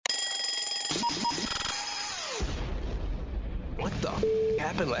the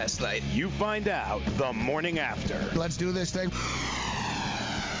happened last night? You find out the morning after. Let's do this thing.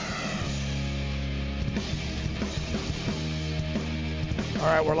 All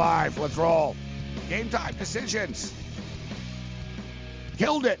right, we're live. Let's roll. Game time decisions.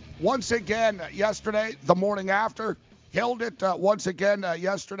 Killed it once again yesterday, the morning after. Killed it once again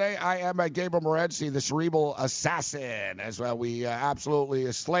yesterday. I am Gabriel Morency, the cerebral assassin, as well. We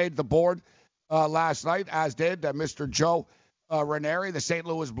absolutely slayed the board last night, as did Mr. Joe Ranieri. The St.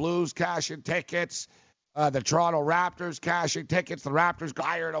 Louis Blues cashing tickets. The Toronto Raptors cashing tickets. The Raptors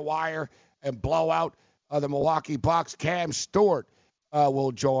wire to wire and blow out the Milwaukee Bucks. Cam Stewart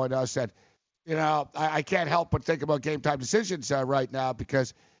will join us. And, you know, I can't help but think about game time decisions right now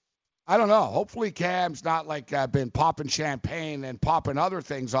because, I don't know, hopefully Cam's not like been popping champagne and popping other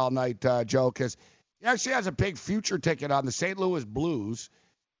things all night, Joe, because he actually has a big future ticket on the St. Louis Blues.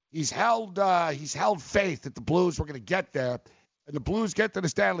 He's held faith that the Blues were going to get there, and the Blues get to the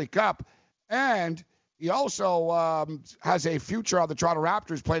Stanley Cup. And he also has a future on the Toronto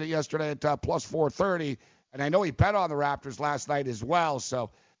Raptors, played it yesterday at plus 430. And I know he bet on the Raptors last night as well.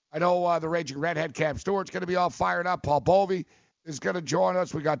 So I know the Raging Redhead Cam Stewart's going to be all fired up. Paul Bovey is going to join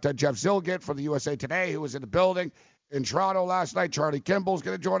us. We got Jeff Zilgit from the USA Today, who was in the building in Toronto last night. Charlie Kimball's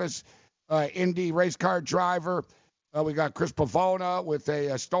going to join us, Indy race car driver. We got Chris Pavona with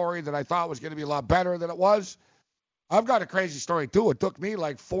a story that I thought was going to be a lot better than it was. I've got a crazy story, too. It took me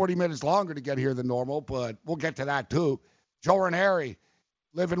like 40 minutes longer to get here than normal, but we'll get to that, too. Joe Ranieri,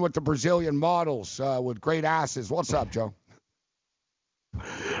 living with the Brazilian models with great asses. What's up, Joe?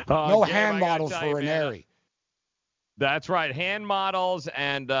 No hand models for Ranieri. That's right, hand models,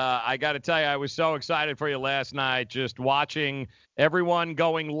 and I got to tell you, I was so excited for you last night, just watching everyone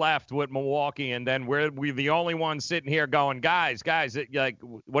going left with Milwaukee, and then we're the only ones sitting here going, guys, like,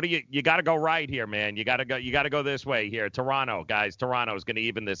 what do you got to go right here, man? You got to go this way here, Toronto, guys. Toronto's going to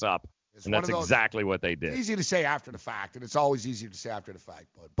even this up, and that's exactly what they did. It's easy to say after the fact, and it's always easier to say after the fact,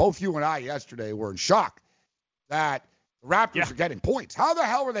 but both you and I yesterday were in shock that the Raptors are getting points. How the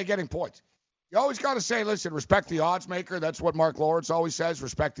hell are they getting points? You always got to say, listen, respect the odds maker. That's what Mark Lawrence always says,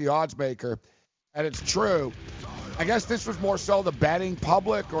 respect the odds maker. And it's true. I guess this was more so the betting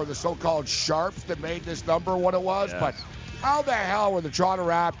public or the so-called sharps that made this number what it was. Yes. But how the hell were the Toronto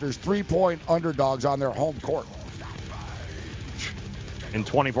Raptors 3-point underdogs on their home court? In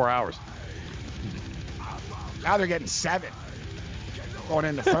 24 hours. Now they're getting 7 going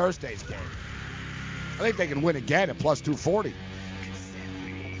into Thursday's game. I think they can win again at plus 240.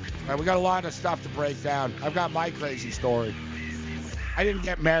 All right, we got a lot of stuff to break down. I've got my crazy story. I didn't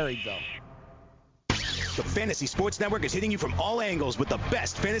get married, though. The Fantasy Sports Network is hitting you from all angles with the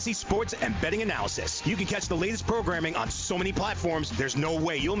best fantasy sports and betting analysis. You can catch the latest programming on so many platforms, there's no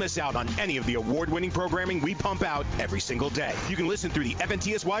way you'll miss out on any of the award-winning programming we pump out every single day. You can listen through the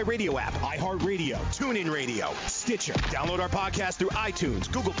FNTSY radio app, iHeartRadio, TuneIn Radio, Stitcher. Download our podcast through iTunes,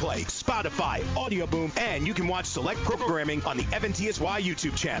 Google Play, Spotify, Audio Boom, and you can watch select programming on the FNTSY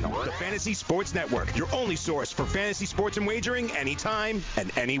YouTube channel. The Fantasy Sports Network, your only source for fantasy sports and wagering anytime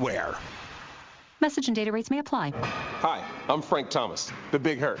and anywhere. Message and data rates may apply. Hi, I'm Frank Thomas, the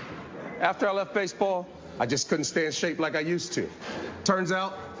Big Hurt. After I left baseball, I just couldn't stay in shape like I used to. Turns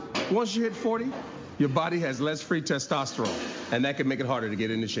out, once you hit 40, your body has less free testosterone, and that can make it harder to get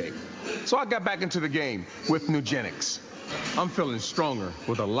into shape. So I got back into the game with Nugenics. I'm feeling stronger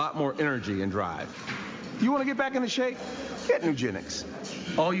with a lot more energy and drive. You want to get back into shape? Get Nugenics.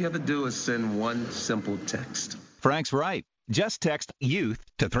 All you have to do is send one simple text. Frank's right. Just text YOUTH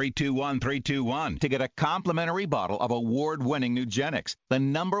to 321321 to get a complimentary bottle of award-winning Nugenics, the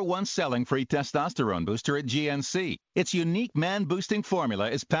 #1 selling free testosterone booster at GNC. Its unique man-boosting formula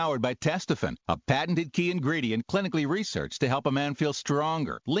is powered by Testofen, a patented key ingredient clinically researched to help a man feel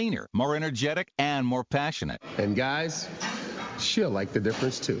stronger, leaner, more energetic, and more passionate. And guys, she'll like the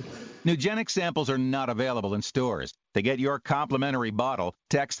difference too. Nugenic samples are not available in stores. To get your complimentary bottle,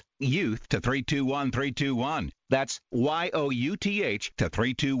 text YOUTH to 321321. That's YOUTH to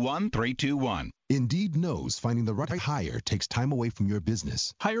 321321. Indeed knows finding the right hire takes time away from your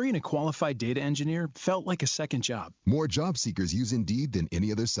business. Hiring a qualified data engineer felt like a second job. More job seekers use Indeed than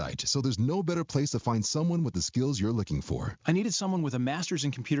any other site, so there's no better place to find someone with the skills you're looking for. I needed someone with a master's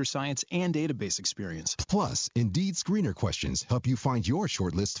in computer science and database experience. Plus, Indeed screener questions help you find your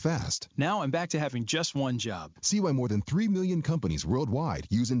shortlist fast. Now I'm back to having just one job. See why more more than 3 million companies worldwide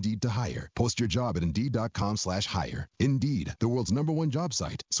use Indeed to hire. Post your job at Indeed.com/hire. Indeed, the world's #1 job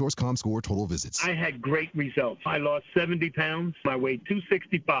site. Source.com score total visits. I had great results. I lost 70 pounds. I weighed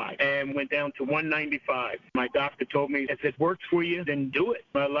 265 and went down to 195. My doctor told me, if it works for you, then do it.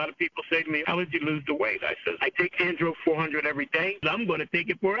 A lot of people say to me, how did you lose the weight? I said, I take Andro 400 every day. I'm going to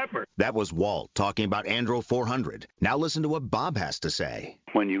take it forever. That was Walt talking about Andro 400. Now listen to what Bob has to say.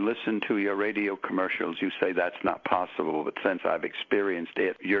 When you listen to your radio commercials, you say that's not possible, but since I've experienced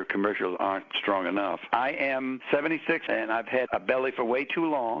it, your commercials aren't strong enough. I am 76, and I've had a belly for way too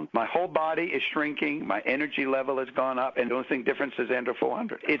long. My whole body is shrinking. My energy level has gone up, and the only thing difference is Andro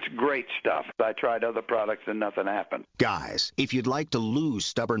 400. It's great stuff. I tried other products, and nothing happened. Guys, if you'd like to lose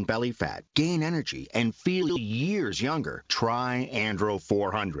stubborn belly fat, gain energy, and feel years younger, try Andro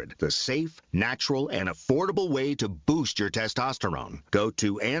 400, the safe, natural, and affordable way to boost your testosterone. Go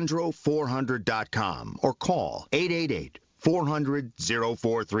to andro400.com or call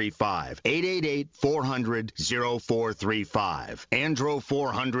 888-400-0435. 888-400-0435.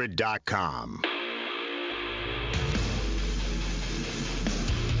 andro400.com.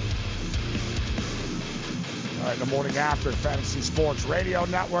 All right, the morning after Fantasy Sports Radio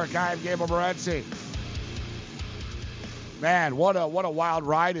Network. I am Gabriel Morency. Man, what a wild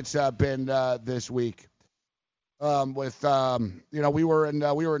ride it's been this week. We were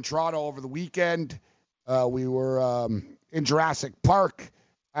in Toronto over the weekend. We were in Jurassic Park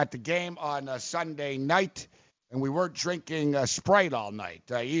at the game on Sunday night, and we weren't drinking Sprite all night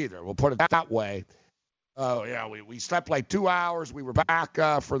either. We'll put it that way. We slept like 2 hours. We were back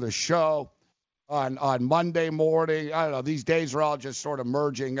for the show on Monday morning. I don't know. These days are all just sort of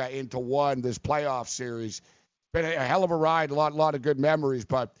merging into one. This playoff series. Been a hell of a ride. A lot of good memories,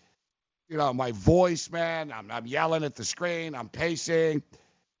 but. My voice, man, I'm yelling at the screen. I'm pacing.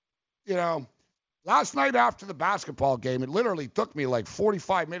 Last night after the basketball game, it literally took me like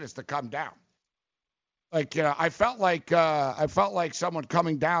 45 minutes to come down. I felt like someone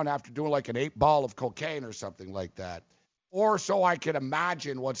coming down after doing like an 8-ball of cocaine or something like that. Or so I could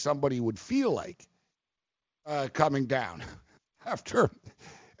imagine what somebody would feel like coming down after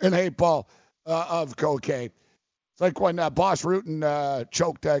an 8-ball of cocaine. It's like when Boss Rutan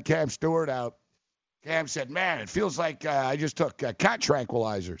choked Cam Stewart out. Cam said, man, it feels like I just took cat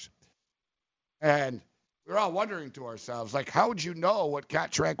tranquilizers. And we were all wondering to ourselves, like, how would you know what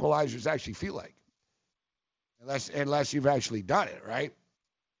cat tranquilizers actually feel like? Unless you've actually done it, right?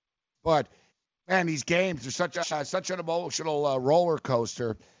 But, man, these games are such an emotional roller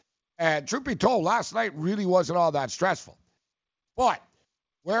coaster. And truth be told, last night really wasn't all that stressful. But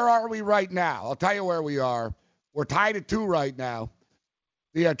where are we right now? I'll tell you where we are. We're tied at 2 right now.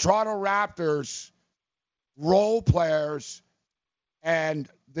 The Toronto Raptors role players and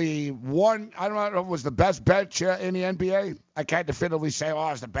the one, I don't know if it was the best bench in the NBA. I can't definitively say,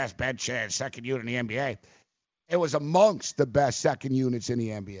 it's the best bench second unit in the NBA. It was amongst the best second units in the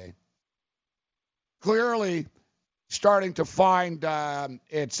NBA. Clearly starting to find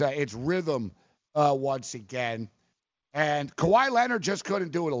its rhythm once again. And Kawhi Leonard just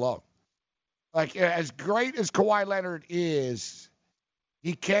couldn't do it alone. Like, as great as Kawhi Leonard is,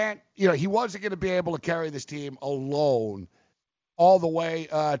 he can't, he wasn't going to be able to carry this team alone all the way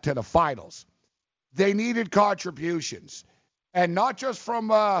to the finals. They needed contributions. And not just from,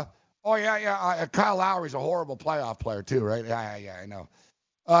 Kyle Lowry's a horrible playoff player too, right? Yeah, I know.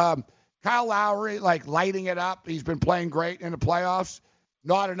 Kyle Lowry, like, lighting it up. He's been playing great in the playoffs.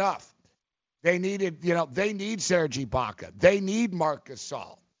 Not enough. They needed, they need Serge Ibaka. They need Marc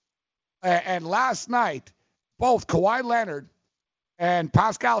Gasol. And last night, both Kawhi Leonard and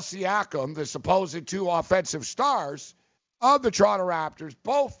Pascal Siakam, the supposed 2 offensive stars of the Toronto Raptors,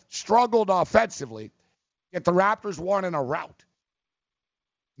 both struggled offensively, yet the Raptors won in a rout.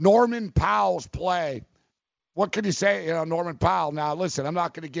 Norman Powell's play, what can you say? Norman Powell. Now, listen, I'm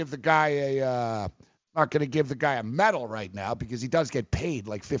not going to give the guy a medal right now because he does get paid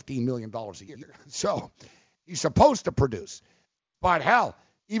like $15 million a year. So he's supposed to produce. But hell,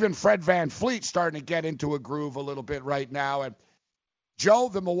 even Fred VanVleet starting to get into a groove a little bit right now. And Joe,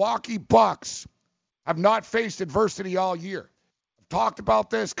 the Milwaukee Bucks have not faced adversity all year. I've talked about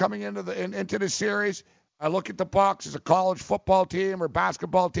this coming into the series. I look at the Bucks as a college football team or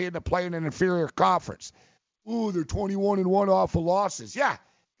basketball team that play in an inferior conference. Ooh, they're 21-1 off of losses. Yeah,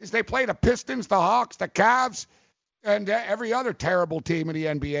 because they play the Pistons, the Hawks, the Cavs, and every other terrible team in the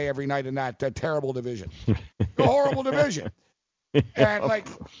NBA every night in that terrible division. A horrible division. And, like,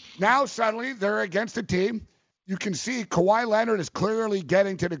 now suddenly they're against a team. You can see Kawhi Leonard is clearly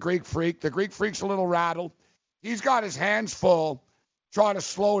getting to the Greek Freak. The Greek Freak's a little rattled. He's got his hands full trying to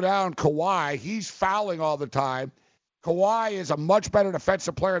slow down Kawhi. He's fouling all the time. Kawhi is a much better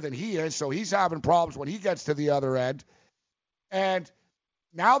defensive player than he is, so he's having problems when he gets to the other end. And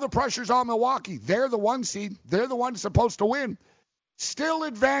now the pressure's on Milwaukee. They're the 1 seed. They're the ones supposed to win. Still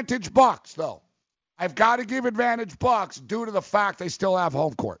advantage Bucks, though. I've got to give advantage Bucks due to the fact they still have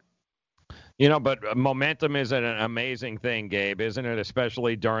home court. But momentum is an amazing thing, Gabe, isn't it?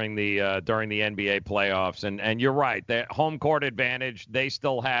 Especially during the NBA playoffs. And you're right, that home court advantage, they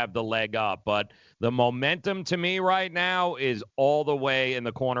still have the leg up. But the momentum to me right now is all the way in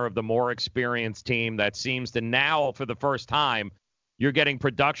the corner of the more experienced team that seems to now, for the first time, you're getting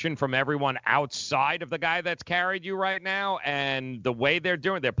production from everyone outside of the guy that's carried you right now. And the way they're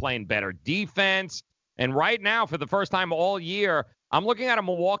playing better defense. And right now, for the first time all year, I'm looking at a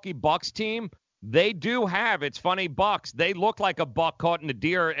Milwaukee Bucks team. They do have, it's funny, Bucks. They look like a buck caught in a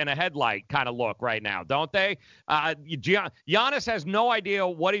deer in a headlight kind of look right now, don't they? Giannis has no idea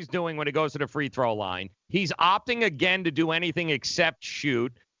what he's doing when he goes to the free throw line. He's opting again to do anything except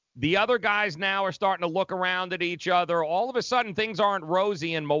shoot. The other guys now are starting to look around at each other. All of a sudden, things aren't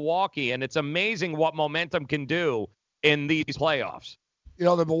rosy in Milwaukee, and it's amazing what momentum can do in these playoffs.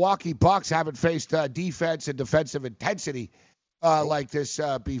 The Milwaukee Bucks haven't faced defense and defensive intensity like this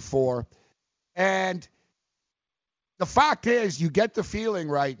before. And the fact is, you get the feeling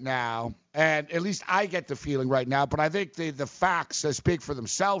right now, and at least I get the feeling right now, but I think the facts speak for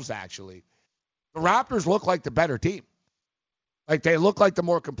themselves, actually. The Raptors look like the better team. Like, they look like the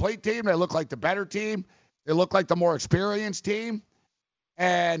more complete team. They look like the better team. They look like the more experienced team.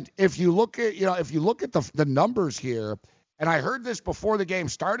 And if you look at, the numbers here, and I heard this before the game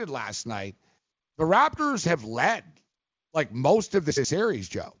started last night, the Raptors have led, like, most of this series,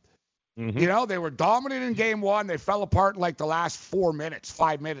 Joe. Mm-hmm. They were dominant in game 1. They fell apart in, like, the last 4 minutes,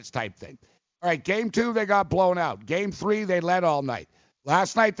 5 minutes type thing. All right, game 2, they got blown out. Game 3, they led all night.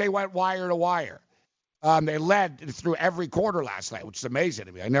 Last night, they went wire to wire. They led through every quarter last night, which is amazing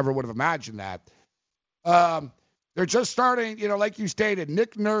to me. I never would have imagined that. They're just starting, like you stated,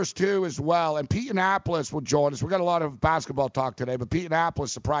 Nick Nurse, too, as well. And Pete Annapolis will join us. We got a lot of basketball talk today, but Pete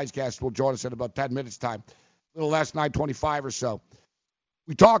Annapolis, surprise guest, will join us in about 10 minutes' time, a little less, 9:25 or so.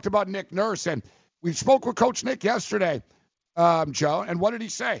 We talked about Nick Nurse, and we spoke with Coach Nick yesterday, Joe, and what did he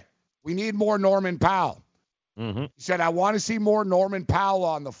say? We need more Norman Powell. Mm-hmm. He said, I want to see more Norman Powell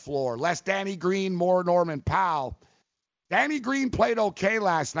on the floor. Less Danny Green, more Norman Powell. Danny Green played okay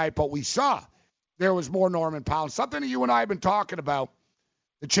last night, but we saw there was more Norman Powell. Something that you and I have been talking about,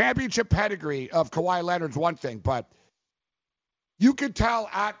 the championship pedigree of Kawhi Leonard's one thing, but you could tell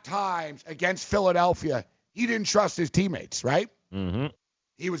at times against Philadelphia, he didn't trust his teammates, right? Mm-hmm.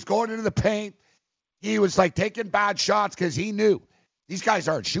 He was going into the paint. He was, like, taking bad shots because he knew these guys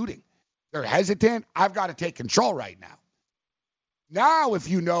aren't shooting. They're hesitant. I've got to take control right now. Now, if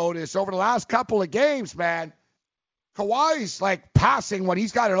you notice, over the last couple of games, man, Kawhi's, like, passing when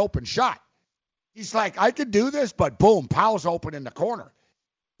he's got an open shot. He's like, I could do this, but boom, Powell's open in the corner.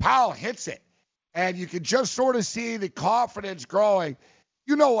 Powell hits it. And you can just sort of see the confidence growing.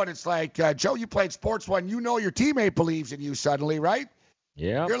 You know what it's like. Joe, you played sports when you know your teammate believes in you suddenly, right?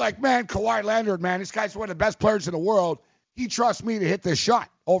 Yeah. You're like, man, Kawhi Leonard, man, this guy's one of the best players in the world. He trusts me to hit this shot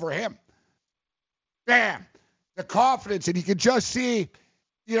over him. Bam. The confidence, and you can just see,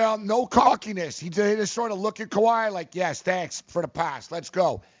 no cockiness. He just sort of look at Kawhi like, yes, thanks for the pass. Let's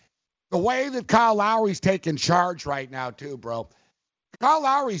go. The way that Kyle Lowry's taking charge right now, too, bro. Kyle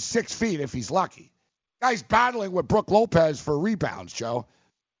Lowry's 6 feet if he's lucky. Guy's battling with Brook Lopez for rebounds, Joe.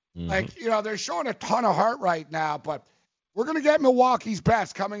 Mm-hmm. Like, they're showing a ton of heart right now, but we're going to get Milwaukee's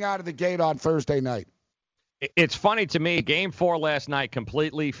best coming out of the gate on Thursday night. It's funny to me, Game 4 last night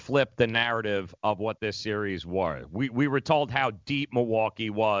completely flipped the narrative of what this series was. We were told how deep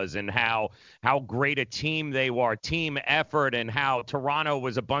Milwaukee was and how great a team they were, team effort, and how Toronto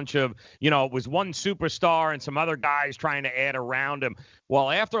was a bunch of, it was one superstar and some other guys trying to add around him. Well,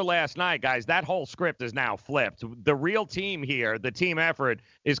 after last night, guys, that whole script is now flipped. The real team here, the team effort,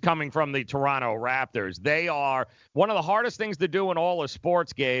 is coming from the Toronto Raptors. They are one of the hardest things to do in all of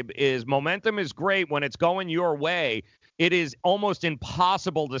sports, Gabe, is momentum is great when it's going your way. It is almost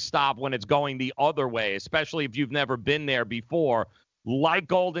impossible to stop when it's going the other way, especially if you've never been there before. Like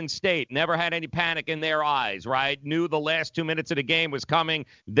Golden State, never had any panic in their eyes, right? Knew the last 2 minutes of the game was coming.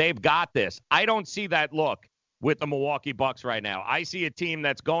 They've got this. I don't see that look with the Milwaukee Bucks right now. I see a team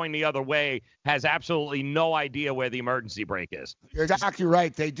that's going the other way, has absolutely no idea where the emergency brake is. You're exactly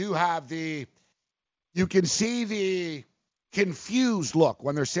right. They do have you can see the confused look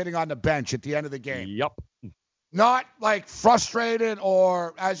when they're sitting on the bench at the end of the game. Yep. Not like frustrated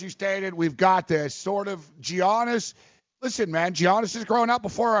or, as you stated, we've got this sort of Giannis. Listen, man, Giannis is growing up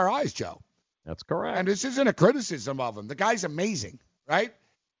before our eyes, Joe. That's correct. And this isn't a criticism of him. The guy's amazing, right?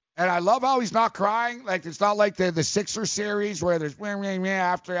 And I love how he's not crying. Like, it's not like the Sixer series where there's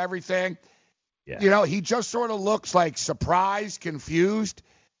after everything. Yeah. He just sort of looks like surprised, confused.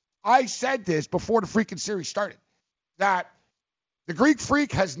 I said this before the freaking series started, that the Greek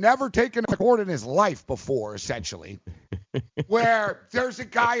Freak has never taken a court in his life before, essentially, where there's a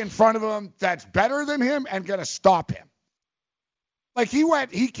guy in front of him that's better than him and going to stop him. Like,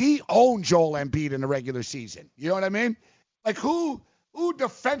 he owned Joel Embiid in the regular season. You know what I mean? Like, who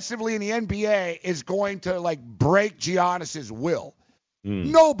defensively in the NBA is going to, like, break Giannis's will?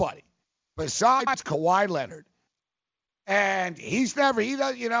 Nobody besides Kawhi Leonard. And he faced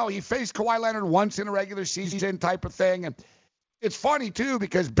Kawhi Leonard once in a regular season type of thing. And it's funny, too,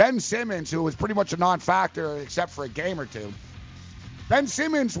 because Ben Simmons, who was pretty much a non-factor except for a game or two, Ben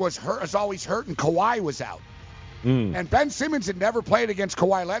Simmons was always hurt, and Kawhi was out. And Ben Simmons had never played against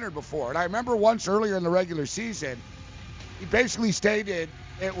Kawhi Leonard before. And I remember once earlier in the regular season, he basically stated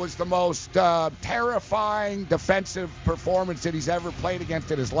it was the most terrifying defensive performance that he's ever played against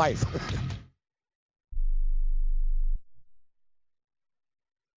in his life.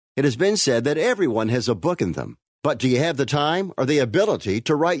 It has been said that everyone has a book in them. But do you have the time or the ability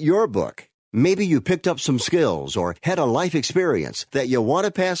to write your book? Maybe you picked up some skills or had a life experience that you want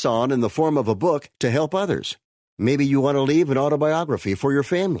to pass on in the form of a book to help others. Maybe you want to leave an autobiography for your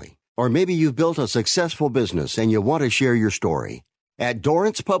family. Or maybe you've built a successful business and you want to share your story. At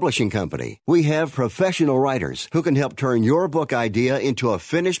Dorrance Publishing Company, we have professional writers who can help turn your book idea into a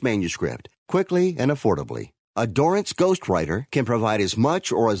finished manuscript quickly and affordably. A Dorrance ghostwriter can provide as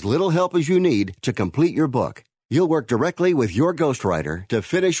much or as little help as you need to complete your book. You'll work directly with your ghostwriter to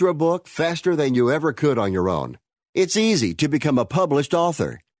finish your book faster than you ever could on your own. It's easy to become a published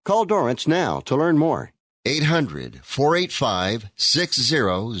author. Call Dorrance now to learn more.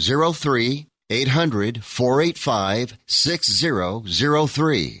 800-485-6003.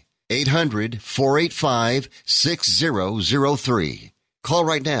 800-485-6003. 800-485-6003. Call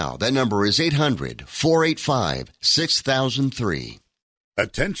right now. That number is 800-485-6003.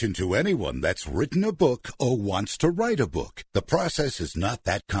 Attention to anyone that's written a book or wants to write a book. The process is not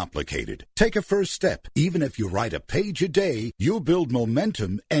that complicated. Take a first step. Even if you write a page a day, you'll build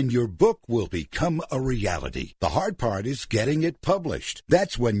momentum and your book will become a reality. The hard part is getting it published.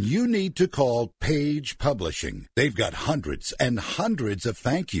 That's when you need to call Page Publishing. They've got hundreds and hundreds of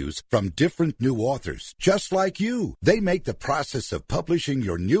thank yous from different new authors, just like you. They make the process of publishing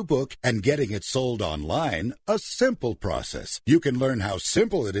your new book and getting it sold online a simple process. You can learn how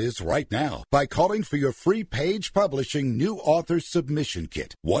simple it is right now by calling for your free Page Publishing New Author Submission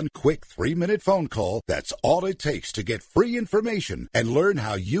Kit. One quick 3-minute phone call, that's all it takes to get free information and learn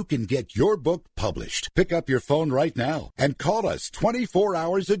how you can get your book published. Pick up your phone right now and call us 24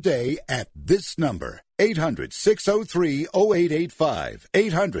 hours a day at this number. 800-603-0885.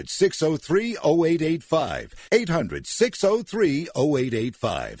 800-603-0885.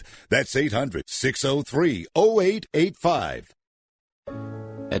 800-603-0885. That's 800-603-0885.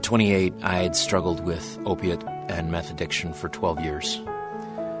 At 28, I had struggled with opiate and meth addiction for 12 years.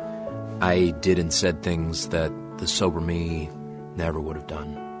 I did and said things that the sober me never would have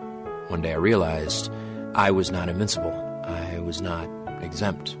done. One day I realized I was not invincible. I was not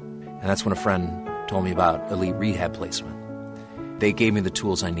exempt. And that's when a friend told me about Elite Rehab Placement. They gave me the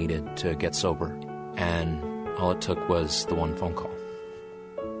tools I needed to get sober, and all it took was the one phone call.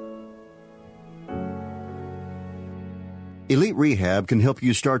 Elite Rehab can help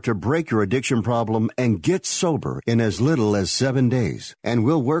you start to break your addiction problem and get sober in as little as 7 days. And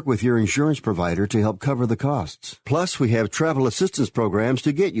we'll work with your insurance provider to help cover the costs. Plus, we have travel assistance programs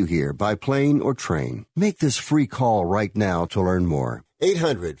to get you here by plane or train. Make this free call right now to learn more.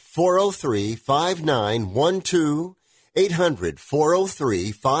 800-403-5912.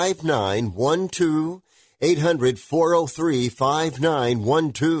 800-403-5912.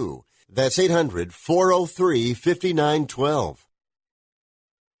 800-403-5912. That's 800-403-5912.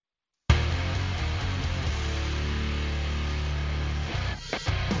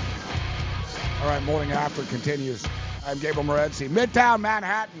 All right, Morning After continues. I'm Gabriel Morency. Midtown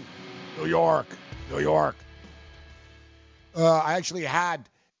Manhattan, New York. I actually had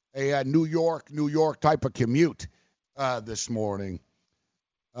a New York type of commute this morning.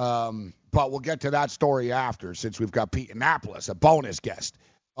 But we'll get to that story after, since we've got Pete Annapolis, a bonus guest,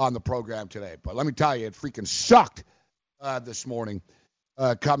 on the program today. But let me tell you, it freaking sucked this morning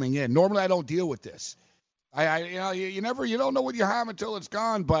coming in. Normally I don't deal with this. You don't know what you have until it's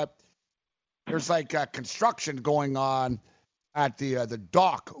gone, but there's like construction going on at the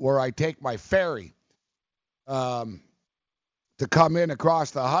dock where I take my ferry to come in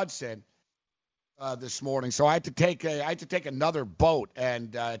across the Hudson. this morning, so I had to take another boat,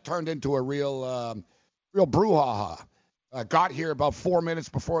 and it turned into a real brouhaha. Got here about 4 minutes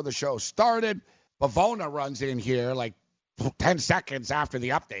before the show started. Bavona runs in here like 10 seconds after the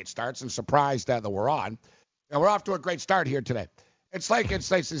update starts and surprised that we're on. And we're off to a great start here today. It's like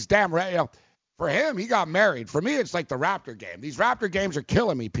this damn, for him, he got married. For me, it's like the Raptor game. These Raptor games are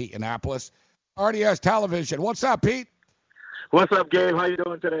killing me, Pete Annapolis. RDS Television. What's up, Pete? What's up, Gabe? How you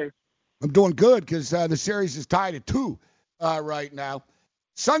doing today? I'm doing good because the series is tied at 2 right now.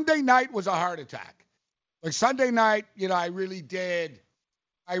 Sunday night was a heart attack. Like Sunday night, I really did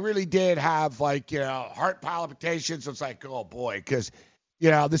have heart palpitations. It's like, oh boy, because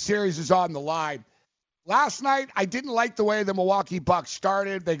the series is on the line. Last night, I didn't like the way the Milwaukee Bucks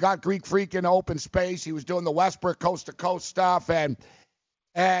started. They got Greek Freak in open space. He was doing the Westbrook coast-to-coast stuff, and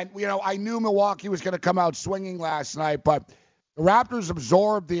I knew Milwaukee was going to come out swinging last night, but the Raptors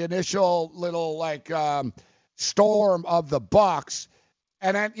absorbed the initial little storm of the Bucks,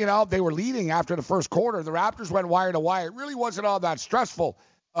 and then they were leading after the first quarter. The Raptors went wire to wire. It really wasn't all that stressful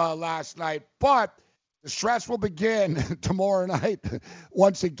last night, but the stress will begin tomorrow night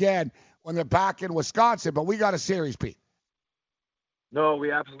once again when they're back in Wisconsin. But we got a series, Pete. No,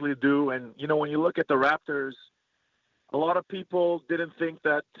 we absolutely do. And, when you look at the Raptors, a lot of people didn't think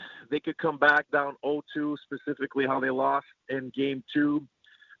that they could come back down 0-2, specifically how they lost in Game 2.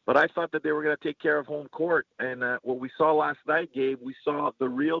 But I thought that they were going to take care of home court. And what we saw last night, Gabe, we saw the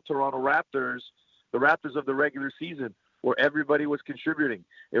real Toronto Raptors, the Raptors of the regular season, where everybody was contributing.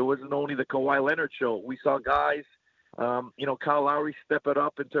 It wasn't only the Kawhi Leonard show. We saw guys, Kyle Lowry step it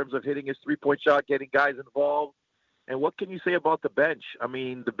up in terms of hitting his three-point shot, getting guys involved. And what can you say about the bench? I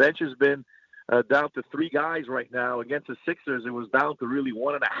mean, the bench has been down to 3 guys right now. Against the Sixers, it was down to really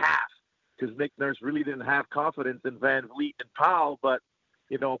 1.5 because Nick Nurse really didn't have confidence in Van Vliet and Powell. But,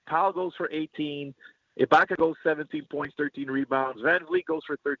 Powell goes for 18. Ibaka goes 17 points, 13 rebounds. Van Vliet goes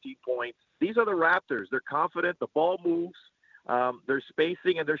for 13 points. These are the Raptors. They're confident. The ball moves. There's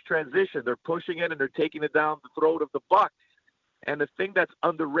spacing and there's transition. They're pushing it and they're taking it down the throat of the Bucks. And the thing that's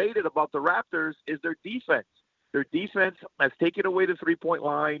underrated about the Raptors is their defense. Their defense has taken away the three-point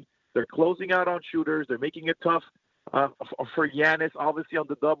line. They're closing out on shooters. They're making it tough for Giannis, obviously on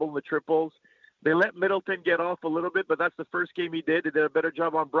the double and the triples. They let Middleton get off a little bit, but that's the first game he did. They did a better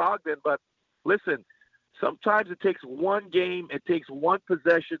job on Brogdon. But listen, sometimes it takes one game, it takes one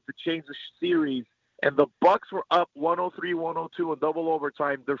possession to change the series. And the Bucks were up 103-102 in double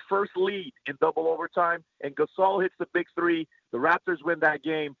overtime, their first lead in double overtime, and Gasol hits the big three. The Raptors win that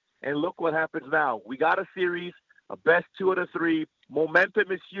game, and look what happens now. We got a series, a best 2 out of 3.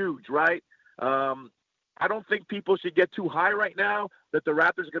 Momentum is huge, right? I don't think people should get too high right now that the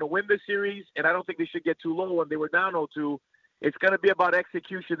Raptors are going to win this series, and I don't think they should get too low when they were down 0-2. It's going to be about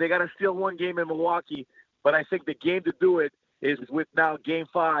execution. They got to steal one game in Milwaukee, but I think the game to do it is with now Game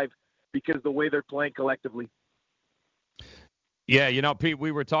 5, because the way they're playing collectively. Yeah, Pete,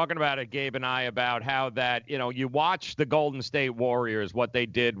 we were talking about it, Gabe and I, about how that, you watch the Golden State Warriors, what they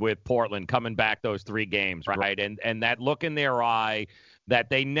did with Portland coming back those 3 games, right? And that look in their eye that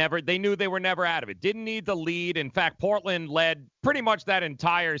they knew they were never out of it. Didn't need the lead. In fact, Portland led pretty much that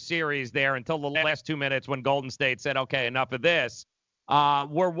entire series there until the last 2 minutes when Golden State said, okay, enough of this.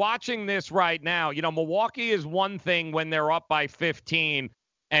 We're watching this right now. Milwaukee is one thing when they're up by 15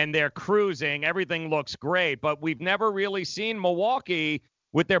 and they're cruising. Everything looks great, but we've never really seen Milwaukee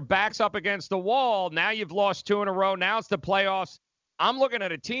with their backs up against the wall. Now you've lost 2 in a row. Now it's the playoffs. I'm looking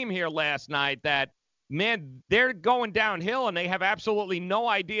at a team here last night that, man, they're going downhill, and they have absolutely no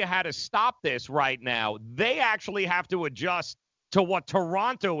idea how to stop this right now. They actually have to adjust to what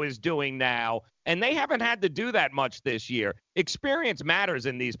Toronto is doing now, and they haven't had to do that much this year. Experience matters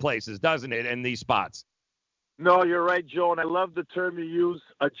in these places, doesn't it, in these spots? No, you're right, Joe, and I love the term you use,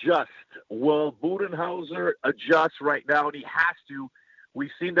 adjust. Well, Budenholzer adjusts right now, and he has to. We've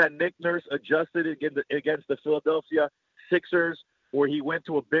seen that Nick Nurse adjusted against the Philadelphia Sixers, where he went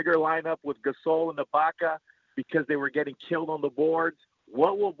to a bigger lineup with Gasol and Ibaka because they were getting killed on the boards.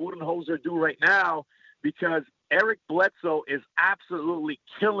 What will Budenholzer do right now? Because Eric Bledsoe is absolutely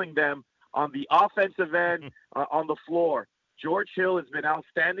killing them on the offensive end, on the floor. George Hill has been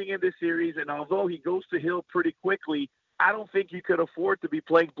outstanding in this series, and although he goes to Hill pretty quickly, I don't think you could afford to be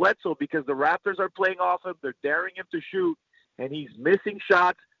playing Bledsoe because the Raptors are playing off him. They're daring him to shoot, and he's missing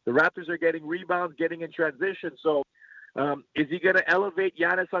shots. The Raptors are getting rebounds, getting in transition. So is he going to elevate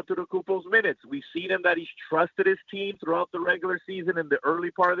Giannis Antetokounmpo's minutes? We've seen him that he's trusted his team throughout the regular season and the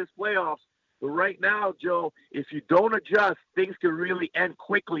early part of this playoffs. But right now, Joe, if you don't adjust, things can really end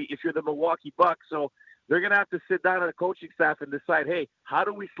quickly if you're the Milwaukee Bucks. So they're going to have to sit down on a coaching staff and decide, hey, how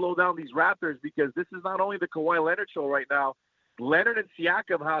do we slow down these Raptors? Because this is not only the Kawhi Leonard show right now. Leonard and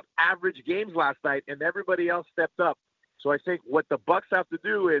Siakam had average games last night, and everybody else stepped up. So I think what the Bucks have to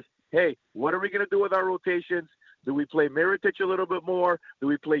do is, hey, what are we going to do with our rotations? Do we play Mirotic a little bit more? Do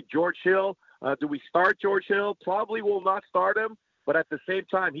we play George Hill? Do we start George Hill? Probably will not start him, but at the same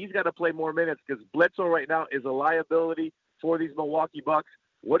time, he's got to play more minutes because Bledsoe right now is a liability for these Milwaukee Bucks.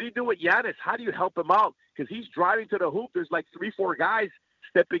 What do you do with Giannis? How do you help him out? Because he's driving to the hoop. There's like 3-4 guys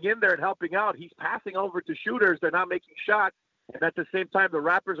stepping in there and helping out. He's passing over to shooters. They're not making shots. And at the same time, the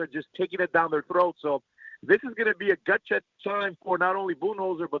Raptors are just taking it down their throat. So this is going to be a gut check time for not only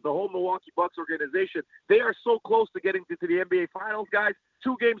Budenholzer, but the whole Milwaukee Bucks organization. They are so close to getting to the NBA Finals, guys.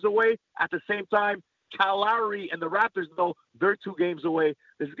 2 games away. At the same time, Kyle Lowry and the Raptors, though, they're 2 games away.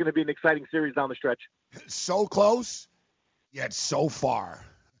 This is going to be an exciting series down the stretch. So close, yet so far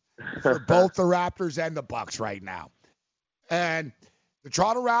for both the Raptors and the Bucks right now. And the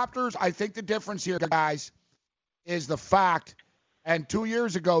Toronto Raptors, I think the difference here, guys, is the fact, and 2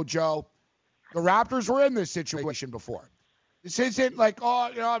 years ago, Joe, the Raptors were in this situation before. This isn't like,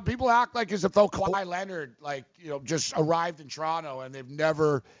 people act like as if though Kawhi Leonard, just arrived in Toronto and they've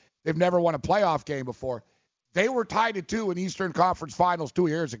never won a playoff game before. They were tied at 2 in Eastern Conference Finals 2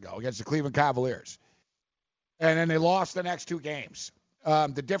 years ago against the Cleveland Cavaliers. And then they lost the next 2 games.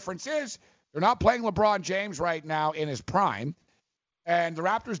 The difference is they're not playing LeBron James right now in his prime. And the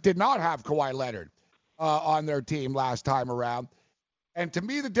Raptors did not have Kawhi Leonard on their team last time around. And to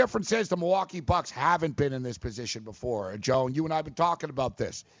me, the difference is the Milwaukee Bucks haven't been in this position before. Joe, and you and I have been talking about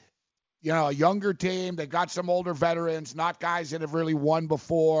this. A younger team. They got some older veterans, not guys that have really won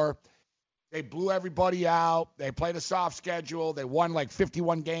before. They blew everybody out. They played a soft schedule. They won like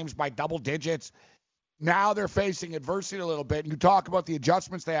 51 games by double digits. Now they're facing adversity a little bit. And you talk about the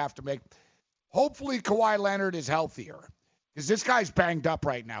adjustments they have to make. Hopefully Kawhi Leonard is healthier because this guy's banged up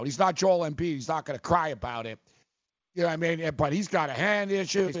right now. He's not Joel Embiid. He's not going to cry about it. You know what I mean? But he's got a hand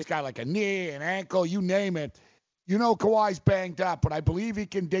issue. He's got like a knee, an ankle, you name it. Kawhi's banged up, but I believe he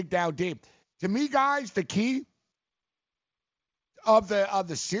can dig down deep. To me, guys, the key of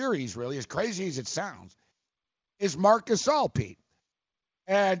the series, really, as crazy as it sounds, is Marc Gasol, Pete.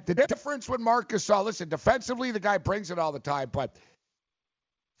 And the difference with Marc Gasol, listen, defensively, the guy brings it all the time, but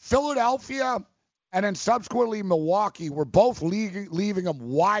Philadelphia and then subsequently Milwaukee were both leaving them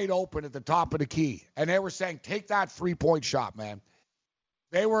wide open at the top of the key. And they were saying, take that 3-point shot, man.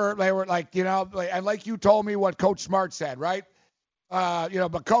 They were like, and like you told me what Coach Smart said, right?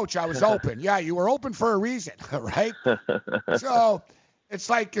 But Coach, I was open. Yeah, you were open for a reason, right? So it's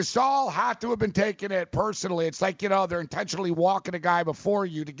like Gasol had to have been taking it personally. It's like, they're intentionally walking a guy before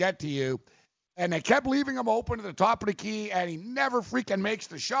you to get to you. And they kept leaving him open at the top of the key, and he never freaking makes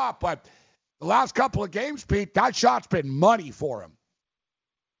the shot. But the last couple of games, Pete, that shot's been money for him.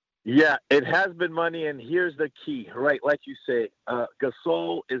 Yeah, it has been money, and here's the key, right? Like you say,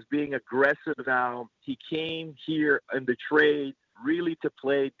 Gasol is being aggressive now. He came here in the trade really to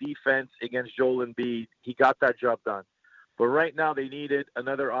play defense against Joel Embiid. He got that job done. But right now they needed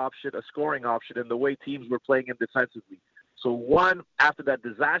another option, a scoring option, and the way teams were playing him defensively. So after that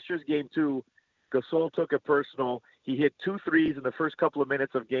disastrous Game 2, Gasol took it personal. He hit 2 threes in the first couple of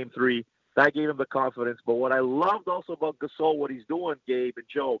minutes of Game 3. That gave him the confidence. But what I loved also about Gasol, what he's doing, Gabe and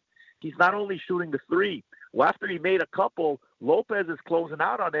Joe, he's not only shooting the 3. Well, after he made a couple, Lopez is closing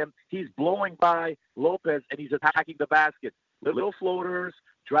out on him. He's blowing by Lopez, and he's attacking the basket. Little floaters,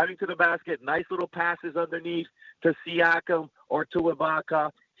 driving to the basket, nice little passes underneath to Siakam or to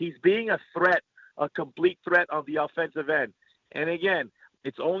Ibaka. He's being a threat, a complete threat on the offensive end. And again,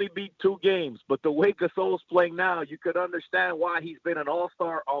 it's only been 2 games, but the way Gasol's playing now, you could understand why he's been an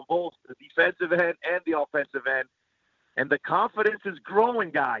all-star on both the defensive end and the offensive end. And the confidence is growing,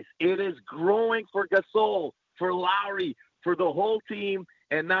 guys. It is growing for Gasol, for Lowry, for the whole team.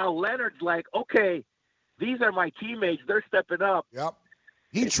 And now Leonard's like, okay, these are my teammates. They're stepping up. Yep.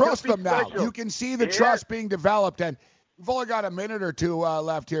 He trusts them now. You can see the trust being developed. And we've only got a minute or 2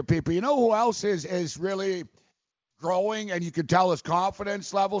 left here, people. You know who else is really growing, and you can tell his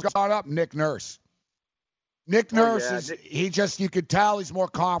confidence levels gone up? Nick Nurse. Nick Nurse you could tell he's more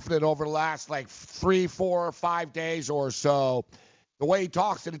confident over the last 3, 4, 5 days or so. The way he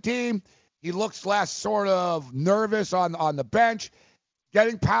talks to the team, he looks less sort of nervous on the bench.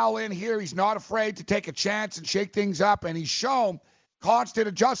 Getting Powell in here, he's not afraid to take a chance and shake things up, and he's shown constant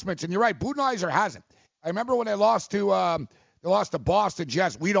adjustments. And you're right, Budenholzer hasn't. I remember when they lost to Boston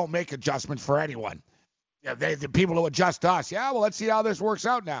Jets, we don't make adjustments for anyone. Yeah, the people who adjust to us. Yeah, well, let's see how this works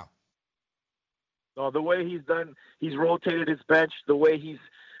out now. No, the way he's rotated his bench, the way he's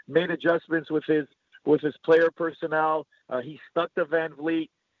made adjustments with his with his player personnel. He stuck to Van Vliet.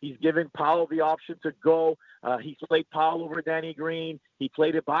 He's giving Powell the option to go. He played Powell over Danny Green. He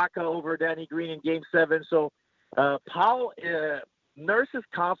played Ibaka over Danny Green in Game 7. So Powell, Nurse is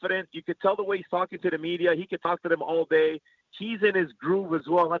confident. You could tell the way he's talking to the media. He could talk to them all day. He's in his groove as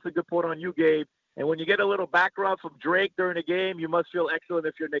well. That's a good point on you, Gabe. And when you get a little back rub from Drake during the game, you must feel excellent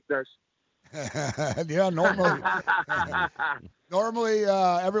if you're Nick Nurse. Yeah, normally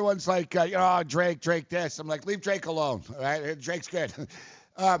everyone's like, Drake this. I'm like, leave Drake alone. All right, Drake's good.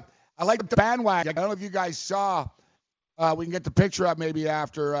 I like the bandwagon. I don't know if you guys saw. We can get the picture up maybe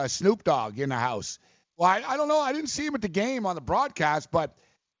after Snoop Dogg in the house. Well, I don't know. I didn't see him at the game on the broadcast, but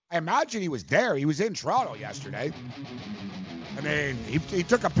I imagine he was there. He was in Toronto yesterday. I mean, he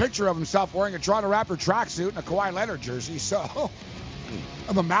took a picture of himself wearing a Toronto Raptor tracksuit and a Kawhi Leonard jersey, so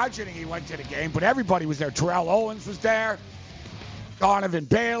I'm imagining he went to the game, but everybody was there. Terrell Owens was there, Donovan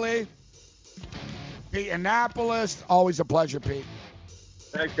Bailey, Pete Annapolis. Always a pleasure, Pete.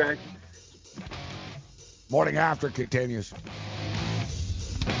 Thanks, guys. Morning After continues.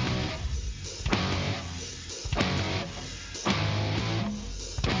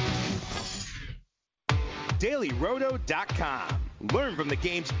 DailyRoto.com. Learn from the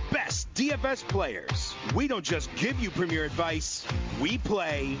game's best DFS players. We don't just give you premier advice, we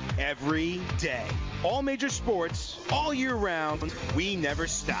play every day. All major sports, all year round, we never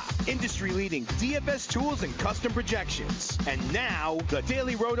stop. Industry-leading DFS tools and custom projections. And now, the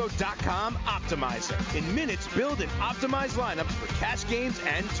DailyRoto.com Optimizer. In minutes, build and optimize lineups for cash games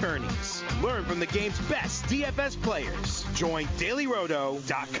and tourneys. Learn from the game's best DFS players. Join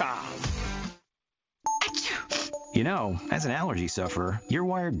DailyRoto.com. You know, as an allergy sufferer, you're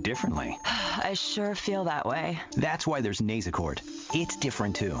wired differently. I sure feel that way. That's why there's Nasacort. It's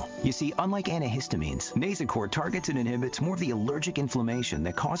different, too. You see, unlike antihistamines, Nasacort targets and inhibits more of the allergic inflammation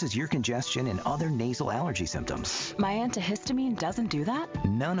that causes ear congestion and other nasal allergy symptoms. My antihistamine doesn't do that?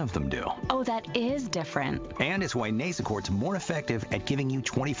 None of them do. Oh, that is different. And it's why Nasacort's more effective at giving you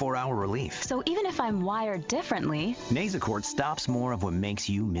 24-hour relief. So even if I'm wired differently, Nasacort stops more of what makes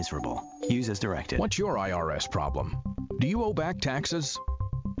you miserable. Use as directed. What's your IRS problem? Do you owe back taxes?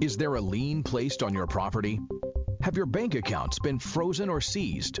 Is there a lien placed on your property? Have your bank accounts been frozen or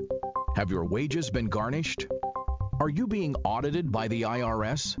seized? Have your wages been garnished? Are you being audited by the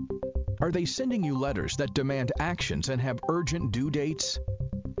IRS? Are they sending you letters that demand actions and have urgent due dates?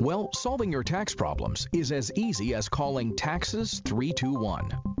 Well, solving your tax problems is as easy as calling Taxes 321.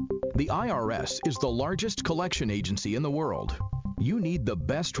 The IRS is the largest collection agency in the world. You need the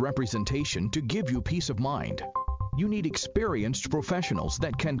best representation to give you peace of mind. You need experienced professionals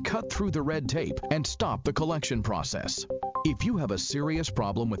that can cut through the red tape and stop the collection process. If you have a serious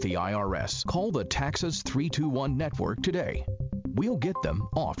problem with the IRS, call the Taxes 321 network today. We'll get them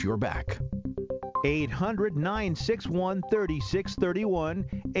off your back. 800-961-3631,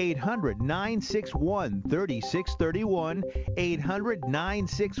 800-961-3631,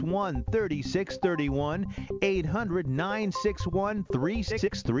 800-961-3631,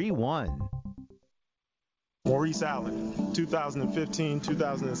 800-961-3631. Maurice Allen,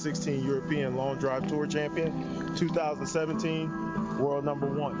 2015-2016 European Long Drive Tour Champion, 2017 World Number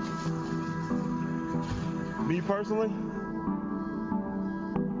 1. Me personally,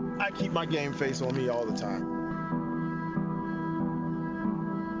 I keep my game face on me all the time.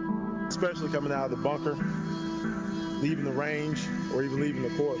 Especially coming out of the bunker, leaving the range, or even leaving the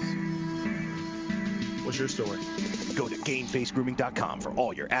course. What's your story? Go to GameFaceGrooming.com for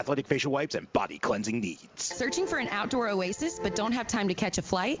all your athletic facial wipes and body cleansing needs. Searching for an outdoor oasis but don't have time to catch a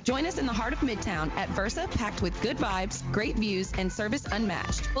flight? Join us in the heart of Midtown at Versa, packed with good vibes, great views, and service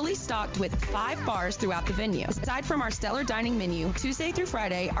unmatched. Fully stocked with 5 bars throughout the venue. Aside from our stellar dining menu, Tuesday through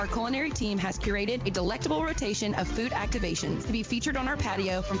Friday, our culinary team has curated a delectable rotation of food activations to be featured on our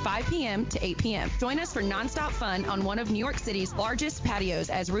patio from 5 p.m. to 8 p.m. Join us for nonstop fun on one of New York City's largest patios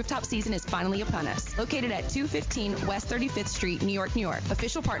as rooftop season is finally upon us. Located at 215 West 35th Street, New York, New York.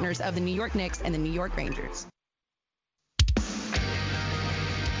 Official partners of the New York Knicks and the New York Rangers.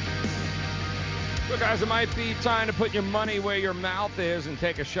 So, guys, it might be time to put your money where your mouth is and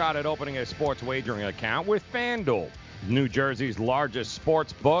take a shot at opening a sports wagering account with FanDuel, New Jersey's largest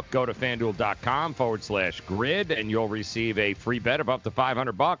sports book. Go to FanDuel.com/grid, and you'll receive a free bet of up to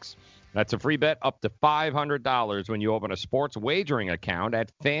 $500. That's a free bet up to $500 when you open a sports wagering account at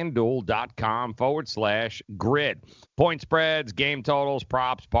FanDuel.com/grid. Point spreads, game totals,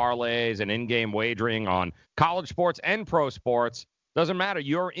 props, parlays, and in-game wagering on college sports and pro sports. Doesn't matter.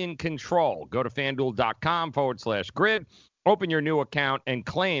 You're in control. Go to FanDuel.com/grid. Open your new account and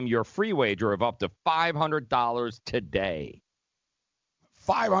claim your free wager of up to $500 today.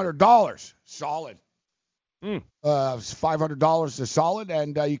 $500. Solid. It's $500 is solid,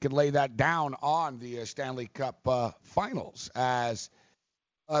 and you can lay that down on the Stanley Cup Finals as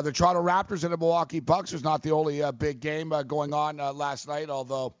the Toronto Raptors and the Milwaukee Bucks was not the only big game going on last night,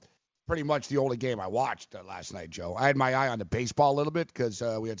 although pretty much the only game I watched last night, Joe. I had my eye on the baseball a little bit because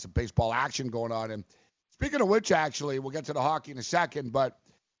we had some baseball action going on. And speaking of which, actually, we'll get to the hockey in a second, but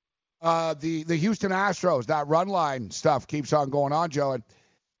the Houston Astros, that run line stuff keeps on going on, Joe. And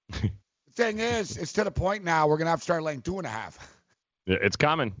the thing is, it's to the point now we're going to have to start laying 2.5. It's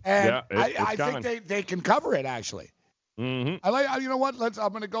coming. And it's I coming. think they can cover it, actually. Mm-hmm. You know what?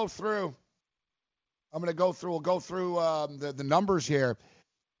 I'm going to go through. We'll go through the numbers here.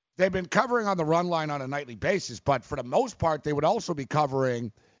 They've been covering on the run line on a nightly basis, but for the most part, they would also be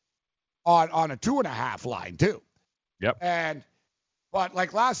covering on a 2.5 line too. Yep. But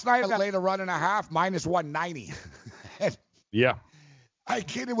like last night, I laid a run and a half minus 190. Yeah. I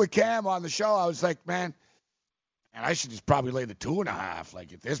kidded with Cam on the show. I was like, man, I should just probably lay the 2.5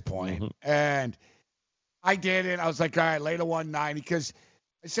 like at this point. Mm-hmm. And I did it. I was like, all right, lay the 190 because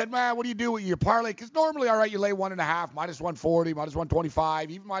I said, man, what do you do with your parlay? Because normally, all right, you lay 1.5, minus 140, minus 125,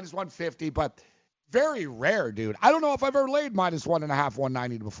 even minus 150, but very rare, dude. I don't know if I've ever laid minus 1.5,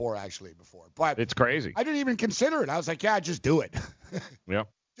 190 before. But it's crazy. I didn't even consider it. I was like, yeah, just do it. Yeah.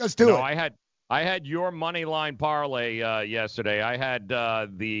 Just do it. I had your money line parlay yesterday. I had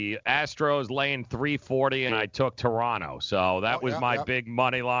the Astros laying 340, and I took Toronto. So that was my big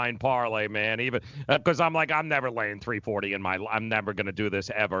money line parlay, man. Even because I'm like, I'm never laying 340 I'm never going to do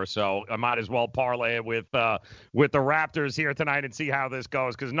this ever. So I might as well parlay it with the Raptors here tonight and see how this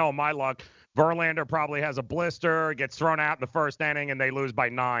goes. Because no, my luck, Verlander probably has a blister, gets thrown out in the first inning, and they lose by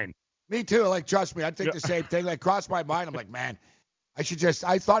 9. Me too. Like, trust me, I think the same thing. Like, crossed my mind. I'm like, man. I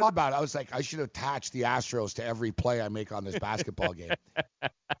thought about it. I was like, I should attach the Astros to every play I make on this basketball game.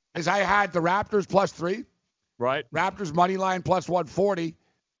 Because I had the Raptors +3. Right. Raptors money line +140.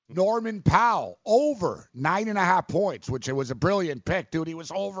 Norman Powell over 9.5 points, which it was a brilliant pick, dude. He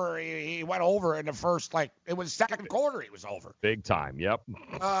was over. He went over in the first, it was second quarter he was over. Big time, yep.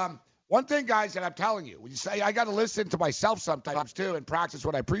 One thing, guys, that I'm telling you, when you say I got to listen to myself sometimes, too, and practice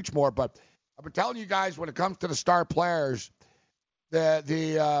what I preach more, but I've been telling you guys when it comes to the star players,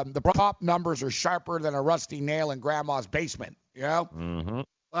 the prop numbers are sharper than a rusty nail in grandma's basement, you know? Mm-hmm.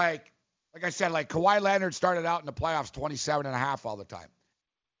 Like I said, Kawhi Leonard started out in the playoffs 27.5 all the time.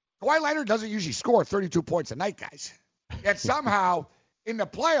 Kawhi Leonard doesn't usually score 32 points a night, guys. Yet somehow in the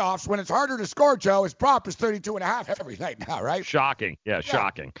playoffs, when it's harder to score, Joe, his prop is 32.5 every night now, right? Shocking. Yeah,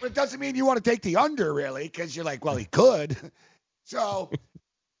 shocking. But it doesn't mean you want to take the under, really, because you're like, well, he could. So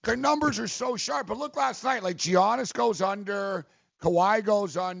their numbers are so sharp. But look last night, Giannis goes under, Kawhi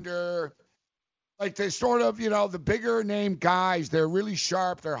goes under. They sort of, the bigger name guys, they're really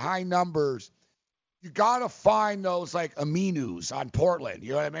sharp. They're high numbers. You got to find those Aminus on Portland.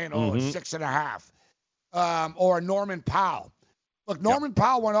 You know what I mean? Oh, 6.5. Or Norman Powell. Look, Norman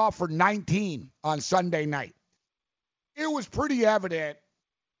Powell went off for 19 on Sunday night. It was pretty evident.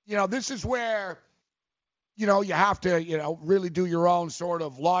 This is where, you have to, really do your own sort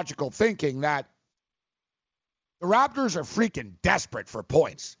of logical thinking that the Raptors are freaking desperate for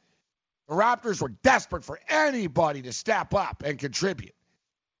points. The Raptors were desperate for anybody to step up and contribute.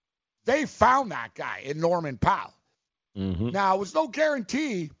 They found that guy in Norman Powell. Mm-hmm. Now, it was no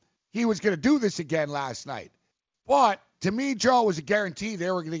guarantee he was going to do this again last night. But to me, Joe, it was a guarantee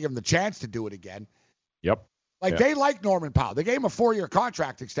they were going to give him the chance to do it again. Yep. They like Norman Powell. They gave him a 4-year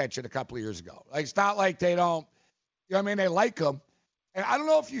contract extension a couple of years ago. It's not like they don't, they like him. And I don't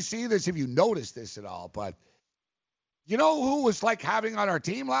know if you see this, if you notice this at all, but you know who was having on our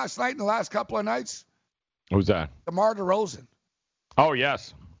team last night and the last couple of nights? Who's that? DeMar DeRozan. Oh,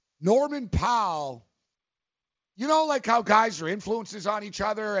 yes. Norman Powell, how guys are influences on each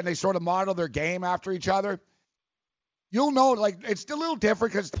other and they sort of model their game after each other? You'll know, it's a little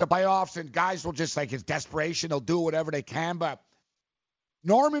different because the playoffs and guys will just, his desperation, they'll do whatever they can. But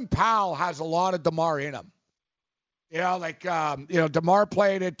Norman Powell has a lot of DeMar in him. DeMar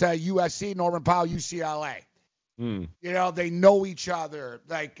played at USC, Norman Powell, UCLA. They know each other.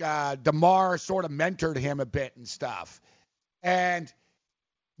 DeMar sort of mentored him a bit and stuff. And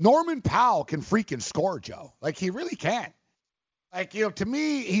Norman Powell can freaking score, Joe. He really can. To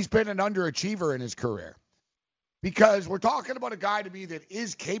me, he's been an underachiever in his career. Because we're talking about a guy to me that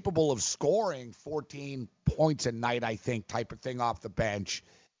is capable of scoring 14 points a night, I think, type of thing off the bench.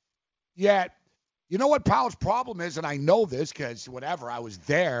 Yet, you know what Powell's problem is, and I know this because I was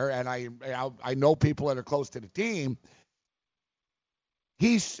there, and I know people that are close to the team.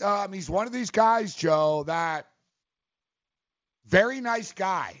 He's one of these guys, Joe, that very nice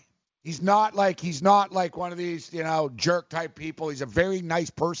guy, He's not like one of these, jerk type people. He's a very nice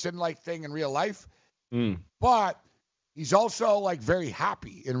person like thing in real life. But he's also like very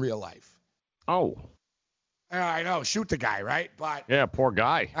happy in real life. Oh. I know, shoot the guy, right? But yeah, poor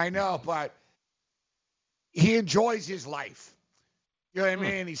guy. I know, but he enjoys his life. You know what I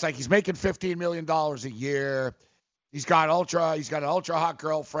mean? He's making $15 million a year. He's got an ultra hot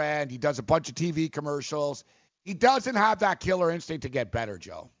girlfriend. He does a bunch of TV commercials. He doesn't have that killer instinct to get better,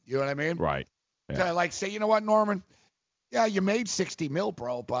 Joe. You know what I mean? Right. Yeah. To say, you know what, Norman? Yeah, you made $60 million,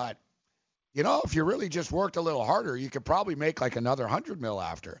 bro, but if you really just worked a little harder, you could probably make like another $100 million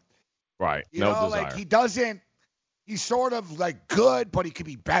after. Right. Desire. He's sort of like good, but he could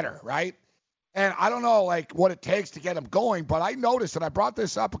be better, right? And I don't know what it takes to get him going, but I noticed, and I brought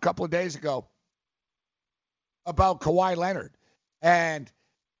this up a couple of days ago about Kawhi Leonard. And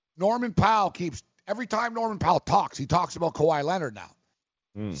Norman Powell every time Norman Powell talks, he talks about Kawhi Leonard now.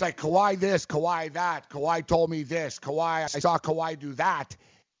 It's like Kawhi this, Kawhi that, Kawhi told me this, I saw Kawhi do that.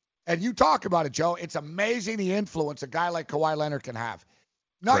 And you talk about it, Joe. It's amazing the influence a guy like Kawhi Leonard can have.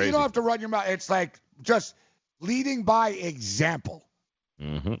 No, you don't have to run your mouth. It's like just leading by example.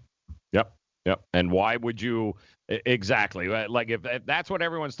 Mm-hmm. Yep. And why would you exactly? Like if that's what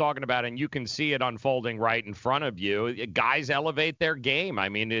everyone's talking about and you can see it unfolding right in front of you, guys elevate their game. I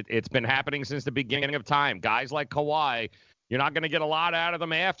mean, it's been happening since the beginning of time. Guys like Kawhi, you're not going to get a lot out of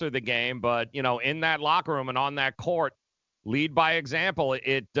them after the game, but, in that locker room and on that court, lead by example.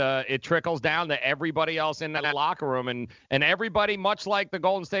 It trickles down to everybody else in that locker room. And everybody, much like the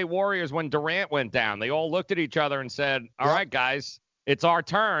Golden State Warriors when Durant went down, they all looked at each other and said, all right, guys, it's our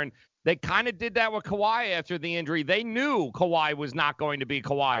turn. They kind of did that with Kawhi after the injury. They knew Kawhi was not going to be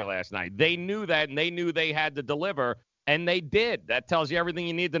Kawhi last night. They knew that, and they knew they had to deliver, and they did. That tells you everything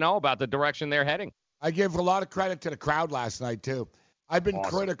you need to know about the direction they're heading. I give a lot of credit to the crowd last night, too. I've been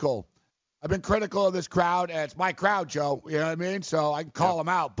critical. I've been critical of this crowd, and it's my crowd, Joe. You know what I mean? So I can call them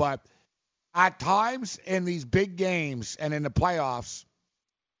out. But at times in these big games and in the playoffs,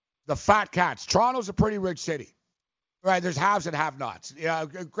 the Fat Cats, Toronto's a pretty rich city. Right, there's haves and have-nots.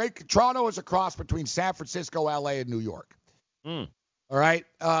 Toronto is a cross between San Francisco, L.A., and New York. All right?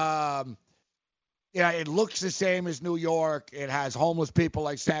 It looks the same as New York. It has homeless people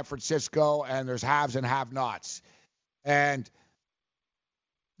like San Francisco, and there's haves and have-nots. And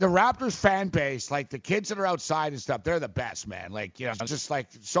the Raptors fan base, like the kids that are outside and stuff, they're the best, man. Just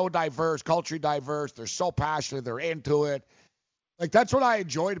so diverse, culturally diverse. They're so passionate. They're into it. That's what I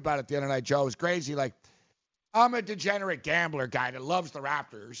enjoyed about it the other night, Joe. It was crazy. I'm a degenerate gambler guy that loves the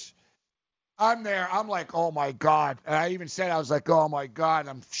Raptors. I'm there. I'm like, oh, my God. And I even said, I was like, oh, my God.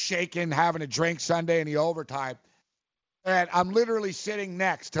 I'm shaking, having a drink Sunday in the overtime. And I'm literally sitting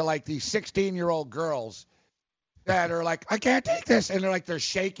next to, these 16-year-old girls that are like, I can't take this. And they're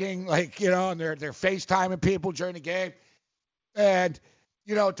shaking, and they're FaceTiming people during the game. And,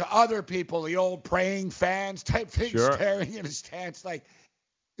 to other people, the old praying fans type thing, staring in the stands.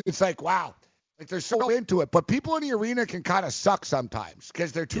 It's like, wow. They're so into it. But people in the arena can kind of suck sometimes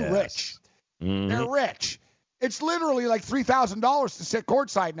because they're too rich. Mm-hmm. They're rich. It's literally like $3,000 to sit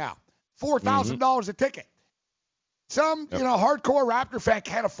courtside now. $4,000 a ticket. Some, hardcore Raptor fan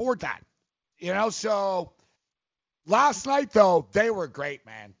can't afford that. So last night, though, they were great,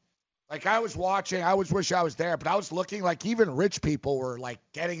 man. I was watching. I always wish I was there. But I was looking even rich people were,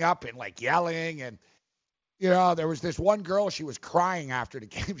 getting up and, yelling and, there was this one girl, she was crying after the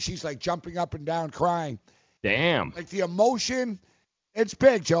game. She's jumping up and down crying. Damn. The emotion, it's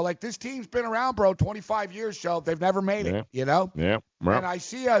big, Joe. This team's been around, bro, 25 years, Joe. They've never made it, Yeah. Well. And I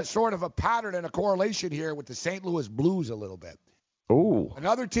see a sort of a pattern and a correlation here with the St. Louis Blues a little bit. Ooh.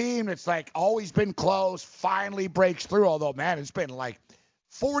 Another team that's always been close, finally breaks through. Although, man, it's been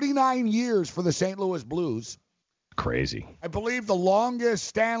 49 years for the St. Louis Blues. Crazy. I believe the longest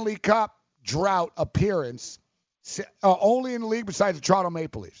Stanley Cup drought appearance only in the league besides the Toronto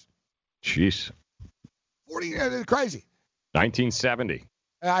Maple Leafs. Jeez. 40, crazy. 1970.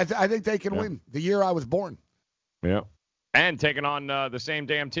 I think they can win the year I was born. Yeah. And taking on the same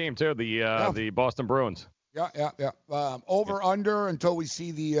damn team, too, the Boston Bruins. Yeah. Over, under until we see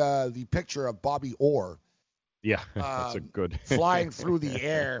the picture of Bobby Orr. Yeah, that's a good. Flying through the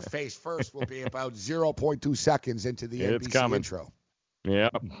air face first will be about 0.2 seconds into the NBC intro. Yeah.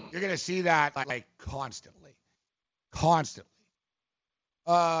 You're going to see that constantly. It's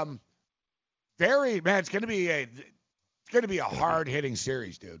going to be a hard-hitting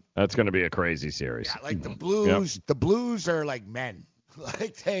series, dude. That's going to be a crazy series. Yeah, the Blues, the Blues are like men.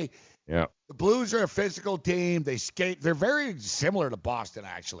 The Blues are a physical team. They skate. They're very similar to Boston,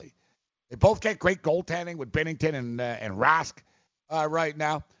 actually. They both get great goaltending with Binnington and Rask right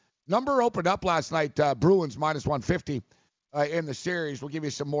now. Number opened up last night, Bruins minus 150 in the series. We'll give you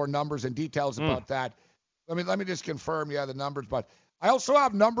some more numbers and details about that. Let me just confirm, the numbers. But I also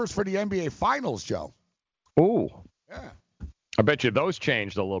have numbers for the NBA Finals, Joe. Ooh. Yeah. I bet you those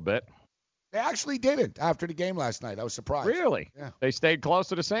changed a little bit. They actually didn't after the game last night. I was surprised. Really? Yeah. They stayed close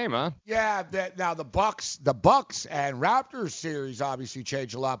to the same, huh? Yeah. Now the Bucks and Raptors series obviously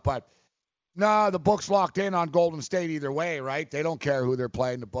changed a lot, but no, the Bucks locked in on Golden State either way, right? They don't care who they're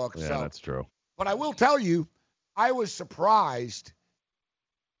playing, the Bucks. Yeah, so. That's true. But I will tell you, I was surprised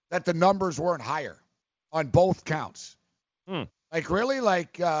that the numbers weren't higher on both counts. Like really,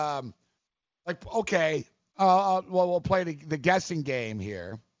 okay. We'll play the guessing game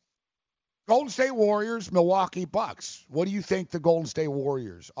here. Golden State Warriors, Milwaukee Bucks. What do you think the Golden State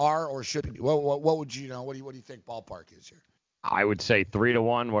Warriors are or should be? What would you know? What do you think ballpark is here? I would say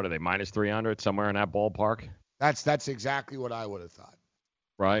 3-1. What are they? Minus 300, somewhere in that ballpark. That's exactly what I would have thought.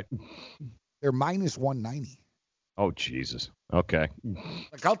 Right. They're minus 190. Oh Jesus. Okay.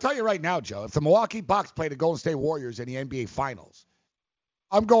 Like I'll tell you right now, Joe. If the Milwaukee Bucks play the Golden State Warriors in the NBA Finals,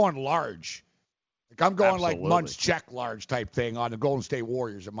 I'm going large. Like I'm going Absolutely. like Munch check large type thing on the Golden State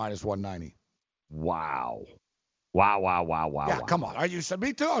Warriors at minus 190. Wow. Yeah, come on. Are you?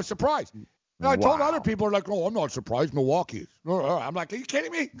 Me too. I was surprised. I told other people, like, oh, I'm not surprised. Milwaukee. I'm like, are you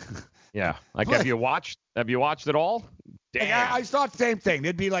kidding me? Yeah. Like, have you watched it all? Damn. Like, I thought the same thing.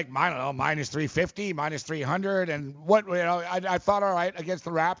 It'd be like, I don't know, minus 350, minus 300, and what? I thought, all right, against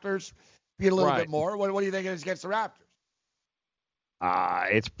the Raptors, be a little bit more. What do you think it is against the Raptors?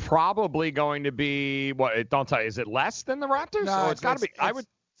 It's probably going to be what? Don't tell you. Is it less than the Raptors? No, it's got to be. It's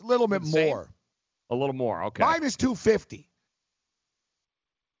a little bit more. A little more. Okay. Minus 250.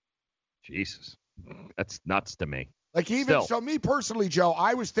 Jesus, that's nuts to me. Like so, me personally, Joe,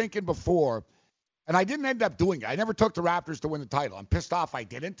 I was thinking before, and I didn't end up doing it. I never took the Raptors to win the title. I'm pissed off I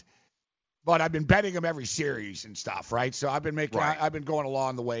didn't, but I've been betting them every series and stuff, right? So I've been I've been going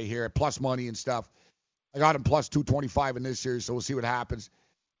along the way here, plus money and stuff. I got him plus 225 in this series, so we'll see what happens.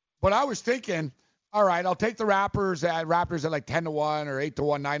 But I was thinking, all right, I'll take the Raptors at like 10-1 or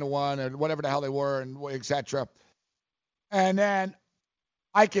 8-1, 9-1, or whatever the hell they were, and et cetera. And then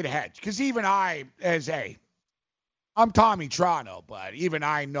I could hedge, because even I'm Tommy Toronto, but even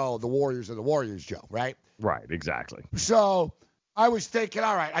I know the Warriors are the Warriors, Joe, right? Right, exactly. So I was thinking,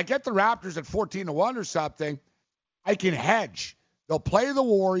 all right, I get the Raptors at 14-1 or something. I can hedge. They'll play the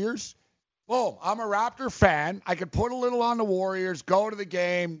Warriors. Boom, I'm a Raptor fan. I could put a little on the Warriors, go to the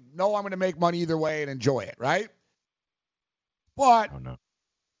game, know I'm going to make money either way and enjoy it, right? But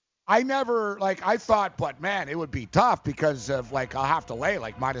I never, I thought, but man, it would be tough because of, I'll have to lay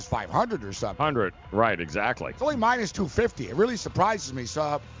minus 500 or something. 100, right, exactly. It's only minus 250. It really surprises me.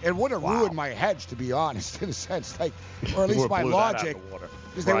 So it would have ruined my hedge, to be honest, in a sense, or at least my logic,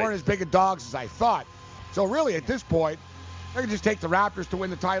 because they weren't as big of dogs as I thought. So really, at this point, I can just take the Raptors to win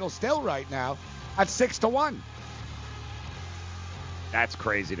the title still right now at 6-1. That's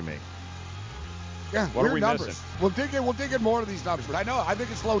crazy to me. Yeah, what weird are we numbers. missing? We'll dig in more of these numbers, but I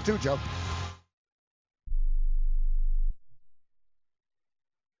think it's low too, Joe.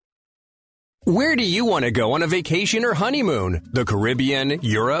 Where do you want to go on a vacation or honeymoon? The Caribbean,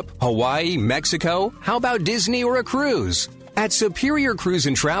 Europe, Hawaii, Mexico? How about Disney or a cruise? At Superior Cruise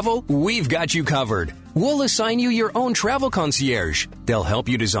and Travel, we've got you covered. We'll assign you your own travel concierge. They'll help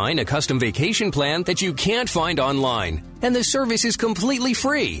you design a custom vacation plan that you can't find online. And the service is completely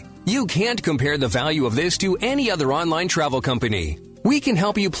free. You can't compare the value of this to any other online travel company. We can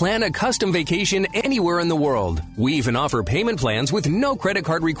help you plan a custom vacation anywhere in the world. We even offer payment plans with no credit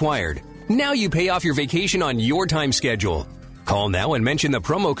card required. Now you pay off your vacation on your time schedule. Call now and mention the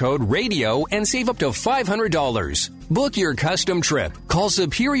promo code RADIO and save up to $500. Book your custom trip. Call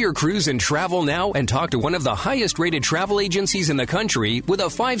Superior Cruise and Travel now and talk to one of the highest rated travel agencies in the country with a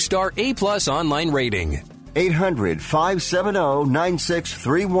 5-star A+ online rating.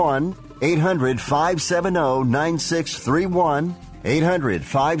 800-570-9631. 800-570-9631.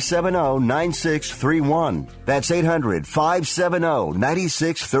 800-570-9631. That's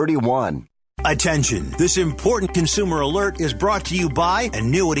 800-570-9631. Attention, this important consumer alert is brought to you by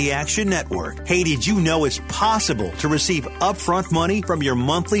Annuity Action Network. Hey, did you know it's possible to receive upfront money from your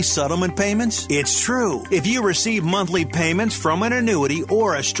monthly settlement payments? It's true. If you receive monthly payments from an annuity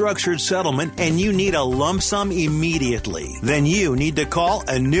or a structured settlement and you need a lump sum immediately, then you need to call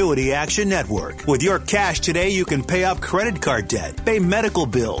Annuity Action Network. With your cash today, you can pay off credit card debt, pay medical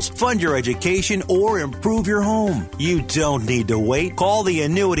bills, fund your education, or improve your home. You don't need to wait. Call the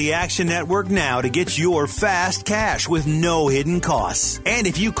Annuity Action Network now to get your fast cash with no hidden costs. And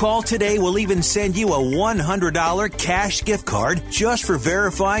if you call today, we'll even send you a $100 cash gift card just for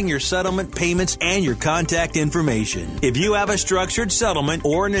verifying your settlement payments and your contact information. If you have a structured settlement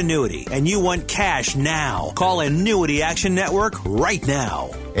or an annuity and you want cash now, call Annuity Action Network right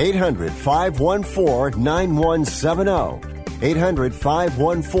now. 800-514-9170.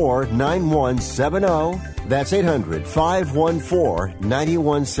 800-514-9170. That's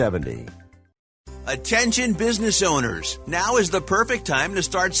 800-514-9170. Attention business owners. Now is the perfect time to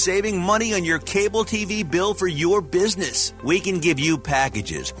start saving money on your cable TV bill for your business. We can give you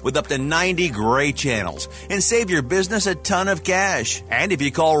packages with up to 90 great channels and save your business a ton of cash. And if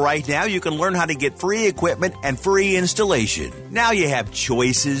you call right now, you can learn how to get free equipment and free installation. Now you have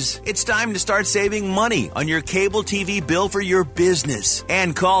choices. It's time to start saving money on your cable TV bill for your business.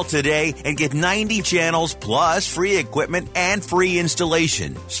 And call today and get 90 channels plus free equipment and free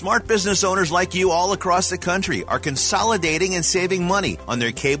installation. Smart business owners like you all across the country are consolidating and saving money on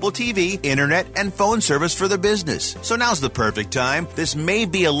their cable TV, internet, and phone service for the business. So now's the perfect time. This may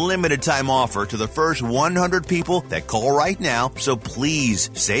be a limited time offer to the first 100 people that call right now, so please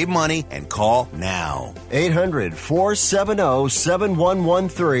save money and call now.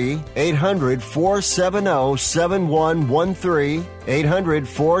 800-470-7113. 800-470-7113.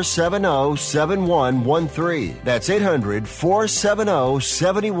 800-470-7113. That's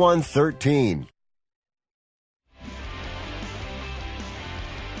 800-470-7113.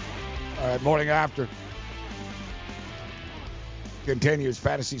 All right, morning after. Continues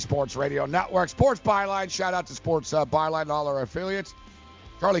Fantasy Sports Radio Network. Sports Byline. Shout out to Sports Byline and all our affiliates.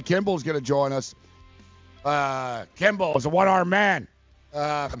 Charlie Kimball's going to join us. Kimball is a one-armed man.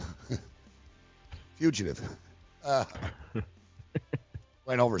 Fugitive.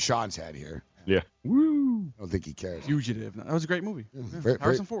 Went over Sean's head here. Yeah. Woo. I don't think he cares. Fugitive. That was a great movie. Very,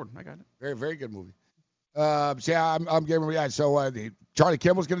 Harrison Ford. I got it. Very, very good movie. So yeah, I'm giving. Yeah, so Charlie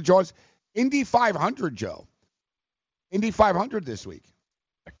Kimball's going to join us. Indy 500, Joe. Indy 500 this week.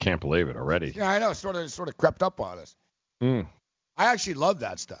 I can't believe it already. Yeah, I know. Sort of crept up on us. I actually love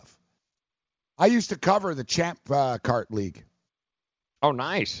that stuff. I used to cover the Champ Kart League. Oh,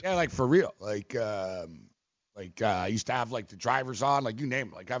 nice. Yeah, like for real. Like I used to have like the drivers on, like you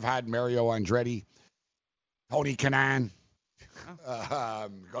name it. Like I've had Mario Andretti, Tony Kanaan,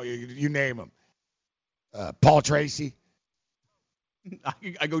 you name them. Paul Tracy.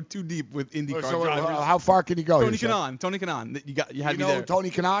 I go too deep with IndyCar so, drivers. How far can you go? Tony Kanaan. You had me there. Who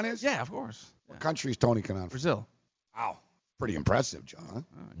Tony Kanaan is? Yeah, of course. What country is Tony Kanaan from? Brazil. Wow. Pretty impressive, John. Oh,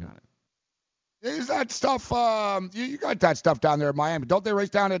 I got it. Is that stuff, you got that stuff down there in Miami. Don't they race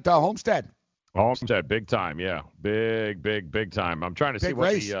down at Homestead? Homestead, big time, yeah. Big time. I'm trying to see what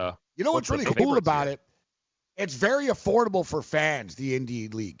race. the You know what's really cool about it? It's very affordable for fans, the Indy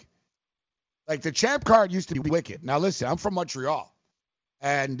League. Like the Champ Card used to be wicked. Now listen, I'm from Montreal.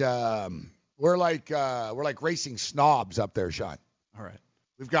 And we're like racing snobs up there, Sean. All right.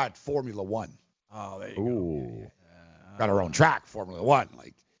 We've got Formula One. Oh, there you go. Got our own track, Formula One.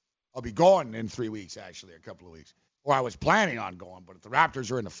 Like I'll be going in 3 weeks, actually, a couple of weeks. Or I was planning on going, but if the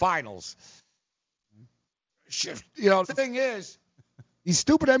Raptors are in the finals, the thing is, these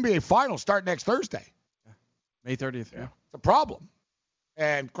stupid NBA finals start next Thursday. May 30th. Yeah. It's a problem.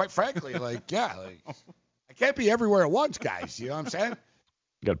 And quite frankly, I can't be everywhere at once, guys. You know what I'm saying?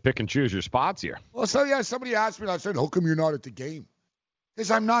 You got to pick and choose your spots here. Well, so yeah, somebody asked me, and I said, how come you're not at the game? Because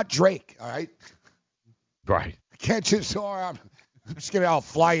I'm not Drake, all right? Right. I can't just, I'm just going to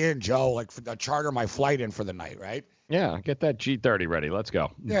fly in, Joe, charter my flight in for the night, right? Yeah, get that G30 ready. Let's go.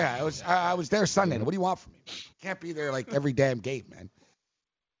 Yeah, I was there Sunday. What do you want from me? Can't be there every damn game, man.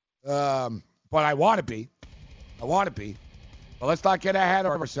 But I want to be. But let's not get ahead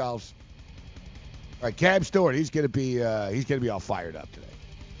of ourselves. All right, Cam Stewart, he's gonna be all fired up today.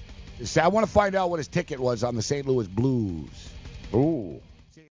 I want to find out what his ticket was on the St. Louis Blues. Ooh.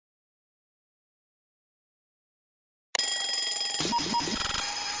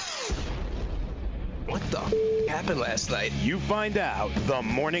 What the happened last night? You find out the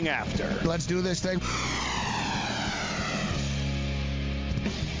morning after. Let's do this thing.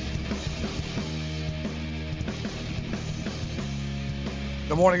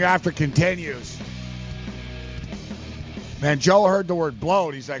 The morning after continues. Man, Joe heard the word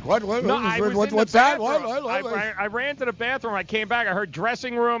blown. He's like, what? What's that? What? I ran to the bathroom. I came back. I heard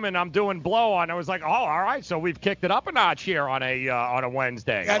dressing room, and I'm doing blow on. I was like, oh, all right. So we've kicked it up a notch here on a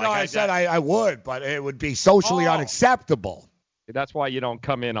Wednesday. Yeah, I said I would, but it would be socially unacceptable. That's why you don't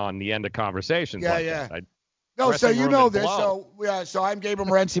come in on the end of conversations. This. No, so you know this. So I'm Gabriel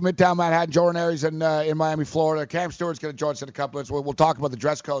Morency, Midtown Manhattan. Joe Ranieri's in Miami, Florida. Cam Stewart's going to join us in a couple minutes. We'll talk about the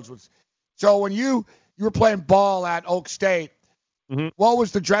dress codes with So when you were playing ball at Oak State, what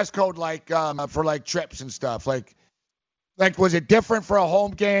was the dress code like for like trips and stuff? Like was it different for a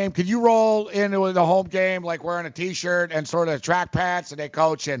home game? Could you roll into the home game like wearing a T-shirt and sort of track pants and they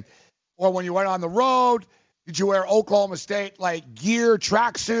coach or when you went on the road, did you wear Oklahoma State like gear,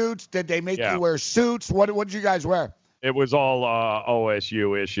 track suits? Did they make you wear suits? What did you guys wear? It was all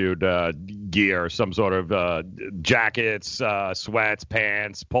OSU issued gear, some sort of jackets, sweats,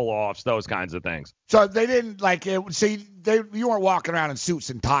 pants, pull-offs, those kinds of things. So they didn't you weren't walking around in suits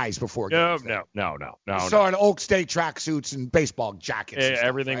and ties before games. No. So an Oak State track suits and baseball jackets. And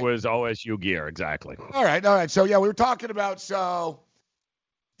everything stuff, right? was OSU gear, exactly. All right. So we were talking about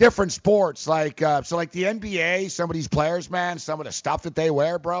different sports like the NBA. Some of these players, man, some of the stuff that they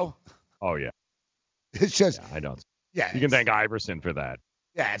wear, bro. Oh yeah. It's just I don't. Yeah, you can thank Iverson for that.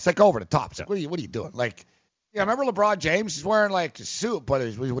 Yeah, it's like over the top. It's like, what are you doing? Like, remember LeBron James? He's wearing like a suit, but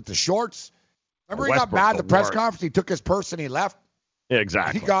it was with the shorts. Remember he got mad at the press conference. He took his purse and he left. Yeah,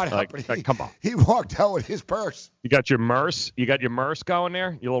 exactly. He got up. Come on. He walked out with his purse. You got your Merce? You got your Merce going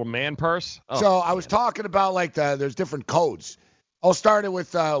there? Your little man purse? Oh, so I was talking about like there's different codes. I'll start it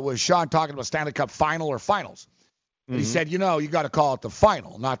with Sean talking about Stanley Cup final or finals. And he said, you got to call it the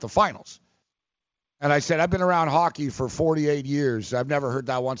final, not the finals. And I said, I've been around hockey for 48 years. I've never heard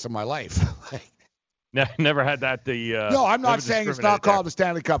that once in my life. Never had that. No, I'm not saying it's not called the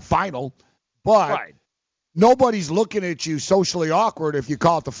Stanley Cup final, but nobody's looking at you socially awkward if you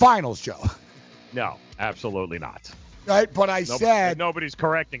call it the finals, Joe. No, absolutely not. Right, but I said... Nobody's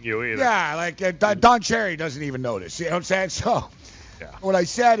correcting you either. Yeah, like Don Cherry doesn't even notice. You know what I'm saying? So what I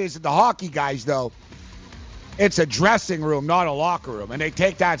said is that the hockey guys, though, it's a dressing room, not a locker room, and they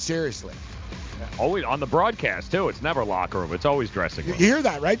take that seriously. Always on the broadcast, too. It's never locker room. It's always dressing room. You hear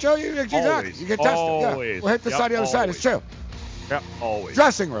that, right, Joe? You can test it. Yeah. We'll hit this on the other side. It's true. Yep, always.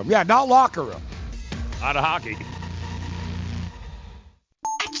 Dressing room. Yeah, not locker room. Not a hockey.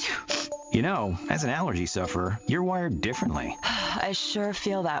 As an allergy sufferer, you're wired differently. I sure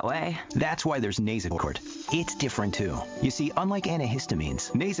feel that way. That's why there's Nasacort. It's different, too. You see, unlike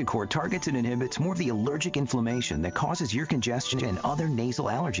antihistamines, Nasacort targets and inhibits more of the allergic inflammation that causes ear congestion and other nasal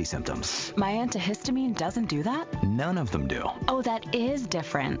allergy symptoms. My antihistamine doesn't do that? None of them do. Oh, that is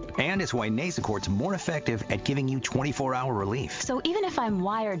different. And it's why Nasacort's more effective at giving you 24-hour relief. So even if I'm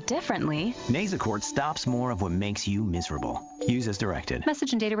wired differently... Nasacort stops more of what makes you miserable. Use as directed.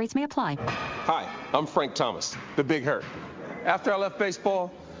 Message and data rates may apply. Hi, I'm Frank Thomas, the Big Hurt. After I left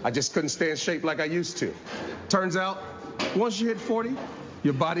baseball, I just couldn't stay in shape like I used to. Turns out, once you hit 40,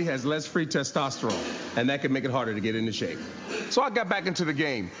 your body has less free testosterone, and that can make it harder to get into shape. So I got back into the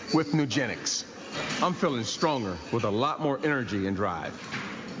game with Nugenics. I'm feeling stronger with a lot more energy and drive.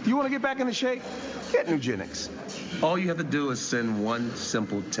 You want to get back into shape? Get Nugenics. All you have to do is send one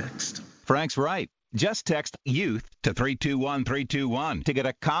simple text. Frank's right. Just text YOUTH to 321321 to get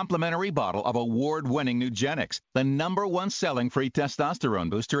a complimentary bottle of award-winning Nugenics, the #1 selling free testosterone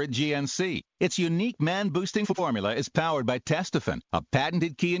booster at GNC. Its unique man-boosting formula is powered by Testofen, a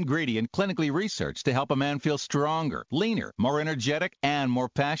patented key ingredient clinically researched to help a man feel stronger, leaner, more energetic, and more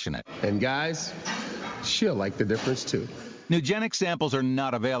passionate. And guys, she'll like the difference too. Nugenic samples are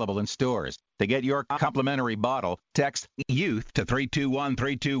not available in stores. To get your complimentary bottle, text YOUTH to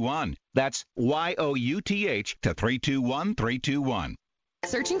 321321. That's YOUTH to 321321.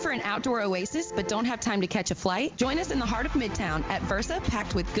 Searching for an outdoor oasis but don't have time to catch a flight? Join us in the heart of Midtown at Versa,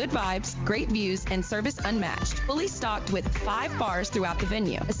 packed with good vibes, great views, and service unmatched. Fully stocked with 5 bars throughout the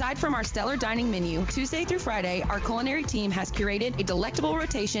venue. Aside from our stellar dining menu, Tuesday through Friday, our culinary team has curated a delectable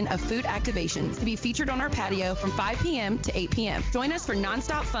rotation of food activations to be featured on our patio from 5 p.m. to 8 p.m. Join us for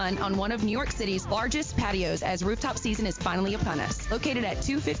nonstop fun on one of New York City's largest patios as rooftop season is finally upon us. Located at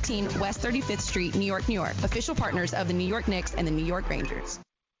 215 West 35th Street, New York, New York. Official partners of the New York Knicks and the New York Rangers.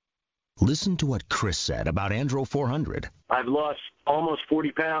 Listen to what Chris said about Andro 400. I've lost almost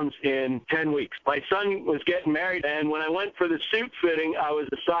 40 pounds in 10 weeks. My son was getting married, and when I went for the suit fitting, I was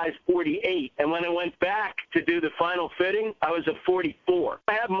a size 48. And when I went back to do the final fitting, I was a 44.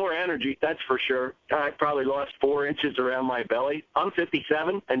 I have more energy, that's for sure. I probably lost 4 inches around my belly. I'm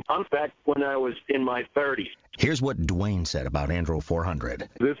 57, and I'm back when I was in my 30s. Here's what Dwayne said about Andro 400.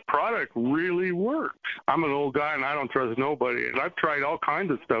 This product really works. I'm an old guy, and I don't trust nobody. And I've tried all kinds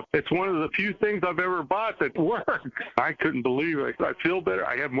of stuff. It's one of the few things I've ever bought that works. I couldn't believe it. I feel better.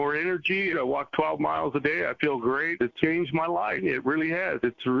 I have more energy. I walk 12 miles a day. I feel great. It changed my life. It really has.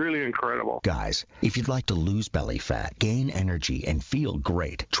 It's really incredible. Guys, if you'd like to lose belly fat, gain energy, and feel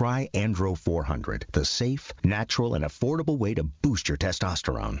great, try Try Andro 400, the safe, natural, and affordable way to boost your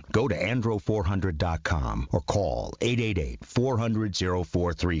testosterone. Go to andro400.com or call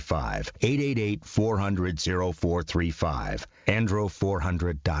 888-400-0435. 888-400-0435.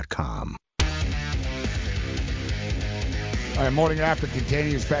 andro400.com. All right, morning after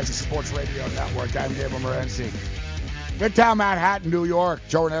continues. Fantasy Sports Radio Network. I'm Gabriel Morency. Midtown Manhattan, New York.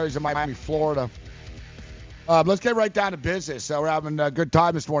 Joe Ranieri's in Miami, Florida. Let's get right down to business. We're having a good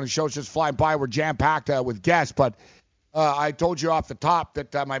time this morning. The show's just flying by. We're jam-packed with guests, but I told you off the top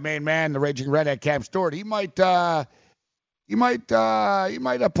that my main man, the Raging Redhead, Cam Stewart, he might have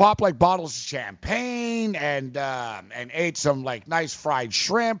popped like bottles of champagne and ate some like nice fried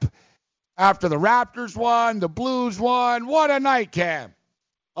shrimp after the Raptors won, the Blues won. What a night, Cam.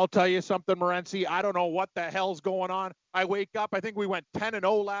 I'll tell you something, Morency. I don't know what the hell's going on. I wake up. I think we went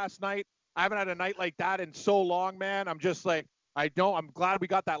 10-0 last night. I haven't had a night like that in so long, man. I'm just like, I'm glad we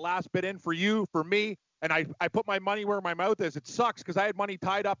got that last bit in for you, for me. And I put my money where my mouth is. It sucks because I had money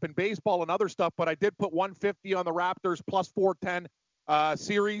tied up in baseball and other stuff, but I did put 150 on the Raptors plus 410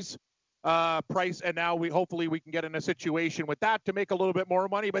 series price. And now hopefully we can get in a situation with that to make a little bit more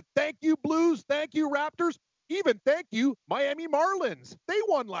money. But thank you, Blues. Thank you, Raptors. Even thank you, Miami Marlins. They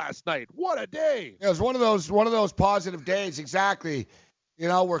won last night. What a day. It was one of those positive days. Exactly. You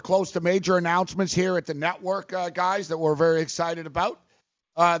know, we're close to major announcements here at the network, guys, that we're very excited about.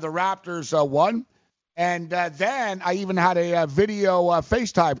 The Raptors won. And then I even had a video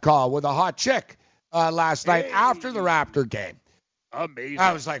FaceTime call with a hot chick last night after the Raptor game. Amazing.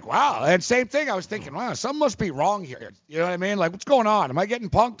 I was like, wow. And same thing. I was thinking, wow, something must be wrong here. You know what I mean? Like, what's going on? Am I getting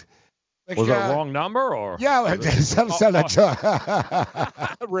punked? Like, was it a wrong number or? Yeah.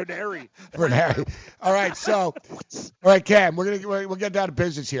 Ranieri. All right. So, all right, Cam, we'll get down to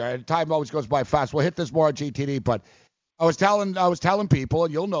business here. Time always goes by fast. We'll hit this more on GTD, but I was telling people,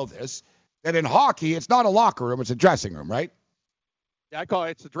 and you'll know this, that in hockey, it's not a locker room, it's a dressing room, right? Yeah, I call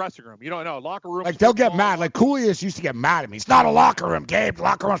it's the dressing room. You don't know. Locker room. Like, they'll get mad. Like, Coolius used to get mad at me. It's not a locker room, Gabe.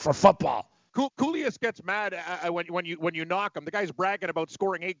 Locker room's for football. Coolius gets mad when you knock him. The guy's bragging about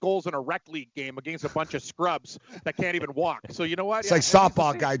scoring 8 goals in a rec league game against a bunch of scrubs that can't even walk. So you know what? It's like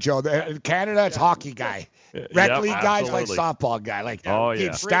softball guy, Joe. In Canada, it's hockey guy. Rec league guys like softball guy. Like,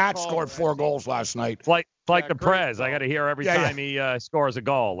 stats scored 4 goals last night. It's like the Prez. I got to hear every time he scores a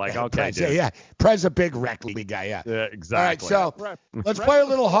goal. Like, okay, Prez, dude. Prez a big rec league guy, Yeah, exactly. All right, so let's play a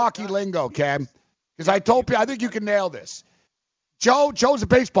little hockey lingo, Cam, because I think you can nail this. Joe's a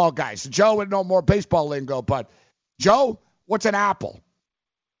baseball guy, so Joe would know more baseball lingo. But, Joe, what's an apple?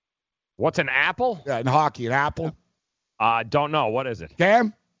 What's an apple? Yeah, in hockey, an apple. Don't know. What is it?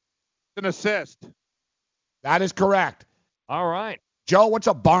 Cam? An assist. That is correct. All right. Joe, what's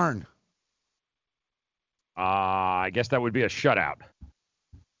a barn? I guess that would be a shutout.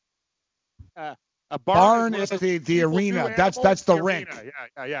 A barn is the arena. That's the rink.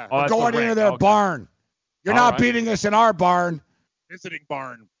 Yeah. We're going into their barn. You're not beating us in our barn. Visiting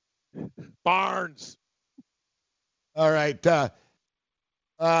barn. Barns. All right.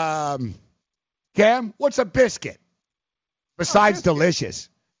 Cam, what's a biscuit? Besides delicious.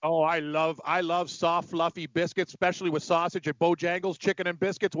 Oh, I love soft, fluffy biscuits, especially with sausage at Bojangles Chicken and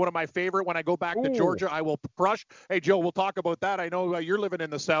Biscuits. One of my favorite. When I go back to Georgia, I will crush. Hey, Joe, we'll talk about that. I know you're living in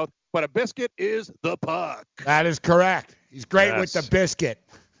the South, but a biscuit is the puck. That is correct. He's great with the biscuit.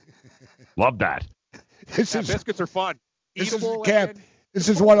 Love that. Biscuits are fun. This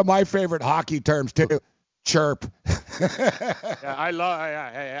is one of my favorite hockey terms, too. Chirp. I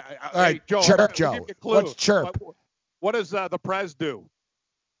love. All right, Joe. Joe. What's chirp? What does the Prez do?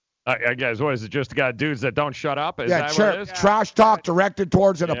 I guess, what is it, just got dudes that don't shut up? Is that chirp. what it is? Trash talk directed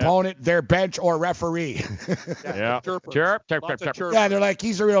towards an opponent, their bench, or referee. Chirp. Yeah, they're like,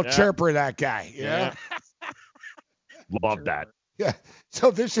 he's a real chirper, that guy. Yeah. Love that. Yeah.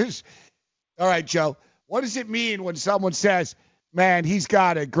 So this is, all right, Joe. What does it mean when someone says, man, he's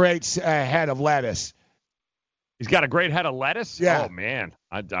got a great head of lettuce? He's got a great head of lettuce? Yeah. Oh, man.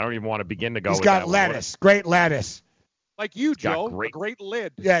 I don't even want to begin to go with that. He's got lettuce. Great lettuce. Like you, Joe. Great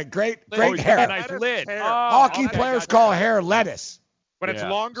lid. Yeah, great hair. Nice lid. Hockey players call hair lettuce. When it's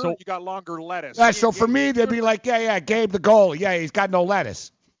longer, you got longer lettuce. So for me, they'd be like, Gabe the goalie. Yeah, he's got no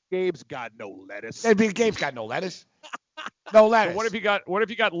lettuce. Gabe's got no lettuce. Gabe's got no lettuce. No lettuce. So what if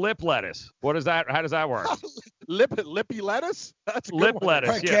you got lip lettuce? What is that? How does that work? Lippy lettuce? That's a good lip one. lettuce.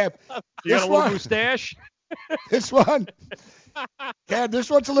 Right, Yeah. Cam, You got a little mustache? This one. Cam, this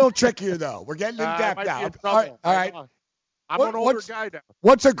one's a little trickier though. We're getting in depth now. All right. I'm an older guy now.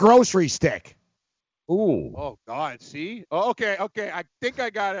 What's a grocery stick? Ooh. Oh God. See? Oh, okay. I think I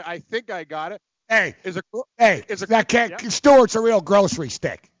got it. Hey, Stewart's a real grocery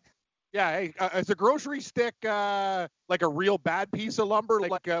stick. Yeah, hey, is a grocery stick like a real bad piece of lumber,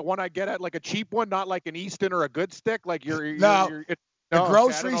 like one I get at like a cheap one, not like an Easton or a good stick? Like The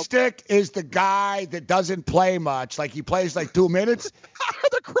grocery stick is the guy that doesn't play much. Like he plays like 2 minutes.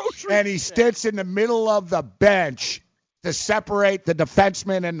 The grocery and he sits in the middle of the bench to separate the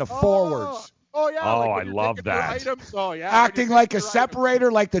defensemen and the forwards. Oh, yeah. Oh, like I when you're love picking your that. items. Oh, yeah. Acting like a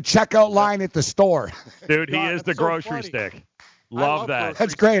separator, like the checkout line at the store. Dude, he is the grocery stick. Love that.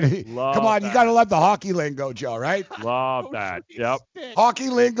 That's great. Love Come on, that. you got to love the hockey lingo, Joe, right? Love that. Yep. Hockey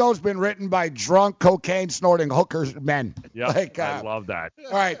lingo's been written by drunk, cocaine-snorting hookers men. Yep. Like, I love that.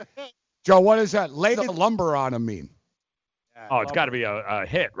 All right. Joe, what does that lay the lumber on him mean? Oh, it's got to be a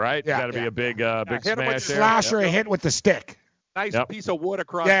hit, right? Yeah, it's got to be a big hit him with smash the there. Slash or a Yep. hit with the stick. Nice Yep. piece of wood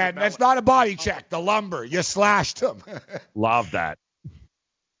across. Yeah, the that's not a body check. The lumber. You slashed him. Love that.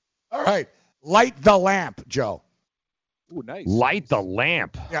 All right. Light the lamp, Joe. Ooh, nice. Light the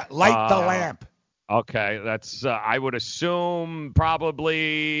lamp. Yeah, light the lamp. Okay, that's I would assume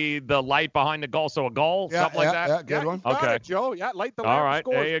probably the light behind the goal, so a goal, something like that. Yeah, good one. You got Okay. it, Joe. Yeah, light the lamp. All right,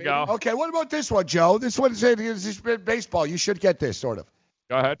 scores, there you baby. go. Okay, what about this one, Joe? This one's baseball. You should get this, sort of.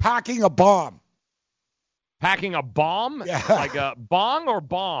 Go ahead. Packing a bomb. Packing a bomb? Yeah. Like a bong or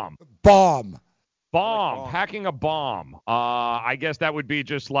bomb? Bomb. Bomb. Packing a bomb. I guess that would be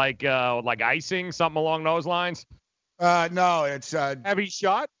just like icing, something along those lines. No, it's heavy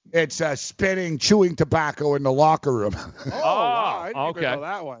shot. It's spitting, chewing tobacco in the locker room. Oh, wow. I didn't okay. even know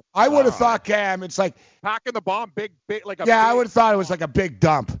that one. I would have thought, Cam, it's like. Packing the bomb, big, like a. Yeah, I big would have thought it was like a big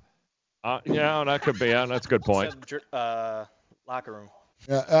dump. Yeah, that could be. Yeah, that's a good point. Locker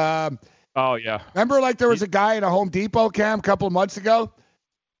room. Oh, yeah. Remember, like, there was a guy in a Home Depot, Cam, a couple of months ago?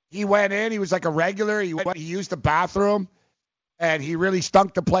 He went in. He was like a regular. He used the bathroom, and he really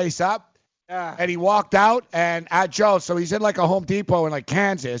stunk the place up. Yeah. And he walked out, and at Joe, so he's in like a Home Depot in like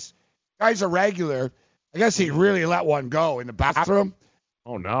Kansas. Guy's a regular. I guess he really let one go in the bathroom.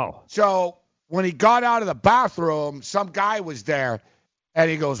 Oh, no. So when he got out of the bathroom, some guy was there, and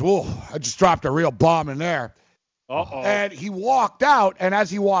he goes, "Whoa, I just dropped a real bomb in there." Uh-oh. And he walked out, and as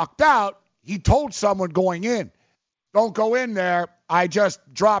he walked out, he told someone going in, "Don't go in there. I just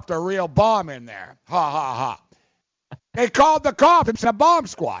dropped a real bomb in there." Ha, ha, ha. They called the cops. It's a bomb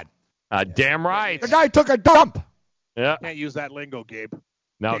squad. Damn right. The guy took a dump. Yeah. Can't use that lingo, Gabe.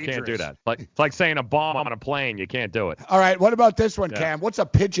 No, Dangerous. can't do that. It's like saying a bomb on a plane. You can't do it. All right, what about this one, Yeah. Cam? What's a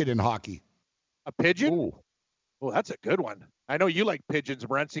pigeon in hockey? A pigeon? Ooh. Oh, that's a good one. I know you like pigeons,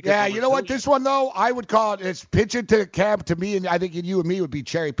 Brent. Yeah, you know what? This one, though, I would call it, it's pigeon to Cam to me, and I think you and me would be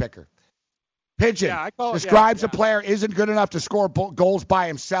cherry picker. Pigeon Yeah, I call it, describes yeah. a player isn't good enough to score goals by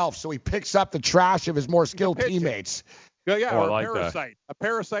himself, so he picks up the trash of his more skilled teammates. Yeah, Oh, I or like a that. parasite. A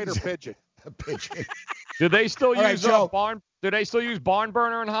parasite or pigeon. A pigeon. Do they still All right, use Joe. barn? Do they still use barn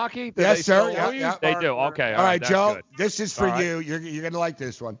burner in hockey? Do Yes, they sir. still- Yeah. They do. Okay. All right, that's Joe, good. this is for All right. you. You're going to like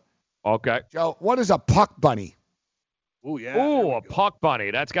this one. Okay. Joe, what is a puck bunny? Ooh, yeah. Ooh, a puck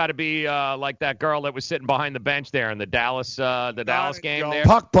bunny. That's got to be like that girl that was sitting behind the bench there in the Dallas game there.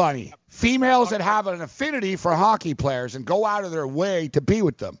 Puck bunny. Females that have an affinity for hockey players and go out of their way to be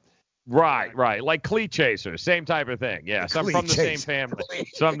with them. Right. Like cleat chasers, same type of thing. Yeah, some from the same chaser. family.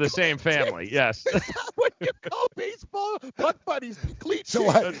 Some the same family. Yes. What do you call baseball puck buddies? Cleat So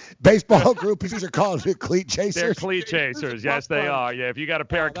what? Baseball groupies are called cleat chasers? They're cleat chasers. Yes, they are. Yeah, if you got a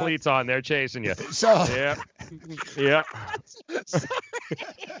pair of cleats on, they're chasing you. So Yeah. Yeah.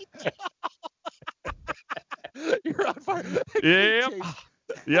 You're on fire. Yep.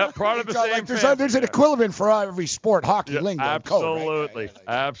 Yep. Part of the So, same like, family. there's an equivalent for every sport, hockey, lingo, and code, right? Absolutely.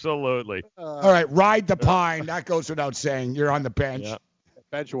 Absolutely. All right, ride the pine. That goes without saying. You're on the bench. Yeah.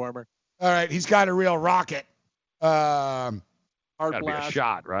 Bench warmer. All right, he's got a real rocket. Hard Got to be a blast.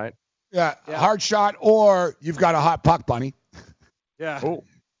 shot, right? Yeah, hard shot, or you've got a hot puck bunny. Yeah.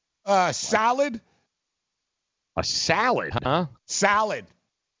 Oh. Salad. A salad, huh? Salad.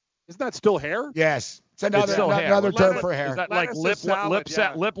 Isn't that still hair? Yes. It's another, still hair. another term Lettuce- for hair. Is that like Lettuce is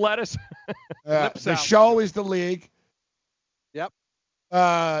salad, lip lettuce? lip The salad. show is the league. Yep.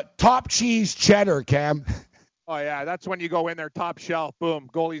 Top cheese cheddar, Cam. Oh, yeah. That's when you go in there, top shelf. Boom.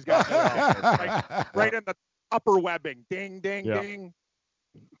 Goalie's got it. right in the upper webbing. Ding, ding, Yeah. ding.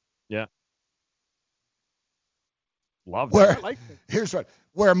 Yeah. Love Where, that. I like it. here's what.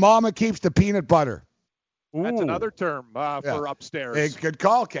 Where mama keeps the peanut butter. That's Ooh. another term for upstairs. Hey, good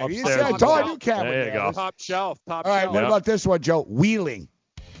call, Cam. You Upstairs. said, I told you, Cam. There you go. Top shelf. Top All right, shelf. what Yeah. about this one, Joe? Wheeling.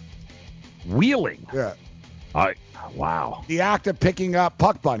 Wheeling. Yeah. Wow. The act of picking up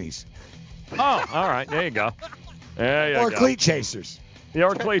puck bunnies. Oh, all right. There you go. There you Or go. cleat chasers. Yeah,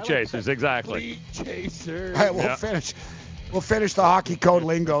 or cleat chasers, exactly. Cleat chaser. All right, we'll Yeah. finish. We'll finish the hockey code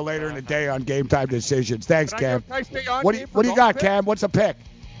lingo later in the day on Game Time Decisions. Thanks, Cam. Can I stay on What do you got, Cam? What's a pick?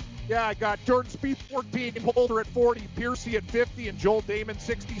 Yeah, I got Jordan Spieth 14, Holder at 40, Piercy at 50, and Joel Damon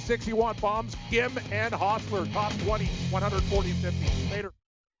 66. You want bombs? Kim and Hostler, top 20, 140 and 50. Later.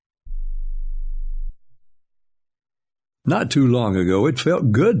 Not too long ago, it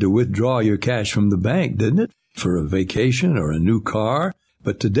felt good to withdraw your cash from the bank, didn't it? For a vacation or a new car.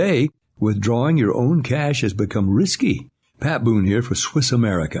 But today, withdrawing your own cash has become risky. Pat Boone here for Swiss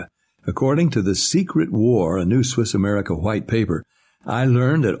America. According to The Secret War, a new Swiss America white paper, I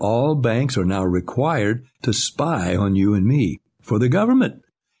learned that all banks are now required to spy on you and me for the government,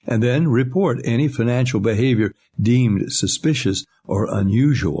 and then report any financial behavior deemed suspicious or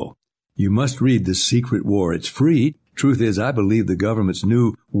unusual. You must read The Secret War. It's free. Truth is, I believe the government's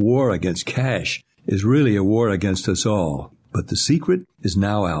new war against cash is really a war against us all. But the secret is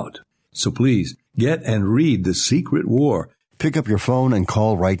now out. So please, get and read The Secret War. Pick up your phone and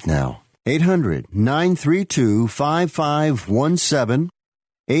call right now. 800-932-5517.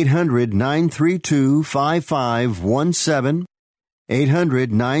 800-932-5517.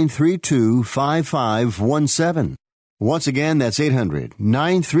 800-932-5517. Once again, that's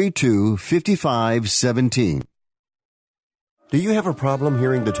 800-932-5517. Do you have a problem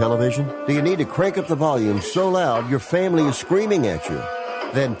hearing the television? Do you need to crank up the volume so loud your family is screaming at you?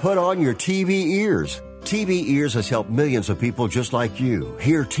 Then put on your TV ears. TV Ears has helped millions of people just like you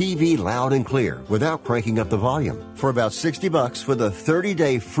hear TV loud and clear without cranking up the volume. For about $60 with a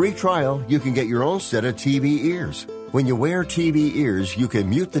 30-day free trial, you can get your own set of TV Ears. When you wear TV Ears, you can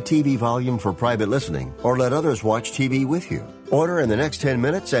mute the TV volume for private listening or let others watch TV with you. Order in the next 10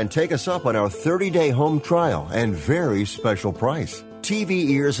 minutes and take us up on our 30-day home trial and very special price. TV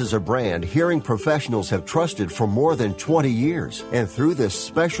Ears is a brand hearing professionals have trusted for more than 20 years. And through this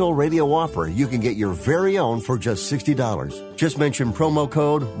special radio offer, you can get your very own for just $60. Just mention promo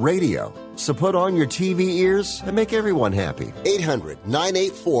code RADIO. So put on your TV ears and make everyone happy.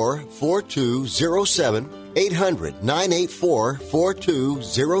 800-984-4207.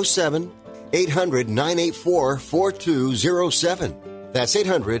 800-984-4207. 800-984-4207. That's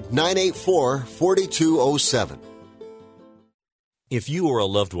 800-984-4207. If you or a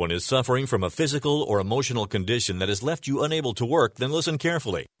loved one is suffering from a physical or emotional condition that has left you unable to work, then listen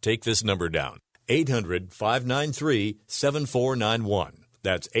carefully. Take this number down. 800-593-7491.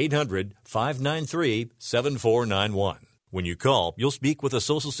 That's 800-593-7491. When you call, you'll speak with a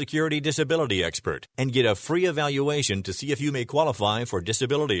Social Security disability expert and get a free evaluation to see if you may qualify for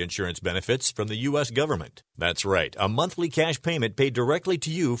disability insurance benefits from the U.S. government. That's right, a monthly cash payment paid directly to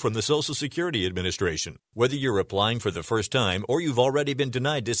you from the Social Security Administration. Whether you're applying for the first time or you've already been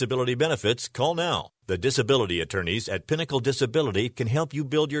denied disability benefits, call now. The disability attorneys at Pinnacle Disability can help you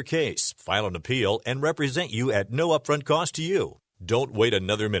build your case, file an appeal, and represent you at no upfront cost to you. Don't wait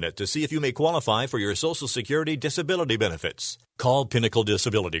another minute to see if you may qualify for your Social Security disability benefits. Call Pinnacle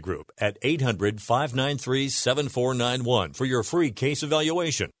Disability Group at 800-593-7491 for your free case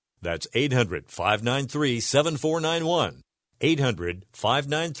evaluation. That's 800-593-7491.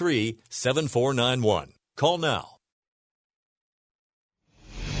 800-593-7491. Call now.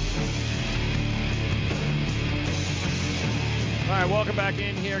 All right, welcome back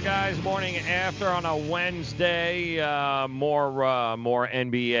in here, guys. Morning after on a Wednesday. More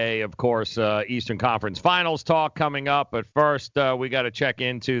NBA, of course, Eastern Conference Finals talk coming up. But first, we got to check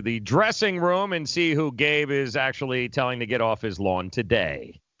into the dressing room and see who Gabe is actually telling to get off his lawn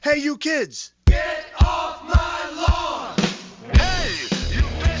today. Hey, you kids! Get off my lawn! Hey, you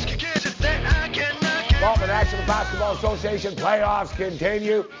pesky kids that I cannot get. Well, the National Basketball Association playoffs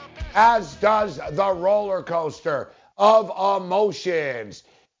continue, as does the roller coaster of emotions.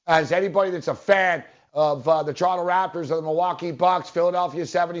 As anybody that's a fan of the Toronto Raptors, or the Milwaukee Bucks, Philadelphia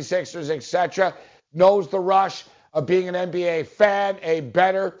 76ers, etc., knows the rush of being an NBA fan, a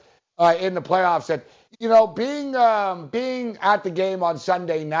bettor in the playoffs. And, you know, being at the game on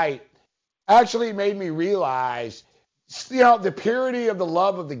Sunday night actually made me realize, you know, the purity of the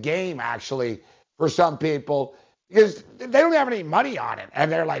love of the game, actually, for some people, because they don't have any money on it,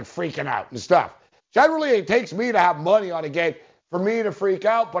 and they're, like, freaking out and stuff. Generally, it takes me to have money on a game for me to freak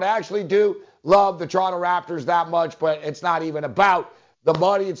out, but I actually do love the Toronto Raptors that much, but it's not even about the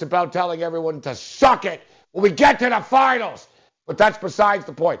money. It's about telling everyone to suck it when we get to the finals. But that's besides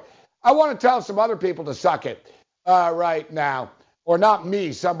the point. I want to tell some other people to suck it right now. Or not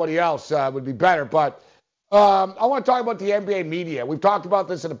me, somebody else would be better. But I want to talk about the NBA media. We've talked about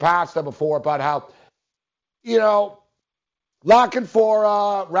this in the past before, about how, you know,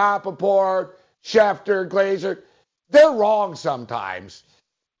 Rappaport, Schefter, Glazer, they're wrong sometimes.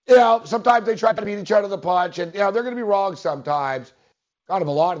 sometimes they try to beat each other to the punch, and, they're going to be wrong sometimes. Kind of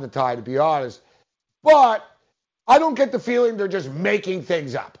a lot of the time, to be honest. But I don't get the feeling they're just making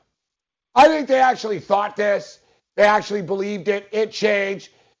things up. I think they actually thought this. They actually believed it. It changed.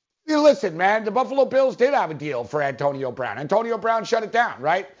 Listen, man, the Buffalo Bills did have a deal for Antonio Brown. Antonio Brown shut it down,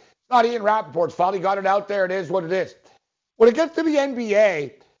 right? It's not Ian Rappaport's fault. He got it out there. It is what it is. When it gets to the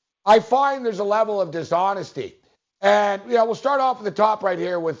NBA, I find there's a level of dishonesty. And, we'll start off at the top right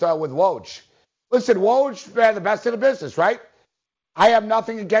here with Woj. Listen, Woj, man, the best in the business, right? I have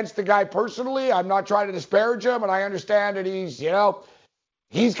nothing against the guy personally. I'm not trying to disparage him, and I understand that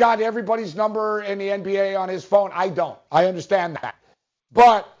he's got everybody's number in the NBA on his phone. I don't. I understand that.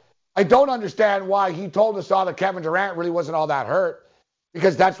 But I don't understand why he told us all that Kevin Durant really wasn't all that hurt,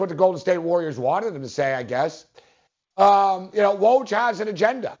 because that's what the Golden State Warriors wanted him to say, I guess. Woj has an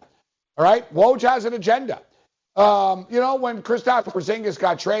agenda. All right? Woj has an agenda. When Kristaps Porzingis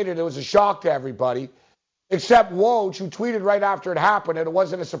got traded, it was a shock to everybody, except Woj, who tweeted right after it happened, and it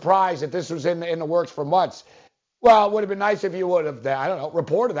wasn't a surprise that this was in the works for months. Well, it would have been nice if you would have,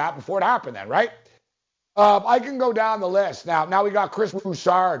 reported that before it happened then, right? I can go down the list. Now we got Chris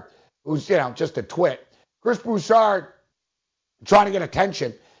Broussard, who's, just a twit. Chris Broussard trying to get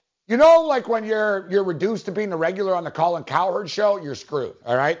attention. Like when you're reduced to being a regular on the Colin Cowherd show, you're screwed,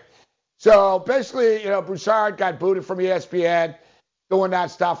 all right? So basically, Broussard got booted from ESPN, doing that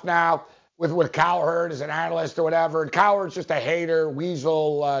stuff now with Cowherd as an analyst or whatever. And Cowherd's just a hater,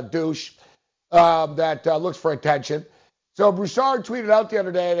 weasel, douche that looks for attention. So Broussard tweeted out the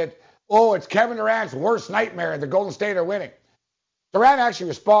other day that, it's Kevin Durant's worst nightmare. The Golden State are winning. Durant actually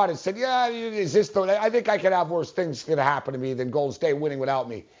responded and said, I think I could have worse things going to happen to me than Golden State winning without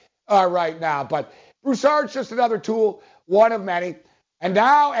me right now. But Broussard's just another tool, one of many.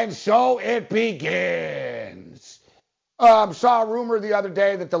 And so it begins. Saw a rumor the other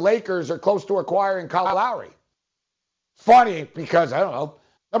day that the Lakers are close to acquiring Kyle Lowry. Funny because, I don't know.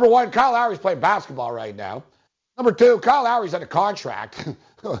 Number one, Kyle Lowry's playing basketball right now. Number two, Kyle Lowry's under contract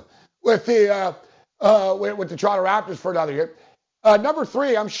with the Toronto Raptors for another year. Number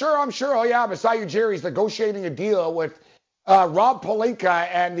three, I'm sure, Masai Ujiri's negotiating a deal with Rob Pelinka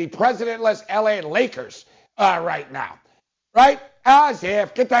and the presidentless LA Lakers right now. Right? As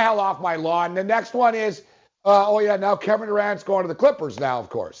if, get the hell off my lawn. The next one is, now Kevin Durant's going to the Clippers now, of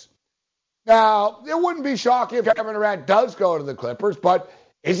course. Now, it wouldn't be shocking if Kevin Durant does go to the Clippers, but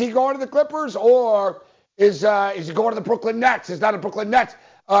is he going to the Clippers or is he going to the Brooklyn Nets? Is that a Brooklyn Nets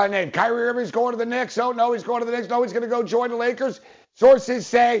name? Kyrie Irving's going to the Knicks. Oh, no, he's going to the Knicks. No, he's going to go join the Lakers. Sources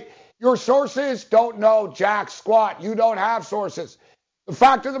say your sources don't know jack squat. You don't have sources. The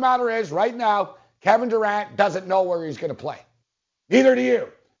fact of the matter is, right now, Kevin Durant doesn't know where he's going to play. Neither do you.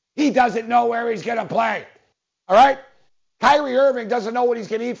 He doesn't know where he's going to play. All right? Kyrie Irving doesn't know what he's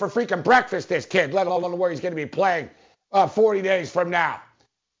going to eat for freaking breakfast, this kid, let alone where he's going to be playing 40 days from now.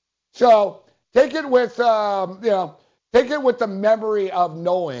 So take it with, the memory of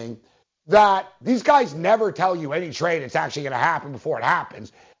knowing that these guys never tell you any trade that's actually going to happen before it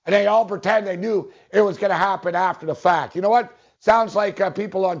happens. And they all pretend they knew it was going to happen after the fact. You know what? Sounds like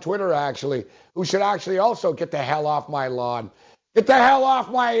people on Twitter, actually, who should actually also get the hell off my lawn. Get the hell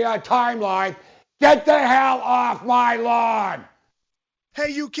off my timeline. Get the hell off my lawn. Hey,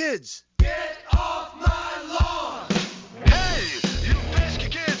 you kids. Get off my lawn. Hey, you pesky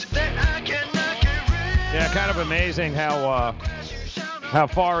kids that I cannot get rid. Yeah, kind of amazing how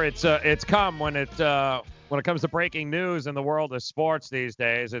far it's come when it comes to breaking news in the world of sports these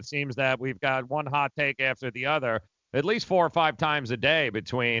days. It seems that we've got one hot take after the other, at least 4 or 5 times a day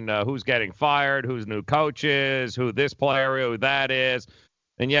between who's getting fired, who's new coaches, who this player, who that is.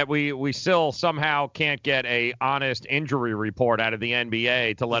 And yet we still somehow can't get a honest injury report out of the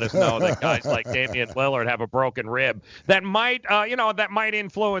NBA to let us know that guys like Damian Lillard have a broken rib. That might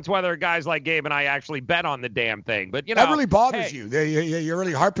influence whether guys like Gabe and I actually bet on the damn thing. But, that really bothers you. You're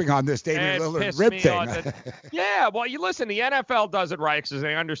really harping on this Damian Lillard rib thing. Yeah, well, you listen, the NFL does it right because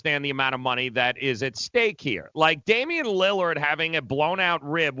they understand the amount of money that is at stake here. Like Damian Lillard having a blown-out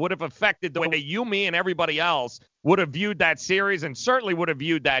rib would have affected the way you, me, and everybody else would have viewed that series and certainly would have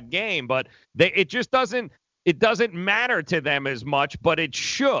viewed that game, but it doesn't matter to them as much, but it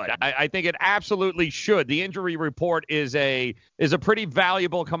should. I think it absolutely should. The injury report is a pretty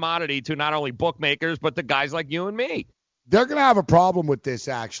valuable commodity to not only bookmakers, but to guys like you and me. They're going to have a problem with this,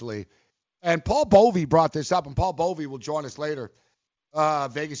 actually. And Paul Bovey brought this up, and Paul Bovey will join us later.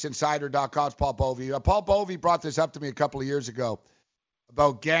 VegasInsider.com's Paul Bovey. Paul Bovey brought this up to me a couple of years ago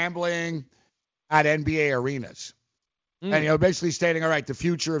about gambling at NBA arenas. And, basically stating, all right, the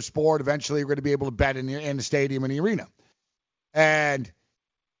future of sport, eventually we're going to be able to bet in the stadium and the arena. And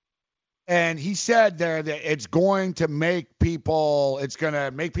And he said there that it's going to make people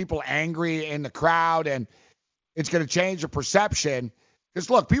angry in the crowd, and it's going to change the perception. Because,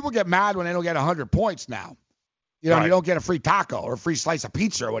 look, people get mad when they don't get 100 points now. You don't get a free taco or a free slice of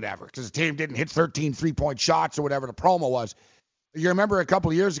pizza or whatever because the team didn't hit 13 3-point shots or whatever the promo was. You remember a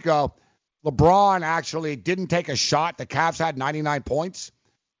couple of years ago, LeBron actually didn't take a shot. The Cavs had 99 points.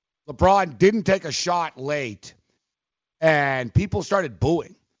 LeBron didn't take a shot late, and people started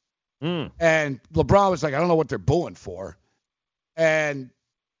booing. And LeBron was like, I don't know what they're booing for. And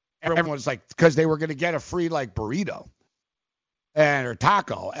everyone was like, because they were going to get a free, burrito or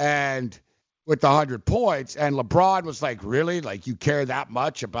taco and with the 100 points. And LeBron was like, really? Like, you care that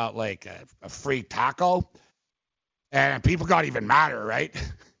much about, a free taco? And people got even madder, right?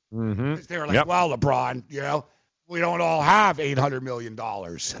 Mm-hmm. They were like, well, LeBron, we don't all have $800 million.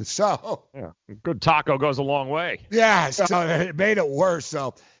 So, yeah, good taco goes a long way. Yeah, so it made it worse.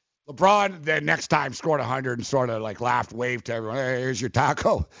 So LeBron the next time scored 100 and sort of laughed, waved to everyone, hey, here's your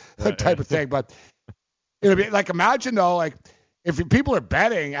taco, type of thing. But imagine though, if people are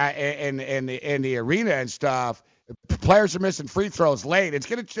betting in the arena and stuff, if players are missing free throws late, it's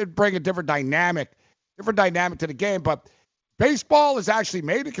going to bring a different dynamic to the game. But baseball has actually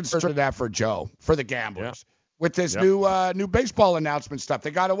made a concern of that for the gamblers. Yeah. With this new baseball announcement stuff.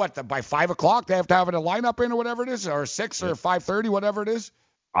 They got to, by 5 o'clock, they have to have a lineup in or whatever it is, or 6 or 5:30, whatever it is.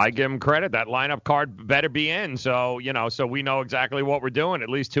 I give them credit. That lineup card better be in, so we know exactly what we're doing at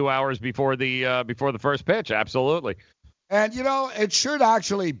least 2 hours before the first pitch. Absolutely. And, it should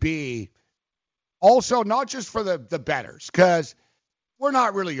actually be also not just for the bettors, because we're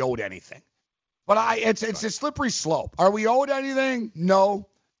not really owed anything. But it's a slippery slope. Are we owed anything? No.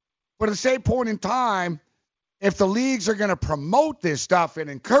 But at the same point in time, if the leagues are going to promote this stuff and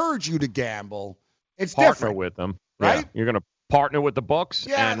encourage you to gamble, it's partner different. With them, right? Yeah. You're going to partner with the books,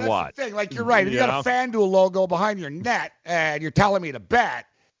 yeah, and that's what? The thing. You're right. If you got a FanDuel logo behind your net and you're telling me to bet,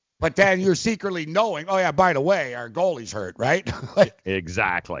 but then you're secretly knowing, oh yeah, by the way, our goalie's hurt, right?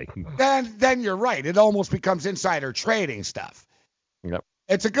 Exactly. Then you're right. It almost becomes insider trading stuff. Yep.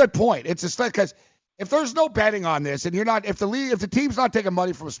 It's a good point. It's just because if there's no betting on this, and if the team's not taking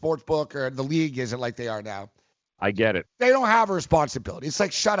money from a sports book or the league isn't like they are now. I get it. They don't have a responsibility. It's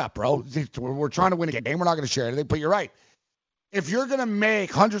like, shut up, bro. We're trying to win a game. We're not going to share anything. But you're right. If you're going to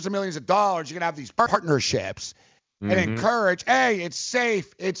make hundreds of millions of dollars, you're going to have these partnerships and encourage, hey, it's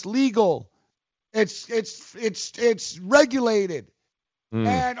safe, it's legal, it's regulated.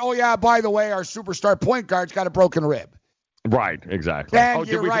 And, oh, yeah, by the way, our superstar point guard's got a broken rib. Right, exactly. And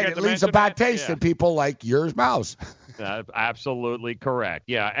you're right. It leaves a bad taste in people like yours, Mouse. Absolutely correct.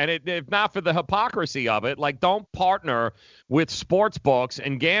 Yeah, and if not for the hypocrisy of it, don't partner with sports books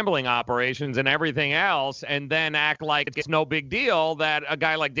and gambling operations and everything else and then act like it's no big deal that a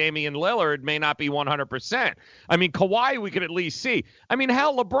guy like Damian Lillard may not be 100%. I mean, Kawhi we could at least see. I mean,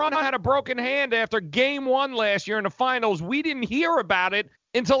 hell, LeBron had a broken hand after Game 1 last year in the finals. We didn't hear about it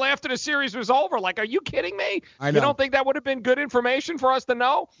until after the series was over. Are you kidding me? I know. You don't think that would have been good information for us to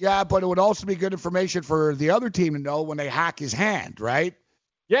know? Yeah, but it would also be good information for the other team to know when they hack his hand, right?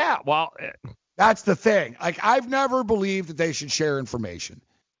 Yeah, well, that's the thing. I've never believed that they should share information.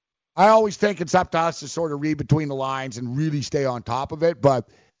 I always think it's up to us to sort of read between the lines and really stay on top of it, but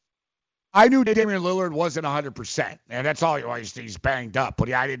I knew Damian Lillard wasn't 100%, and that's all. He's banged up, but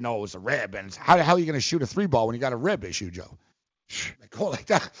I didn't know it was a rib. And how the hell are you going to shoot a 3-ball when you got a rib issue, Joe? Go like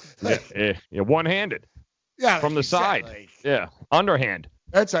that. Yeah, one-handed. Yeah, from the side. Underhand.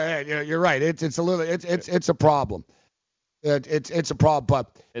 That's you're right. It's a little. It's a problem. It's a problem,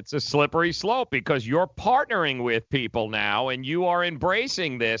 but it's a slippery slope because you're partnering with people now, and you are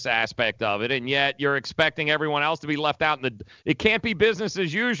embracing this aspect of it, and yet you're expecting everyone else to be left out. It can't be business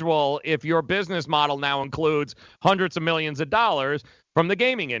as usual if your business model now includes hundreds of millions of dollars from the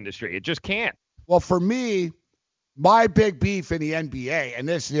gaming industry. It just can't. Well, for me, my big beef in the NBA, and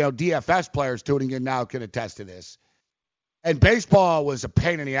this, DFS players tuning in now can attest to this, and baseball was a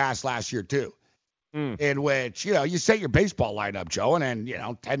pain in the ass last year too, in which, you set your baseball lineup, Joe, and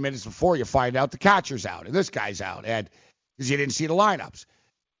then, 10 minutes before you find out the catcher's out and this guy's out, and because you didn't see the lineups.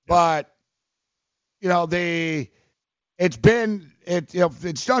 But, it's not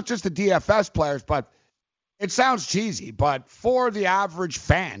just the DFS players, but it sounds cheesy, but for the average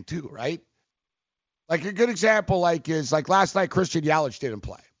fan too, right? A good example, is last night Christian Yelich didn't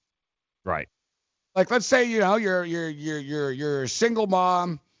play. Right. Let's say you're a single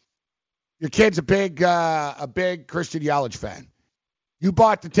mom, your kid's a big Christian Yelich fan. You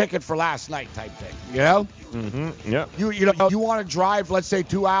bought the ticket for last night, type thing. Yeah. You want to drive, let's say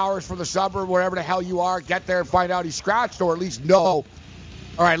 2 hours from the suburb, wherever the hell you are, get there and find out he's scratched, or at least know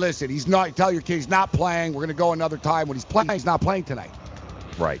All right, listen, he's not. Tell your kid he's not playing. We're going to go another time. When he's playing, he's not playing tonight.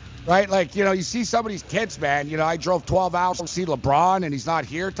 Right. Right? Like, you see some of these kids, man. I drove 12 hours to see LeBron, and he's not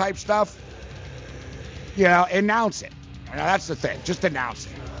here type stuff. Announce it. That's the thing. Just announce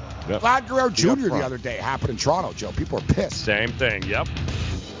it. Yep. Vlad Guerrero Jr. the other day happened in Toronto, Joe. People are pissed. Same thing, yep.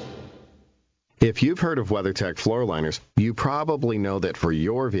 If you've heard of WeatherTech floor liners, you probably know that for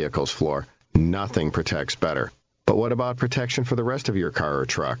your vehicle's floor, nothing protects better. But what about protection for the rest of your car or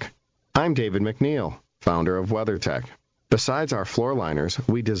truck? I'm David McNeil, founder of WeatherTech. Besides our floor liners,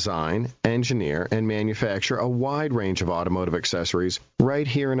 we design, engineer, and manufacture a wide range of automotive accessories right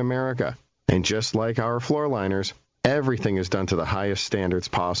here in America. And just like our floor liners, everything is done to the highest standards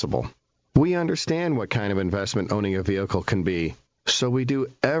possible. We understand what kind of investment owning a vehicle can be, so we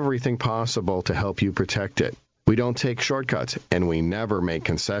do everything possible to help you protect it. We don't take shortcuts, and we never make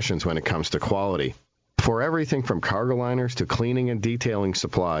concessions when it comes to quality. For everything from cargo liners to cleaning and detailing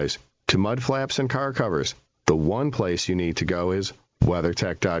supplies to mud flaps and car covers, the one place you need to go is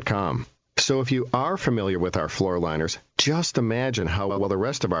WeatherTech.com. So if you are familiar with our floor liners, just imagine how well the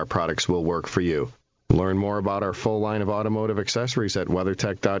rest of our products will work for you. Learn more about our full line of automotive accessories at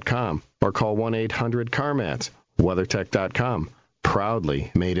WeatherTech.com or call 1-800-CarMats. WeatherTech.com.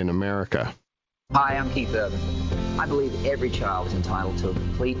 Proudly made in America. Hi, I'm Keith Urban. I believe every child is entitled to a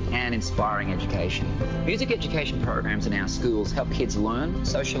complete and inspiring education. Music education programs in our schools help kids learn,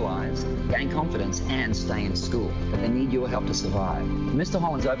 socialize, gain confidence, and stay in school. But they need your help to survive. The Mr.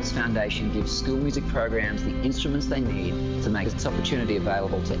 Holland's Opus Foundation gives school music programs the instruments they need to make this opportunity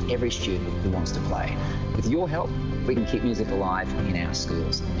available to every student who wants to play. With your help, we can keep music alive in our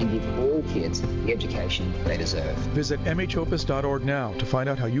schools and give all kids the education they deserve. Visit mhopus.org now to find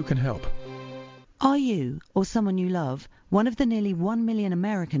out how you can help. Are you, or someone you love, one of the nearly 1 million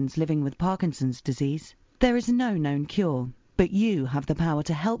Americans living with Parkinson's disease? There is no known cure, but you have the power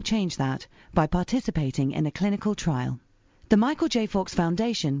to help change that by participating in a clinical trial. The Michael J. Fox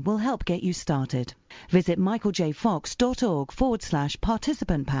Foundation will help get you started. Visit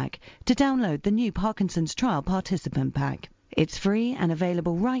michaeljfox.org/participant pack to download the new Parkinson's Trial Participant Pack. It's free and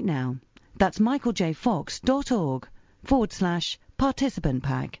available right now. That's michaeljfox.org/participant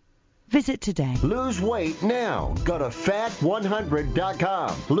pack. Visit today. Lose weight now. Go to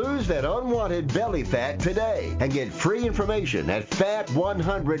fat100.com. Lose that unwanted belly fat today and get free information at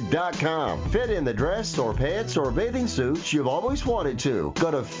fat100.com. Fit in the dress or pants or bathing suits you've always wanted to.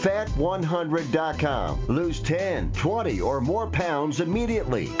 Go to fat100.com. Lose 10, 20, or more pounds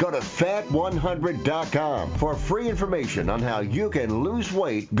immediately. Go to fat100.com. For free information on how you can lose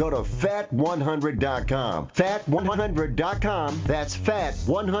weight, go to fat100.com. Fat100.com. That's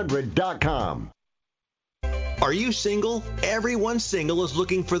fat100.com. Are you single? Everyone single is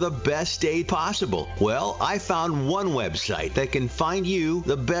looking for the best date possible. Well, I found one website that can find you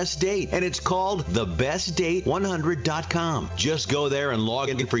the best date, and it's called thebestdate100.com. Just go there and log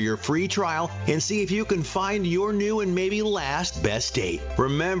in for your free trial and see if you can find your new and maybe last best date.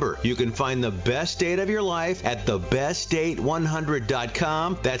 Remember, you can find the best date of your life at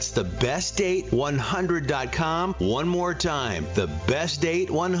thebestdate100.com. That's thebestdate100.com. One more time,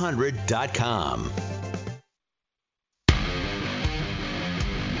 thebestdate100.com.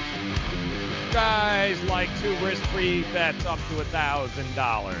 Guys like to risk-free bets up to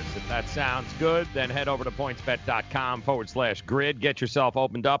 $1,000. If that sounds good, then head over to pointsbet.com/grid. Get yourself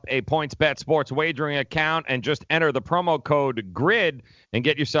opened up a PointsBet sports wagering account and just enter the promo code GRID and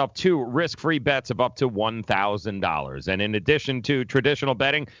get yourself 2 risk-free bets of up to $1,000. And in addition to traditional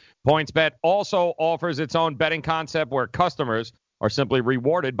betting, PointsBet also offers its own betting concept where customers are simply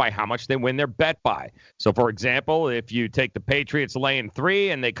rewarded by how much they win their bet by. So, for example, if you take the Patriots laying 3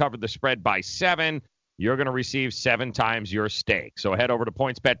 and they cover the spread by 7, you're going to receive 7 times your stake. So head over to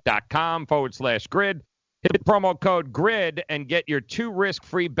pointsbet.com/grid, hit the promo code GRID, and get your 2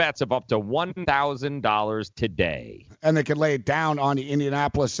 risk-free bets of up to $1,000 today. And they can lay it down on the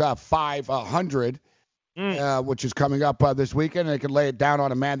Indianapolis 500, which is coming up this weekend. And they can lay it down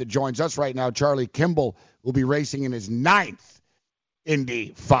on a man that joins us right now. Charlie Kimball will be racing in his 9th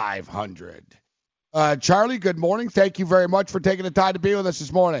Indy 500. Charlie, good morning. Thank you very much for taking the time to be with us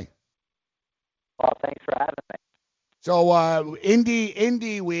this morning. Well, thanks for having me. So,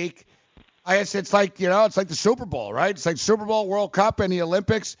 Indy week, I guess it's like, it's like the Super Bowl, right? It's like Super Bowl, World Cup, and the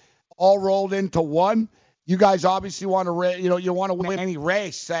Olympics all rolled into one. You guys obviously want to, you want to win any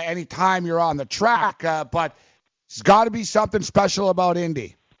race any time you're on the track, but it's got to be something special about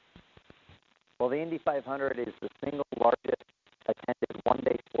Indy. Well, the Indy 500 is the single largest attended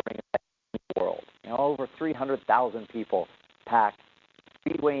one-day sporting event in the world. Over 300,000 people pack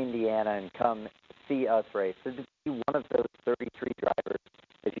Speedway, Indiana, and come see us race. So to be one of those 33 drivers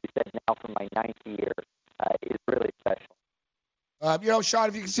Sean,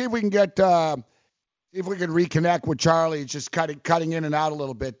 if you can see if we can get, if we can reconnect with Charlie. It's just cutting in and out a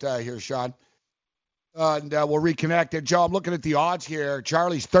little bit here, Sean. And we'll reconnect. And Joe, I'm looking at the odds here.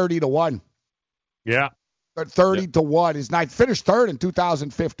 Charlie's 30-1. Yeah. But 30-1. His night finished third in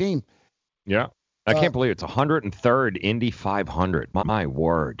 2015. Yeah. I can't believe it's 103rd Indy 500. My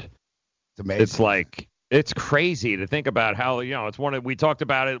word. It's amazing. It's like, it's crazy to think about how, it's we talked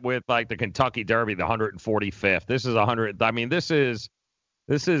about it with like the Kentucky Derby, the 145th. This is 100. I mean, this is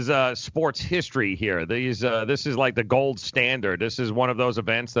sports history here. This is like the gold standard. This is one of those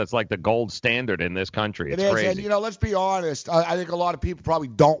events that's like the gold standard in this country. It's crazy. And, let's be honest. I think a lot of people probably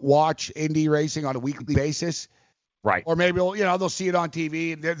don't watch Indy racing on a weekly basis. Right. Or maybe, they'll see it on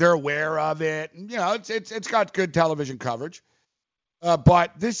TV. And they're aware of it. And, it's got good television coverage.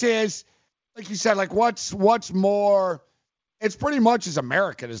 But this is, like you said, like what's more, it's pretty much as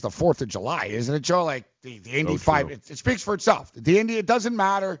American as the 4th of July, isn't it, Joe? Like the Indy 5, it speaks for itself. The Indy, it doesn't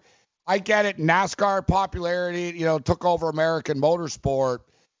matter. I get it. NASCAR popularity, took over American motorsport.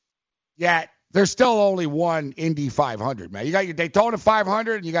 Yet there's still only one Indy 500, man. You got your Daytona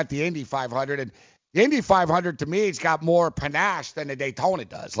 500 and you got the Indy 500. And the Indy 500, to me, it's got more panache than the Daytona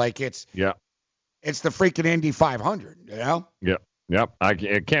does. Like it's the freaking Indy 500, Yeah. Yep. I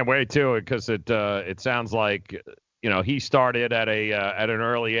can't wait too, because it sounds like he started at an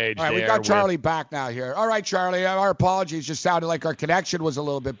early age. All right, we got Charlie back now here. All right, Charlie, our apologies. Just sounded like our connection was a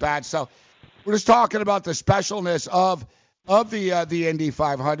little bit bad. So we're just talking about the specialness of the Indy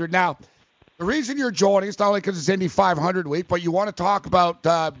 500. Now, the reason you're joining is not only because it's Indy 500 week, but you want to talk about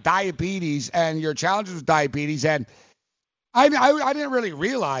diabetes and your challenges with diabetes. And I didn't really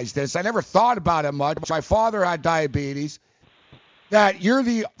realize this. I never thought about it much. My father had diabetes. That you're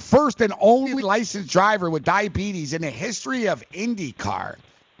the first and only licensed driver with diabetes in the history of IndyCar.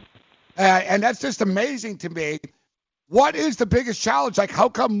 And that's just amazing to me. What is the biggest challenge? Like, how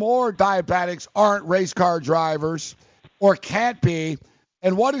come more diabetics aren't race car drivers or can't be?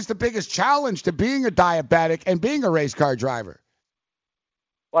 And what is the biggest challenge to being a diabetic and being a race car driver?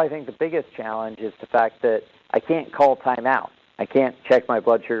 Well, I think the biggest challenge is the fact that I can't call timeout. I can't check my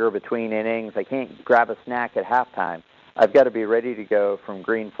blood sugar between innings. I can't grab a snack at halftime. I've got to be ready to go from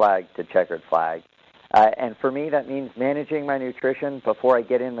green flag to checkered flag. And for me, that means managing my nutrition before I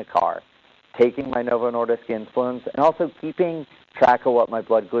get in the car, taking my Novo Nordisk insulins, and also keeping track of what my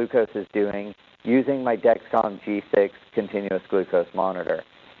blood glucose is doing using my Dexcom G6 continuous glucose monitor.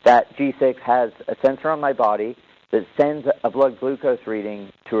 That G6 has a sensor on my body that sends a blood glucose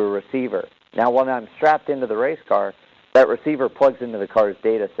reading to a receiver. Now, when I'm strapped into the race car, that receiver plugs into the car's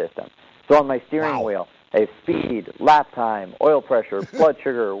data system. So on my steering wheel, I have speed, lap time, oil pressure, blood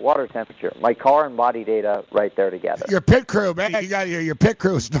sugar, water temperature, my car and body data right there together. Your pit crew, man. You got your pit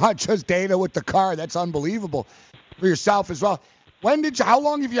crew is not just data with the car. That's unbelievable for yourself as well. How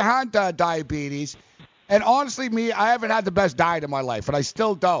long have you had diabetes? And honestly, I haven't had the best diet in my life, and I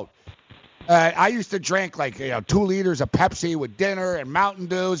still don't. I used to drink 2 liters of Pepsi with dinner and Mountain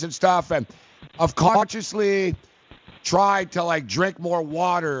Dews and stuff, and I've consciously tried to drink more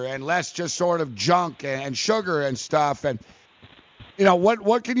water and less just sort of junk and sugar and stuff. And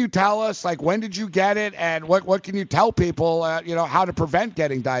what can you tell us? When did you get it, and what can you tell people? How to prevent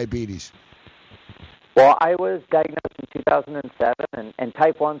getting diabetes? Well, I was diagnosed in 2007, and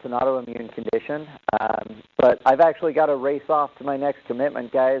type 1's an autoimmune condition. But I've actually got to race off to my next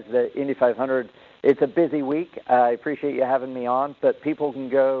commitment, guys. The Indy 500. It's a busy week. I appreciate you having me on, but people can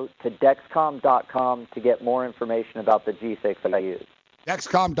go to Dexcom.com to get more information about the G6 that I use.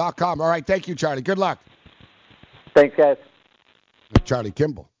 Dexcom.com. All right, thank you, Charlie. Good luck. Thanks, guys. Charlie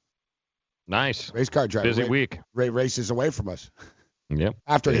Kimball. Nice. Race car driver. Busy week. Ray races away from us. Yep.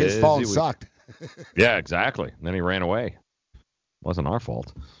 After his phone sucked. Yeah, exactly. Then he ran away. Wasn't our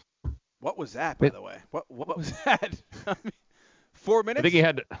fault. What was that, by the way? What was that? 4 minutes? I think he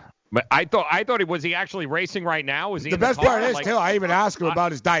had. I thought was he actually racing right now? Was he? The best part is too. I even asked him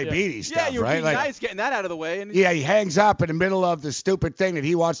about his diabetes stuff. Yeah, you're right? being nice, getting that out of the way. And yeah, he hangs up in the middle of the stupid thing that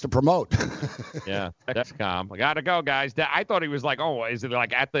he wants to promote. Yeah, Dexcom. I gotta go, guys. I thought he was is it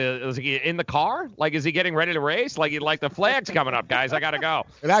is he in the car? Is he getting ready to race? The flag's coming up, guys. I gotta go.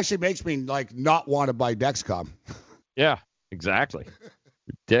 It actually makes me not want to buy Dexcom. Yeah, exactly.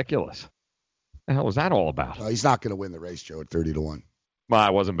 Ridiculous. What the hell was that all about? He's not going to win the race, Joe, at 30-1. Well,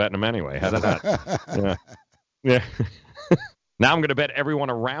 I wasn't betting him anyway. How did that? Yeah. Now I'm going to bet everyone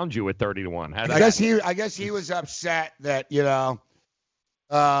around you at 30-1. I guess he was upset that he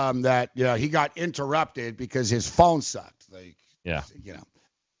got interrupted because his phone sucked.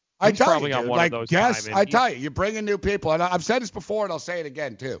 I tell you, one of those I tell you, you're bringing new people, and I've said this before, and I'll say it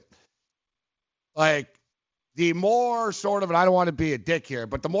again too. the more sort of, and I don't want to be a dick here,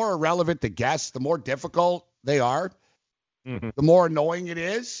 but the more irrelevant the guests, the more difficult they are, the more annoying it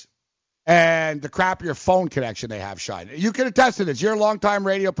is, and the crappier phone connection they have, Sean. You can attest to this. You're a longtime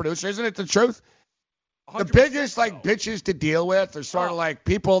radio producer. Isn't it the truth? The biggest, bitches to deal with are sort of like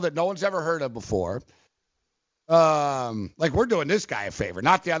people that no one's ever heard of before. We're doing this guy a favor,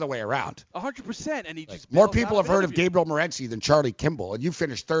 not the other way around. 100%, and he just more people have heard of Gabriel Morency than Charlie Kimball, and you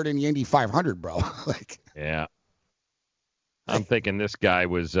finished third in the Indy 500, bro. Yeah. I'm thinking this guy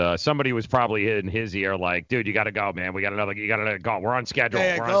was somebody was probably in his ear like, dude, you got to go, man. You got to go. We're on schedule.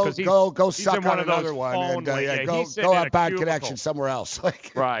 Yeah, go suck on another one, and go have bad connection somewhere else.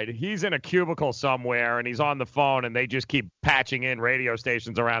 Right. He's in a cubicle somewhere, and he's on the phone, and they just keep patching in radio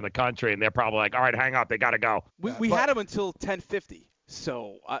stations around the country, and they're probably like, all right, hang up. They got to go. We had him until 10:50.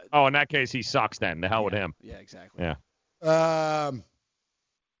 So. In that case, he sucks then. The hell with him. Yeah, exactly. Yeah.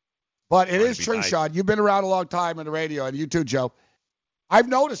 But it is true, Sean. You've been around a long time in the radio, and you too, Joe. I've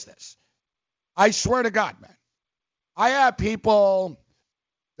noticed this. I swear to God, man. I have people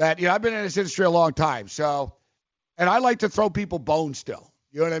that, I've been in this industry a long time, and I like to throw people bones still.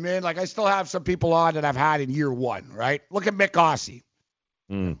 You know what I mean? I still have some people on that I've had in year one, right? Look at Mick Ossie.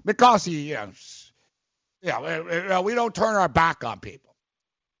 Mick Ossie, we don't turn our back on people.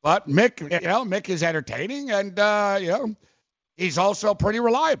 But Mick, Mick is entertaining, and, he's also pretty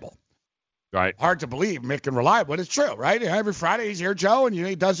reliable. Right. Hard to believe, Mick and reliable, but it's true, right? Every Friday he's here, Joe, and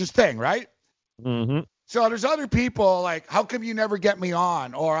he does his thing, right? Mm-hmm. So there's other people like, how come you never get me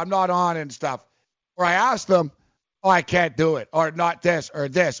on, or I'm not on and stuff? Or I ask them, I can't do it, or not this, or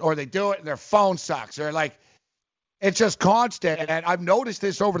they do it and their phone sucks, or it's just constant. And I've noticed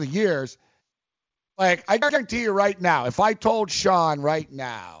this over the years. I guarantee you right now, if I told Sean right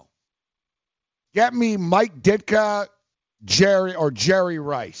now, get me Mike Ditka, Jerry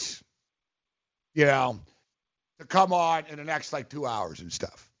Rice, to come on in the next 2 hours and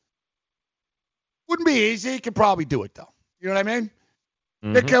stuff. Wouldn't be easy. He could probably do it, though. You know what I mean?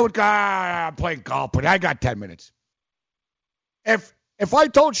 Nick would go, I'm playing golf, but I got 10 minutes. If I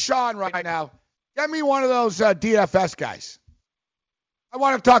told Sean right now, get me one of those DFS guys. I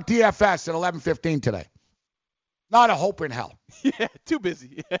want to talk DFS at 11:15 today. Not a hope in hell. Yeah, too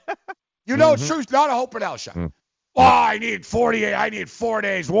busy. It's true. Not a hope in hell, Sean. I need 4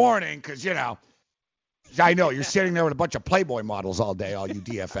 days warning because, I know you're sitting there with a bunch of Playboy models all day, all you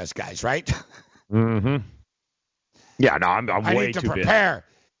DFS guys, right? Mm-hmm. Yeah, no, I'm I way need to too prepare. busy.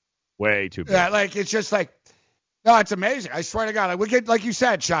 Way too busy. Yeah, it's just no, it's amazing. I swear to God. We get, like you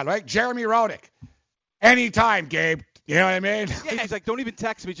said, Sean, right? Jeremy Roenick. Anytime, Gabe. You know what I mean? Yeah, he's like, don't even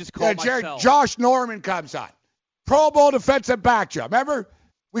text me, just call myself. Josh Norman comes on. Pro Bowl defensive back, Joe. Remember?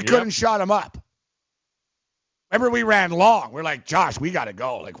 We couldn't shut him up. Remember, we ran long. We're like, Josh, we got to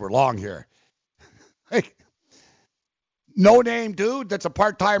go. We're long here. No-name dude that's a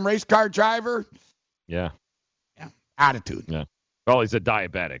part-time race car driver. Yeah. Attitude. Yeah. Well, he's a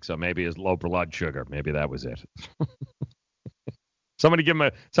diabetic, so maybe his low blood sugar. Maybe that was it. Somebody give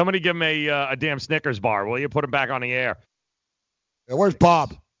him a damn Snickers bar. Will you put him back on the air? Yeah, where's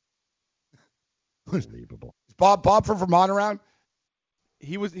Bob? Unbelievable. Is Bob from Vermont around?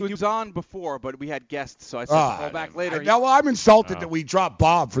 He was on before, but we had guests, so I said to call back later. I'm insulted that we dropped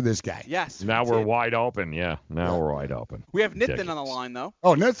Bob for this guy. Yes. Now we're wide open. Yeah. Now we're wide open. We have Nathan on the line, though.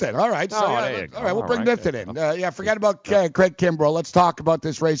 Oh, Nathan. All right. All right. We'll bring Nathan in. Forget about Craig Kimbrough. Let's talk about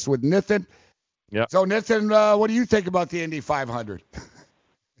this race with Nathan. Yeah. So, Nathan, what do you think about the Indy 500?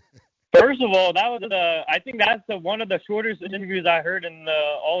 First of all, that was I think that's one of the shortest interviews I heard in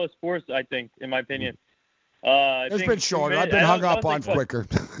all of sports. I think, in my opinion. It's been shorter. I've been hung up on quicker.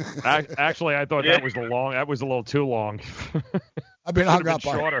 Actually, I thought that was That was a little too long. I've been hung up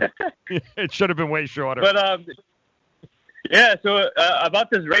on shorter. It should have been way shorter. But so about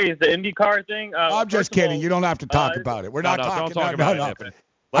this race, the IndyCar thing. I'm just kidding. You don't have to talk about it. We're not talking. Don't talk about it.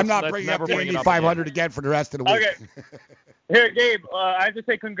 I'm not bringing up the Indy 500 again for the rest of the week. Okay. Here, Gabe, I have to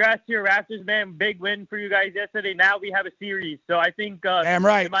say congrats to your Raptors, man. Big win for you guys yesterday. Now we have a series. So I think, damn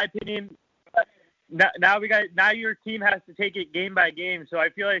right. in my opinion, now your team has to take it game by game. So I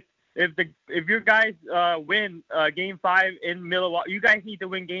feel like if your guys win Game 5 in Milwaukee, you guys need to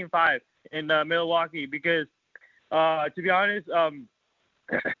win Game 5 in Milwaukee because, to be honest,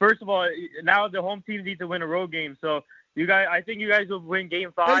 first of all, now the home team needs to win a road game. So I think you guys will win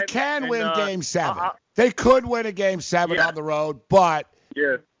Game 5. They can win Game 7. They could win a Game 7 on the road, but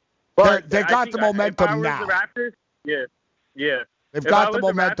they got the momentum now. The Raptors, yeah. They've got the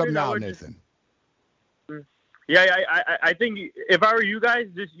momentum now, Nathan. Yeah, I think if I were you guys,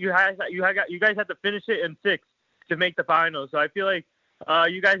 you guys have to finish it in 6 to make the finals. So I feel like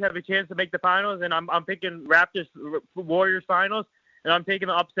you guys have a chance to make the finals, and I'm picking Raptors Warriors finals, and I'm taking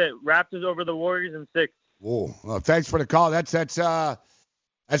the upset Raptors over the Warriors in 6. Oh, well, thanks for the call. That's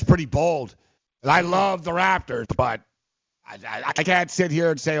pretty bold. And I love the Raptors, but I can't sit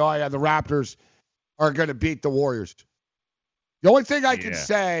here and say, oh yeah, the Raptors are going to beat the Warriors. The only thing I can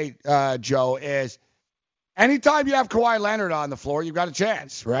say, Joe, is anytime you have Kawhi Leonard on the floor, you've got a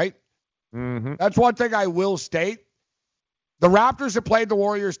chance, right? Mm-hmm. That's one thing I will state. The Raptors have played the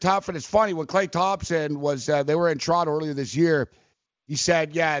Warriors tough, and it's funny, when Klay Thompson was, they were in Toronto earlier this year, he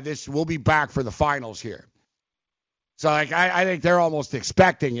said, we'll be back for the finals here. So, I think they're almost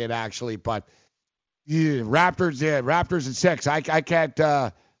expecting it, actually, but Raptors in 6. I can't,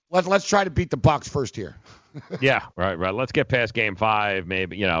 let's try to beat the Bucks first here. Yeah, right. Let's get past Game 5,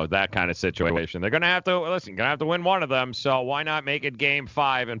 maybe, that kind of situation. They're going to have to win one of them, so why not make it Game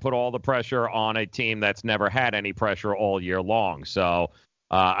 5 and put all the pressure on a team that's never had any pressure all year long? So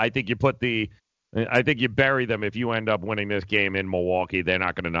I think you bury them if you end up winning this game in Milwaukee. They're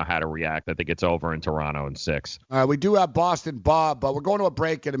not going to know how to react. I think it's over in Toronto in 6. All right, we do have Boston Bob, but we're going to a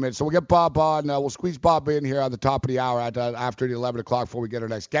break in a minute, so we'll get Bob on. We'll squeeze Bob in here on the top of the hour after the 11 o'clock before we get our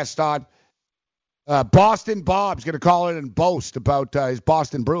next guest on. Boston Bob's going to call in and boast about his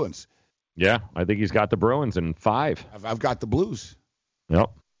Boston Bruins. Yeah, I think he's got the Bruins in 5. I've got the Blues. Yep.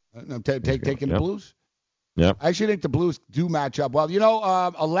 I'm taking the Blues. Yep. I actually think the Blues do match up well.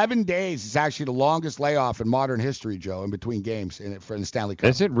 11 days is actually the longest layoff in modern history, Joe, in between games for the Stanley Cup.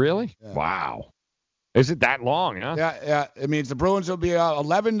 Is it really? Yeah. Wow. Is it that long, huh? Yeah. It means the Bruins will be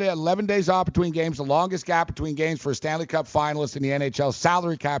 11 days off between games, the longest gap between games for a Stanley Cup finalist in the NHL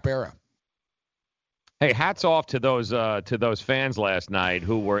salary cap era. Hey, hats off to those fans last night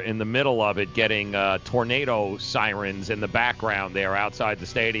who were in the middle of it getting tornado sirens in the background there outside the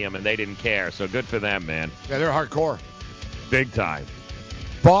stadium, and they didn't care. So good for them, man. Yeah, they're hardcore. Big time.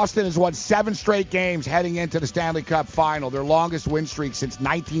 Boston has won 7 straight games heading into the Stanley Cup final, their longest win streak since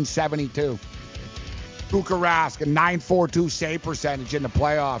 1972. Tuukka Rask, a .942 save percentage in the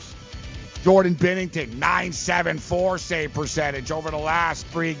playoffs. Jordan Binnington, .974 save percentage over the last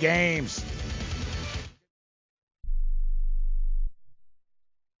 3 games.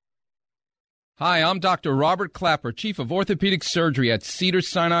 Hi, I'm Dr. Robert Clapper, Chief of Orthopedic Surgery at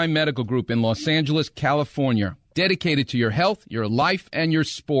Cedars-Sinai Medical Group in Los Angeles, California. Dedicated to your health, your life, and your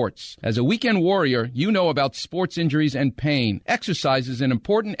sports. As a weekend warrior, you know about sports injuries and pain. Exercise is an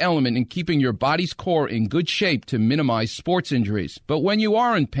important element in keeping your body's core in good shape to minimize sports injuries. But when you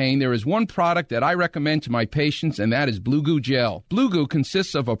are in pain, there is one product that I recommend to my patients, and that is Blue Goo Gel. Blue Goo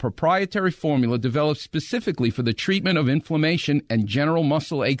consists of a proprietary formula developed specifically for the treatment of inflammation and general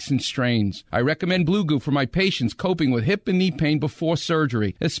muscle aches and strains. I recommend Blue Goo for my patients coping with hip and knee pain before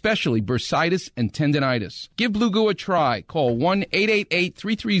surgery, especially bursitis and tendinitis. Give Blue Goo a try. Call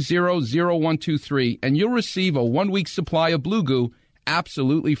 1-888-330-0123 and you'll receive a 1-week supply of Blue Goo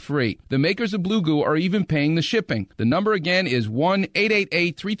absolutely free. The makers of Blue Goo are even paying the shipping. The number again is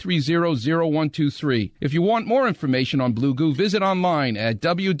 1-888-330-0123. If you want more information on Blue Goo, visit online at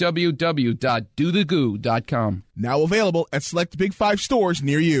www.dothegoo.com. Now available at select Big 5 stores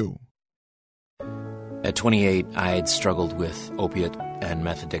near you. At 28, I had struggled with opiate and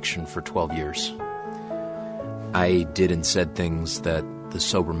meth addiction for 12 years. I did and said things that the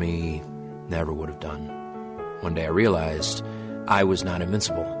sober me never would have done. One day I realized I was not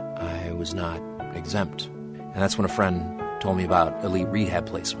invincible. I was not exempt. And that's when a friend told me about Elite Rehab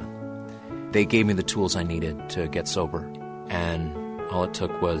Placement. They gave me the tools I needed to get sober, and all it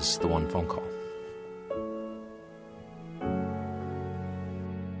took was the one phone call.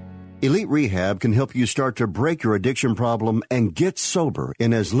 Elite Rehab can help you start to break your addiction problem and get sober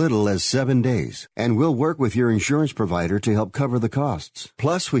in as little as 7 days. And we'll work with your insurance provider to help cover the costs.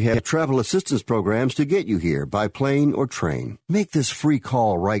 Plus, we have travel assistance programs to get you here by plane or train. Make this free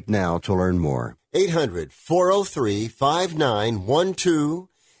call right now to learn more. 800-403-5912.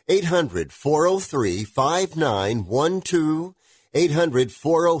 800-403-5912.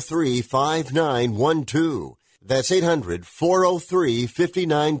 800-403-5912. That's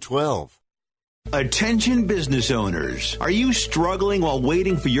 800-403-5912. Attention business owners. Are you struggling while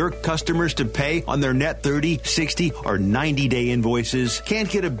waiting for your customers to pay on their net 30, 60, or 90-day invoices? Can't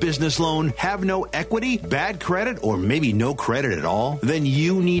get a business loan? Have no equity? Bad credit? Or maybe no credit at all? Then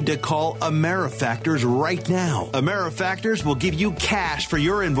you need to call AmeriFactors right now. AmeriFactors will give you cash for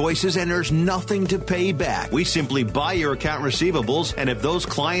your invoices and there's nothing to pay back. We simply buy your account receivables, and if those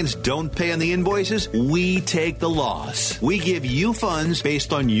clients don't pay on the invoices, we take the loss. We give you funds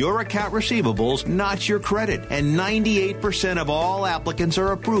based on your account receivables goals, not your credit. And 98% of all applicants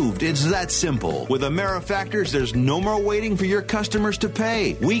are approved. It's that simple. With AmeriFactors, there's no more waiting for your customers to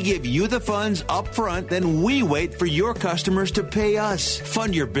pay. We give you the funds up front, then we wait for your customers to pay us.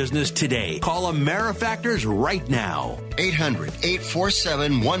 Fund your business today. Call AmeriFactors right now.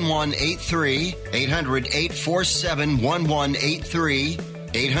 800-847-1183. 800-847-1183.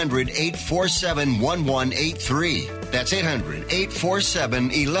 800-847-1183. That's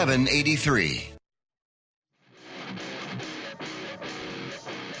 800-847-1183.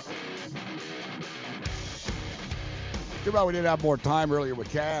 Too bad we didn't have more time earlier with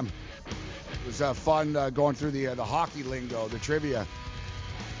Cam. It was fun going through the hockey lingo, the trivia.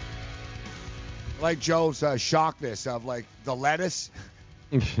 I like Joe's shockness of, like, the lettuce.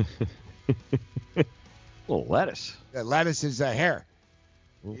 Little lettuce. Yeah, lettuce is hair.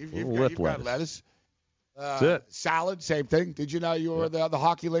 You've got lettuce. That's it. Salad, same thing. Did you know you were the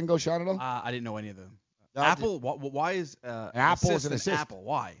hockey lingo, Sean? I didn't know any of them. No, Apple? Why is an apple is an assist? Apple?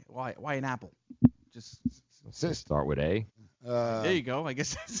 Why an apple? Just assist. Start with A. There you go. I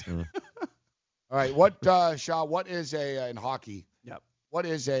guess that's. All right. What, Shaw? What is in hockey? Yep. What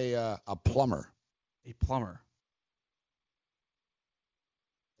is a plumber? A plumber.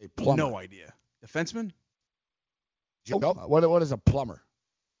 A plumber. No idea. Defenseman? Joe, what is a plumber?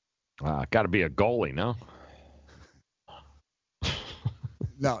 Got to be a goalie, no?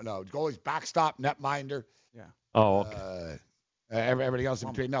 No. Goalie's backstop, netminder. Yeah. Oh, okay. Everybody else in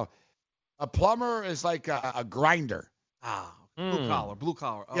between. No. A plumber is like a grinder. Blue collar.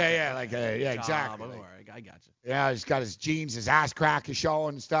 Okay. Yeah, exactly. I got you. Yeah, he's got his jeans, his ass crack is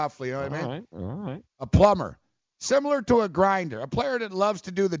showing and stuff. You know what I mean? All right. A plumber. Similar to a grinder, a player that loves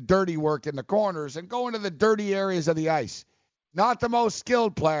to do the dirty work in the corners and go into the dirty areas of the ice. Not the most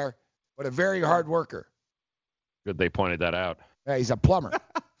skilled player, but a very hard worker. Good they pointed that out. Yeah, he's a plumber.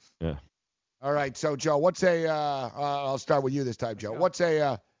 Yeah. All right, so, Joe, what's I'll start with you this time, Joe. What's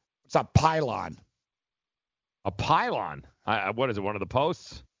a pylon? A pylon? What is it, one of the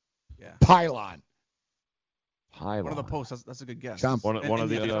posts? Yeah. Pylon. One of the posts. That's a good guess. One of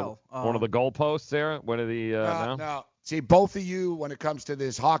the goal posts there? One of the no. See, both of you, when it comes to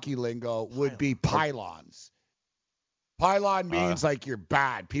this hockey lingo, would be pylons. Pylon means like you're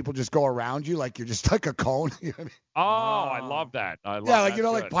bad. People just go around you like you're just like a cone. You know what I mean? Oh, I love that.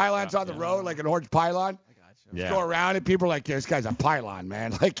 Like pylons on the road, like an orange pylon. I got you. Just go around and people are like, this guy's a pylon,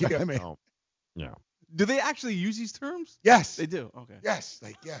 man. Like, you know what I mean? Yeah. Do they actually use these terms? Yes. They do. Okay. Yes.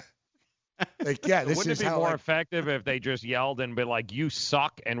 This Wouldn't is it be more effective if they just yelled and be like, "You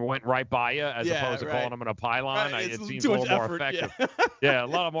suck," and went right by you, as opposed to calling them in a pylon? Right. It seems a little more effective. Yeah, a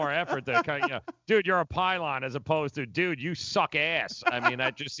lot more effort there. Dude, you're a pylon, as opposed to, dude, you suck ass. I mean,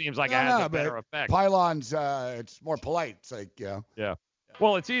 that just seems like it has a better effect. Pylons, it's more polite. It's like, Yeah.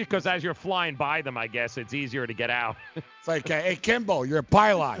 Well, it's easy because as you're flying by them, I guess it's easier to get out. It's like, hey, Kimbo, you're a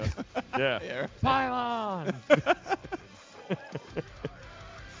pylon. Yeah. Pylon.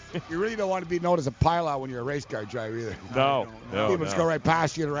 You really don't want to be known as a pylon when you're a race car driver either. No. People just go right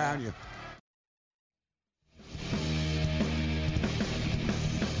past you and around you.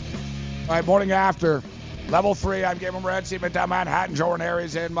 All right, morning after. Level 3, I'm Gabriel Morency, Midtown Manhattan, Jordan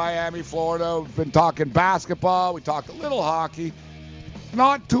Aries in Miami, Florida. We've been talking basketball. We talked a little hockey.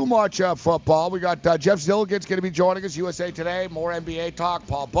 Not too much football. We got Jeff Zilligan's going to be joining us, USA Today. More NBA talk.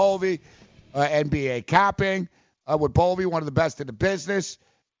 Paul Bovey, NBA capping. With Bovey, one of the best in the business.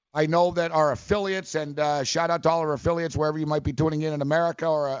 I know that our affiliates, and shout out to all our affiliates wherever you might be tuning in America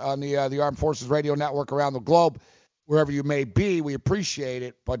or on the Armed Forces Radio Network around the globe, wherever you may be, we appreciate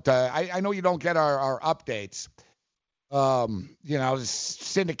it. But I know you don't get our updates.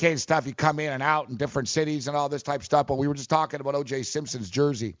 Syndicated stuff, you come in and out in different cities and all this type of stuff. But we were just talking about O.J. Simpson's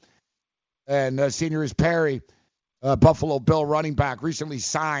jersey. And Senior Perry, Buffalo Bill running back, recently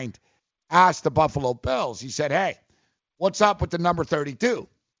signed, asked the Buffalo Bills. He said, hey, what's up with the number 32?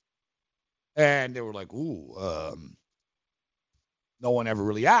 And they were like, no one ever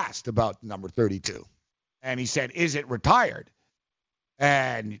really asked about number 32. And he said, is it retired?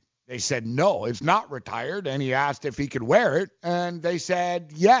 And they said, no, it's not retired. And he asked if he could wear it. And they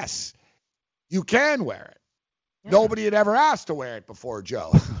said, yes, you can wear it. Yeah. Nobody had ever asked to wear it before,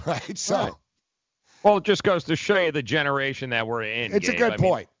 Joe. Right? So, right. Well, it just goes to show you the generation that we're in. It's Gabe. A good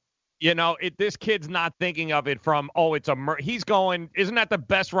point. This kid's not thinking of it from, he's going, isn't that the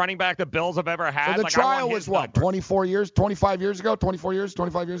best running back the Bills have ever had? So the trial was what, 25 years ago?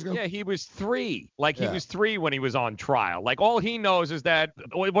 Yeah, he was 3. He was 3 when he was on trial. All he knows is that,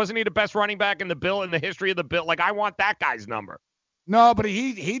 wasn't he the best running back in the history of the Bill? I want that guy's number. No, but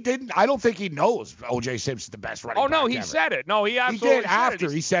he didn't. I don't think he knows O.J. Simpson's the best running back. Oh, no, he ever. said it. No, he absolutely He did after. said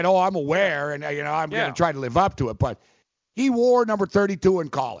it. He said, I'm aware, and, I'm going to try to live up to it. But he wore number 32 in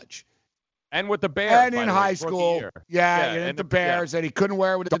college. And with the Bears. And by in the way, high rookie school. year. And the Bears. And he couldn't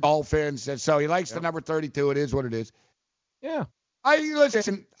wear it with the Dolphins. And so he likes the number 32. It is what it is. Yeah.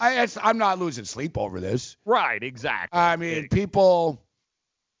 I'm not losing sleep over this. Right, exactly. I mean, people,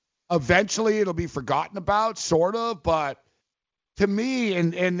 eventually it'll be forgotten about, sort of. But to me,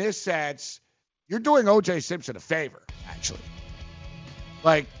 in this sense, you're doing O.J. Simpson a favor, actually.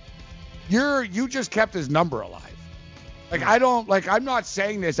 Like, you just kept his number alive. Like, I'm not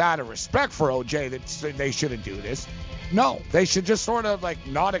saying this out of respect for O.J. that they shouldn't do this. No, they should just sort of,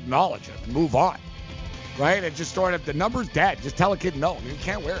 not acknowledge him and move on. Right? And just sort of, the number's dead. Just tell a kid no. You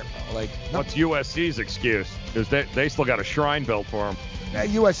can't wear it, bro. No. What's USC's excuse? Because they still got a shrine built for him.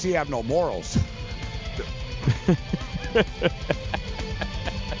 USC have no morals.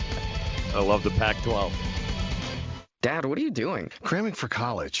 I love the Pac-12. Dad, what are you doing? Cramming for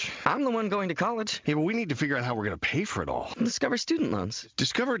college. I'm the one going to college. Yeah, but we need to figure out how we're going to pay for it all. Discover Student Loans.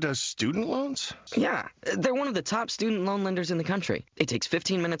 Discover does student loans? Yeah. They're one of the top student loan lenders in the country. It takes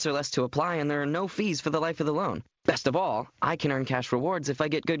 15 minutes or less to apply, and there are no fees for the life of the loan. Best of all, I can earn cash rewards if I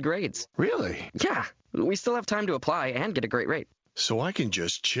get good grades. Really? Yeah. We still have time to apply and get a great rate. So I can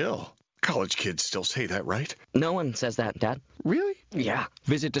just chill. College kids still say that, right? No one says that, Dad. Really? Yeah.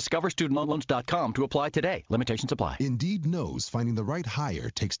 Visit discoverstudentloans.com to apply today. Limitations apply. Indeed knows finding the right hire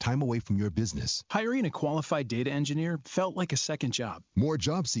takes time away from your business. Hiring a qualified data engineer felt like a second job. More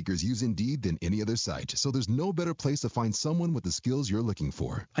job seekers use Indeed than any other site, so there's no better place to find someone with the skills you're looking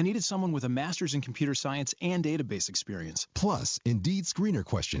for. I needed someone with a master's in computer science and database experience. Plus, Indeed screener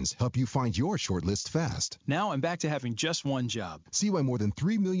questions help you find your shortlist fast. Now I'm back to having just one job. See why more than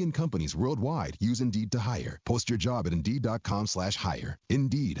 3 million companies worldwide use Indeed to hire. Post your job at Indeed.com/hire.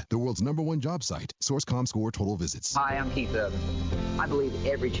 Indeed, the world's #1 job site. Source.com score total visits. Hi, I'm Keith Urban. I believe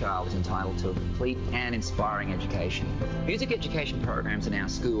every child is entitled to a complete and inspiring education. Music education programs in our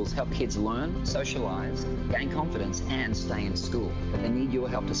schools help kids learn, socialize, gain confidence, and stay in school. But they need your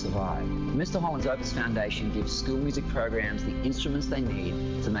help to survive. Mr. Holland's Opus Foundation gives school music programs the instruments they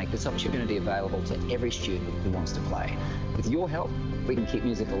need to make this opportunity available to every student who wants to play. With your help, we can keep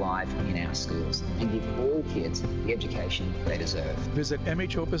music alive in our schools and give all kids the education they deserve. Visit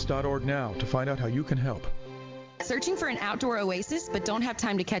mhopus.org now to find out how you can help. Searching for an outdoor oasis but don't have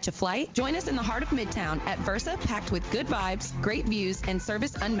time to catch a flight? Join us in the heart of Midtown at Versa, packed with good vibes, great views, and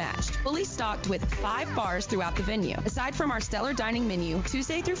service unmatched. Fully stocked with 5 bars throughout the venue. Aside from our stellar dining menu,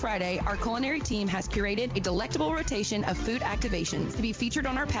 Tuesday through Friday, our culinary team has curated a delectable rotation of food activations to be featured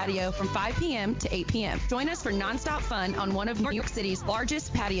on our patio from 5 p.m. to 8 p.m. Join us for nonstop fun on one of New York City's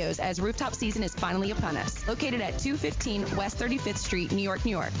largest patios as rooftop season is finally upon us. Located at 215 West 35th Street, New York,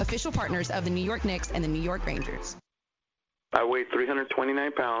 New York. Official partners of the New York Knicks and the New York Rangers. I weighed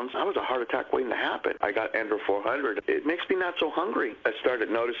 329 pounds. I was a heart attack waiting to happen. I got Andro 400. It makes me not so hungry. I started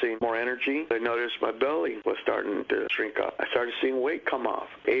noticing more energy. I noticed my belly was starting to shrink up. I started seeing weight come off,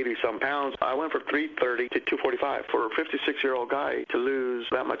 80-some pounds. I went from 330 to 245. For a 56-year-old guy to lose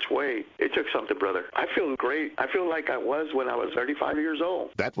that much weight, it took something, brother. I feel great. I feel like I was when I was 35 years old.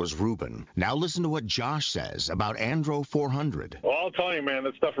 That was Ruben. Now listen to what Josh says about Andro 400. Well, I'll tell you, man,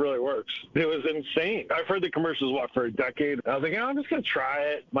 that stuff really works. It was insane. I've heard the commercials, for a decade. I was like, I'm just going to try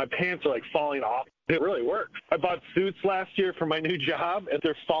it. My pants are, falling off. It really works. I bought suits last year for my new job, and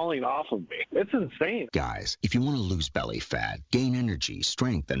they're falling off of me. It's insane. Guys, if you want to lose belly fat, gain energy,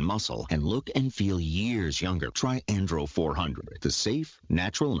 strength, and muscle, and look and feel years younger, try Andro 400, the safe,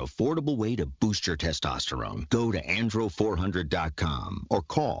 natural, and affordable way to boost your testosterone. Go to andro400.com or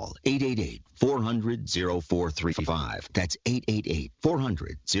call 888-400-0435. That's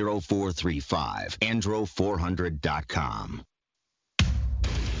 888-400-0435. andro400.com.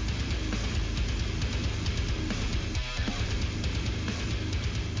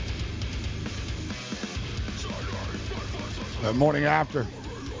 Morning after.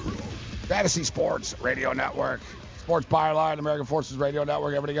 Fantasy Sports Radio Network. Sports Byline, American Forces Radio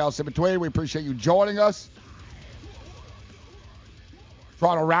Network, everything else in between. We appreciate you joining us.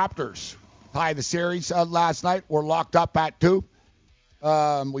 Toronto Raptors tied the series last night. We're locked up at 2.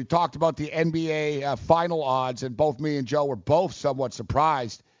 We talked about the NBA final odds, and both me and Joe were both somewhat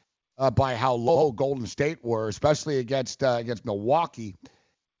surprised by how low Golden State were, especially against Milwaukee.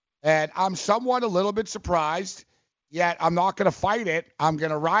 And I'm somewhat a little bit surprised. Yet I'm not going to fight it. I'm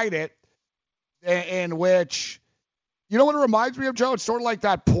going to ride it, in which, you know what it reminds me of, Joe? It's sort of like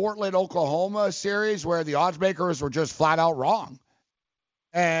that Portland, Oklahoma series where the odds makers were just flat out wrong.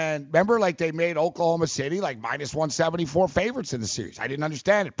 And remember, like, they made Oklahoma City like minus 174 favorites in the series. I didn't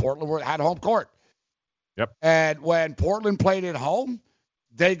understand it. Portland had home court. Yep. And when Portland played at home,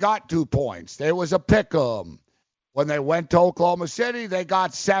 they got 2 points. There was a pick 'em. When they went to Oklahoma City, they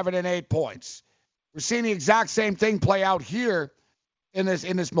got 7 and 8 points. We're seeing the exact same thing play out here in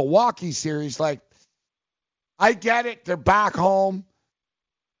this Milwaukee series. Like, I get it. They're back home.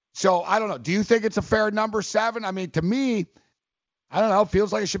 So, I don't know. Do you think it's a fair number, 7? I mean, to me, I don't know. It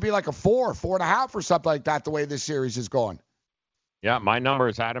feels like it should be like a 4, 4.5 or something like that, the way this series is going. Yeah, my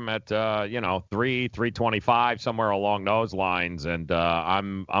numbers had him at 325, somewhere along those lines, and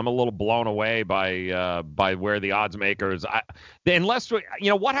I'm a little blown away by where the odds makers.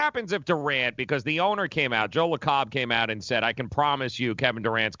 What happens if Durant, because the owner came out, Joe LeCobb came out and said, I can promise you Kevin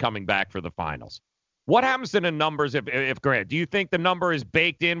Durant's coming back for the finals. What happens to the numbers if Grant? Do you think the number is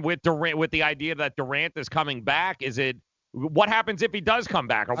baked in with Durant, with the idea that Durant is coming back? What happens if he does come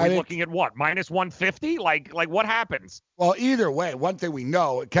back? Are we looking at what, minus 150? Like what happens? Well, either way, one thing we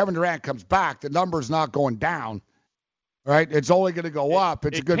know, Kevin Durant comes back, the number's not going down, right? It's only going to go up.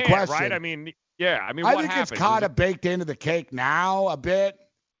 It's a good question. Right? I think what happens? It's kind of baked into the cake now a bit.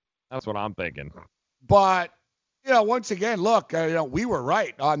 That's what I'm thinking. But, once again, look, we were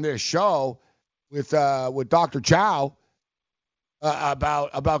right on this show with Dr. Chow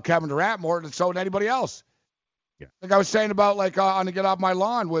about Kevin Durant more than so than anybody else. Yeah. Like I was saying about, like, on to Get Off My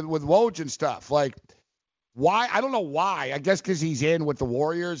Lawn with Woj and stuff. Like, why? I don't know why. I guess because he's in with the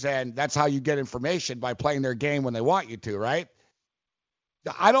Warriors, and that's how you get information, by playing their game when they want you to, right?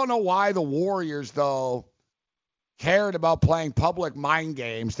 I don't know why the Warriors, though, cared about playing public mind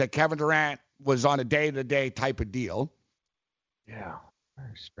games that Kevin Durant was on a day-to-day type of deal. Yeah.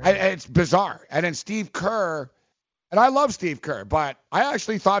 Very strange. It's bizarre. And then Steve Kerr. And I love Steve Kerr, but I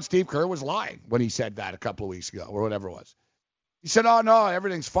actually thought Steve Kerr was lying when he said that a couple of weeks ago or whatever it was. He said, oh, no,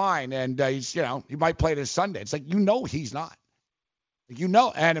 everything's fine, and he's, he might play this Sunday. It's like, he's not.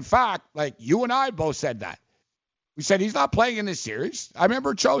 And in fact, like, you and I both said that. We said he's not playing in this series. I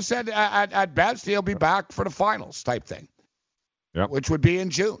remember Joe said at best he'll be back for the finals type thing, which would be in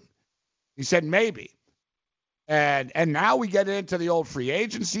June. He said maybe. And now we get into the old free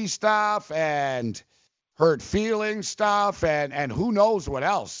agency stuff and hurt feelings stuff, and who knows what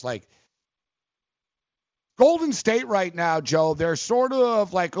else. Like, Golden State right now, Joe, they're sort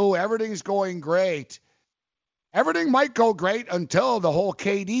of like, oh, everything's going great. Everything might go great until the whole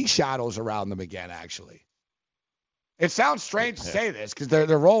KD shadows around them again, actually. It sounds strange to say this because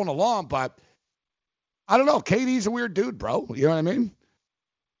they're rolling along, but I don't know. KD's a weird dude, bro. You know what I mean?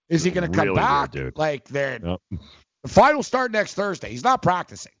 Is he going to come back? Like, the finals start next Thursday. He's not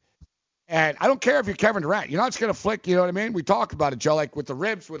practicing. And I don't care if you're Kevin Durant. You're not just going to flick, you know what I mean? We talked about it, Joe, like with the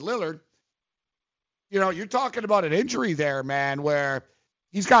ribs with Lillard. You're talking about an injury there, man, where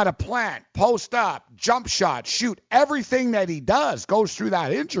he's got to plant, post up, jump shot, shoot. Everything that he does goes through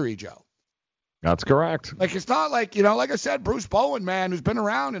that injury, Joe. That's correct. Like, it's not like, like I said, Bruce Bowen, man, who's been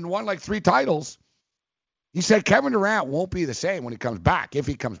around and won like 3 titles. He said Kevin Durant won't be the same when he comes back, if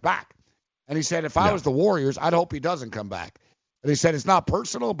he comes back. And he said, if I was the Warriors, I'd hope he doesn't come back. And he said it's not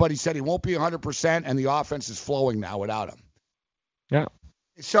personal, but he said he won't be 100%, and the offense is flowing now without him. Yeah.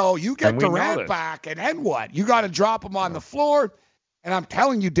 So you get Durant back, and then what? You got to drop him on the floor. And I'm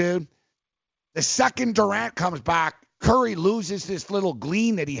telling you, dude, the second Durant comes back, Curry loses this little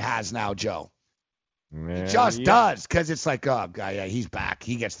gleam that he has now, Joe. He just does, because it's like, oh, guy, yeah, he's back.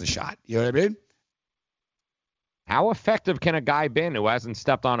 He gets the shot. You know what I mean? How effective can a guy been who hasn't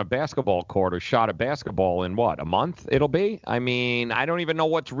stepped on a basketball court or shot a basketball in, a month it'll be? I mean, I don't even know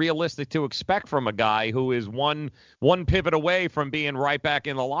what's realistic to expect from a guy who is one pivot away from being right back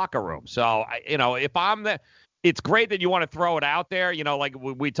in the locker room. So, if I'm it's great that you want to throw it out there, like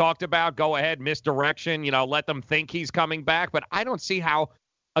we talked about, go ahead, misdirection, let them think he's coming back. But I don't see how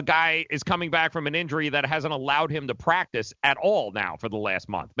a guy is coming back from an injury that hasn't allowed him to practice at all now for the last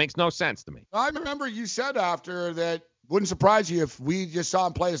month. Makes no sense to me. I remember you said after that wouldn't surprise you if we just saw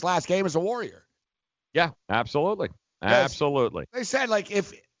him play his last game as a Warrior. Yeah, absolutely. Absolutely. They said, like,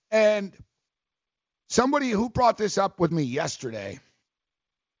 and somebody who brought this up with me yesterday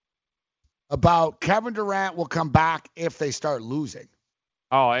about Kevin Durant will come back if they start losing.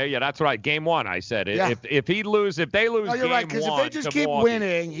 Oh, yeah, that's right. Game 1, I said. Yeah. If they lose you're game right, because if they just keep Milwaukee,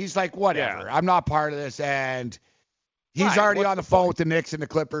 winning, he's like, whatever. I'm not part of this. And he's Right, already what's on the the phone point? with the Knicks and the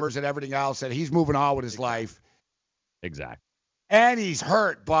Clippers and everything else, and he's moving on with his life. Exactly. And he's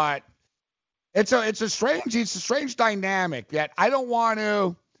hurt, but it's a strange dynamic that I don't want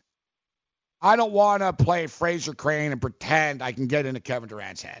to play Fraser Crane and pretend I can get into Kevin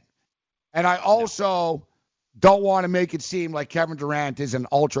Durant's head. And I also don't want to make it seem like Kevin Durant is an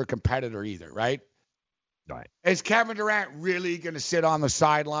ultra competitor either, right? Right. Is Kevin Durant really going to sit on the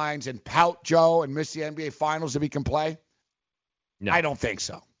sidelines and pout, Joe, and miss the NBA Finals if he can play? No. I don't think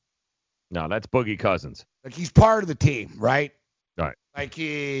so. No, that's Boogie Cousins. Like, he's part of the team, right? Right. Like,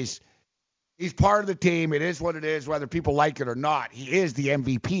 he's part of the team. It is what it is, whether people like it or not. He is the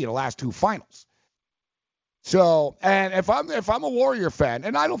MVP of the last 2 finals. So, and if I'm a Warrior fan,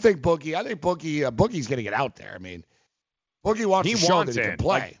 and I don't think Boogie, I think Boogie's going to get out there. I mean, Boogie wants to show that he can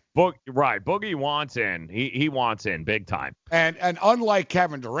play. Right. Boogie wants in. He wants in big time. And unlike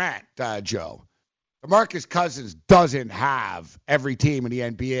Kevin Durant, Joe, DeMarcus Cousins doesn't have every team in the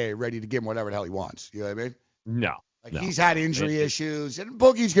NBA ready to give him whatever the hell he wants. You know what I mean? No. He's had injury issues, and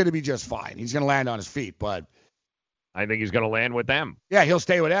Boogie's going to be just fine. He's going to land on his feet, but I think he's going to land with them. Yeah, he'll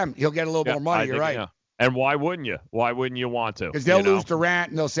stay with them. He'll get a little more money. You're right. Yeah. And why wouldn't you? Why wouldn't you want to? Because they'll lose Durant,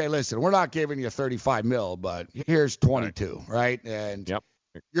 and they'll say, listen, we're not giving you $35 million, but here's 22, right? And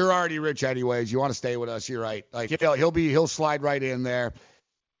you're already rich anyways. You want to stay with us, you're right. Like, he'll slide right in there.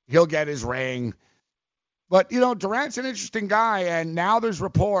 He'll get his ring. But, Durant's an interesting guy, and now there's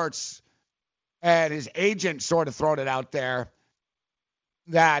reports, and his agent sort of thrown it out there,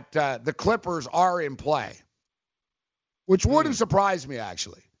 that the Clippers are in play, which wouldn't surprise me,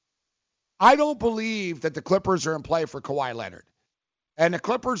 actually. I don't believe that the Clippers are in play for Kawhi Leonard. And the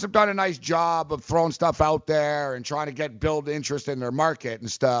Clippers have done a nice job of throwing stuff out there and trying to build interest in their market and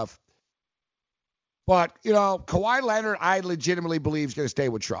stuff. But, Kawhi Leonard, I legitimately believe is going to stay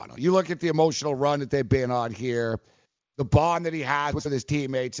with Toronto. You look at the emotional run that they've been on here, the bond that he has with his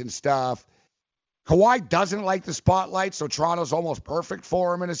teammates and stuff. Kawhi doesn't like the spotlight, so Toronto's almost perfect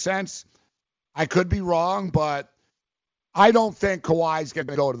for him in a sense. I could be wrong, but I don't think Kawhi's going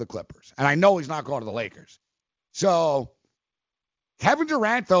to go to the Clippers. And I know he's not going to the Lakers. So Kevin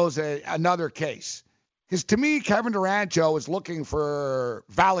Durant, though, is another case. Because to me, Kevin Durant, Joe, is looking for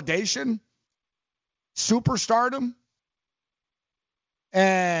validation, superstardom,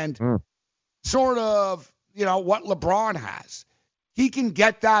 and sort of, what LeBron has. He can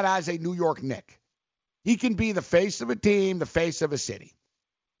get that as a New York Knick. He can be the face of a team, the face of a city.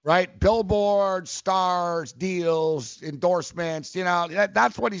 Right? Billboards, stars, deals, endorsements,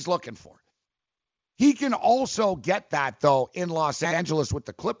 that's what he's looking for. He can also get that, though, in Los Angeles with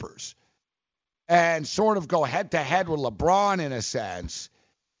the Clippers and sort of go head-to-head with LeBron in a sense.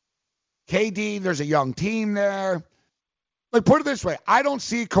 KD, there's a young team there. But put it this way, I don't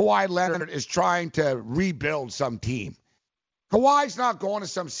see Kawhi Leonard as trying to rebuild some team. Kawhi's not going to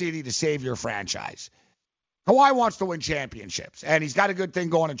some city to save your franchise. Kawhi wants to win championships, and he's got a good thing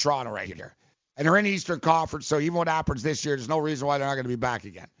going in Toronto right here. And they're in the Eastern Conference, so even what happens this year, there's no reason why they're not going to be back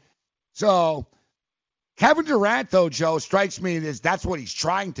again. So Kevin Durant, though, Joe, strikes me as that's what he's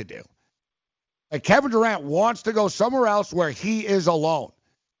trying to do. Like, Kevin Durant wants to go somewhere else where he is alone.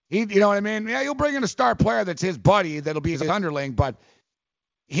 You know what I mean? Yeah, he'll bring in a star player that's his buddy that'll be his underling, but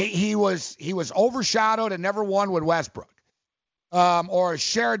he was overshadowed and never won with Westbrook or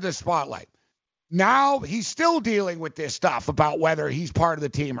shared the spotlight. Now he's still dealing with this stuff about whether he's part of the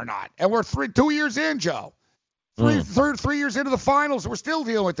team or not. And we're 2 years in, Joe. Three years into the finals, we're still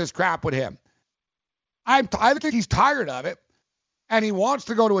dealing with this crap with him. I think he's tired of it, and he wants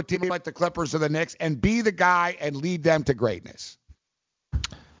to go to a team like the Clippers or the Knicks and be the guy and lead them to greatness.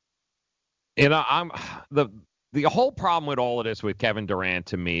 The whole problem with all of this with Kevin Durant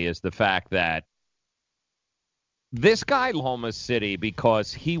to me is the fact that this guy Oklahoma City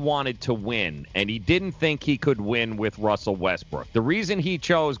because he wanted to win, and he didn't think he could win with Russell Westbrook. The reason he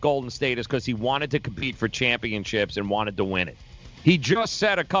chose Golden State is because he wanted to compete for championships and wanted to win it. He just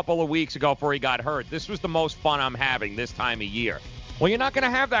said a couple of weeks ago before he got hurt, this was the most fun I'm having this time of year. Well, you're not going to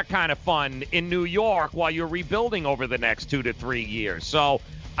have that kind of fun in New York while you're rebuilding over the next 2 to 3 years. So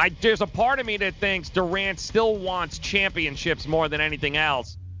there's a part of me that thinks Durant still wants championships more than anything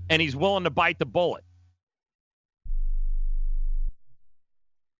else, and he's willing to bite the bullet.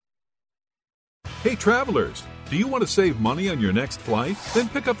 Hey, travelers, do you want to save money on your next flight? Then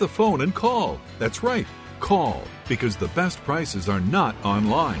pick up the phone and call. That's right, call, because the best prices are not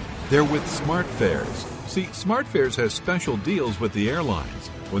online. They're with SmartFares. See, SmartFares has special deals with the airlines.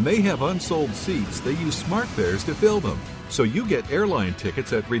 When they have unsold seats, they use SmartFares to fill them. So you get airline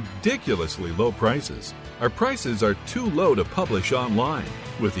tickets at ridiculously low prices. Our prices are too low to publish online.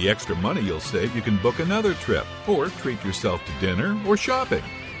 With the extra money you'll save, you can book another trip or treat yourself to dinner or shopping.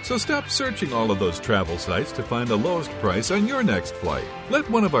 So stop searching all of those travel sites to find the lowest price on your next flight. Let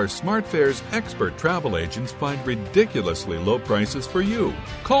one of our SmartFares expert travel agents find ridiculously low prices for you.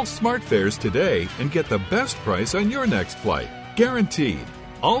 Call SmartFares today and get the best price on your next flight. Guaranteed.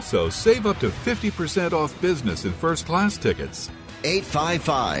 Also, save up to 50% off business and first-class tickets.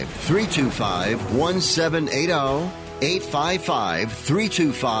 855-325-1780.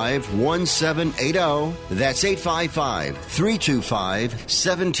 855-325-1780. That's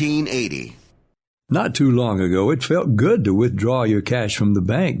 855-325-1780. Not too long ago, it felt good to withdraw your cash from the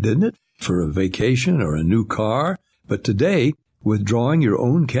bank, didn't it? For a vacation or a new car. But today, withdrawing your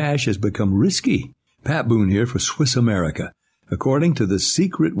own cash has become risky. Pat Boone here for Swiss America. According to The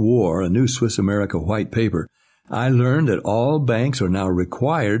Secret War, a new Swiss America white paper, I learned that all banks are now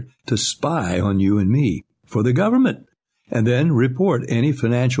required to spy on you and me for the government, and then report any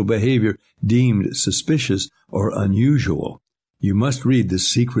financial behavior deemed suspicious or unusual. You must read The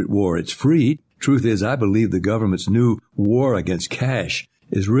Secret War. It's free. Truth is, I believe the government's new war against cash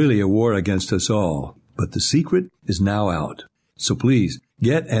is really a war against us all. But the secret is now out. So please,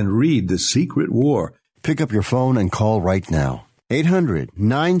 get and read The Secret War. Pick up your phone and call right now.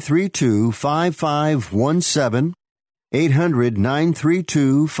 800-932-5517.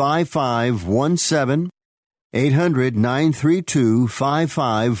 800-932-5517.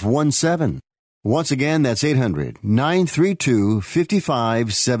 800-932-5517. Once again, that's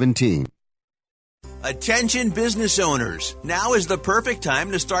 800-932-5517. Attention business owners. Now is the perfect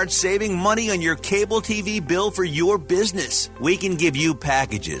time to start saving money on your cable TV bill for your business. We can give you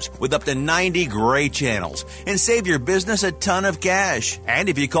packages with up to 90 great channels and save your business a ton of cash. And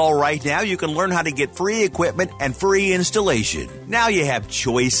if you call right now, you can learn how to get free equipment and free installation. Now you have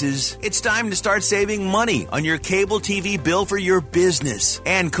choices. It's time to start saving money on your cable TV bill for your business.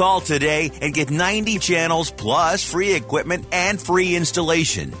 And call today and get 90 channels plus free equipment and free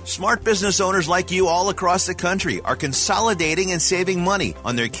installation. Smart business owners like you all across the country are consolidating and saving money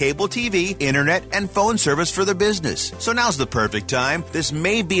on their cable TV, internet, and phone service for their business. So now's the perfect time. This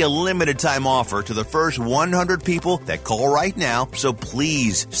may be a limited time offer to the first 100 people that call right now. So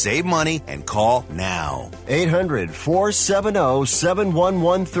please save money and call now.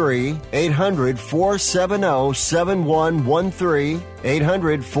 800-470-7113. 800-470-7113.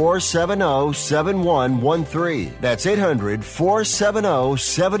 800-470-7113. That's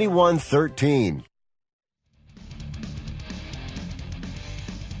 800-470-7113.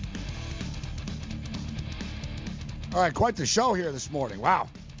 All right, quite the show here this morning. Wow.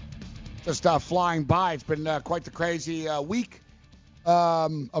 Just flying by. It's been quite the crazy week.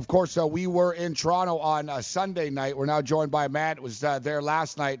 Of course, we were in Toronto on Sunday night. We're now joined by Matt. It was there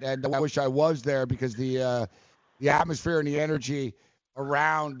last night, and I wish I was there because the atmosphere and the energy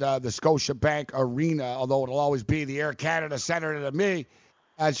around the Scotiabank Arena, although it'll always be the Air Canada Centre to me,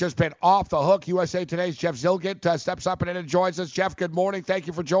 has just been off the hook. USA Today's Jeff Zilgit steps up and joins us. Jeff, good morning. Thank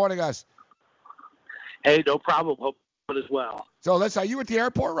you for joining us. Hey, no problem. Hope as well. So, listen, are you at the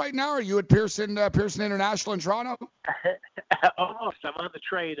airport right now? Or are you at Pearson International in Toronto? Almost. I'm on the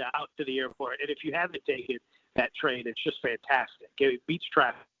train out to the airport. And if you haven't taken that train, it's just fantastic. It beats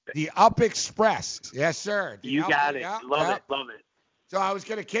traffic. The Up Express. Yes, sir. You got it. Love it. So I was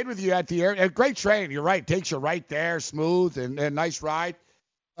going to kid with you at the air. Great train. You're right. Takes you right there. Smooth and nice ride.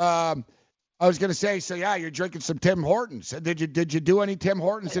 I was going to say, so yeah, you're drinking some Tim Hortons. Did you do any Tim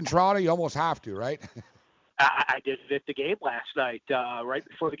Hortons in Toronto? You almost have to, right? I did it at the game last night, right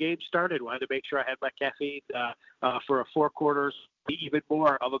before the game started. Wanted to make sure I had my caffeine for a 4 quarters, even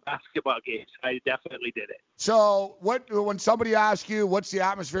more of a basketball game. So I definitely did it. So when somebody asks you what's the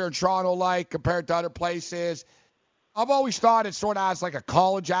atmosphere in Toronto like compared to other places, I've always thought it sort of has like a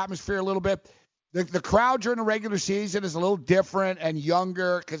college atmosphere a little bit. The crowd during the regular season is a little different and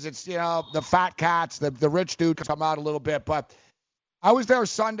younger because it's, the fat cats, the rich dudes come out a little bit. But I was there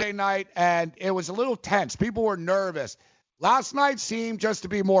Sunday night, and it was a little tense. People were nervous. Last night seemed just to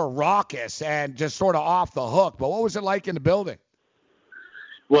be more raucous and just sort of off the hook. But what was it like in the building?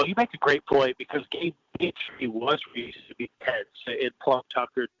 Well, you make a great point because game 3 was reasonably tense and Plum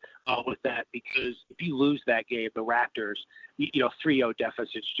Tucker with that because if you lose that game, the Raptors, 3-0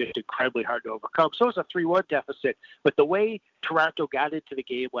 deficit's just incredibly hard to overcome. So it was a 3-1 deficit. But the way Toronto got into the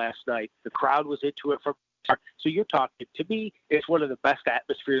game last night, the crowd was into it from so you're talking, to me, it's one of the best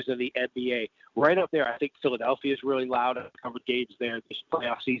atmospheres in the NBA. Right up there, I think Philadelphia is really loud. I've covered games there this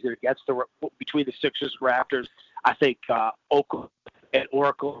playoff season between the Sixers and Raptors. I think Oakland and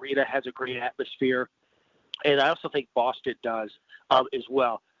Oracle Arena has a great atmosphere. And I also think Boston does as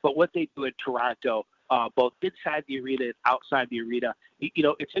well. But what they do in Toronto, both inside the arena and outside the arena,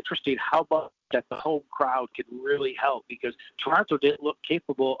 it's interesting how much that the home crowd can really help because Toronto didn't look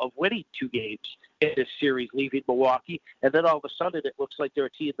capable of winning 2 games in this series, leaving Milwaukee. And then all of a sudden it looks like they're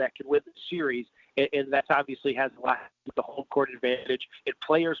a team that can win the series. And that obviously has a lot with the home court advantage. And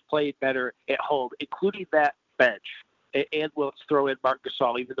players played better at home, including that bench. and let's throw in Marc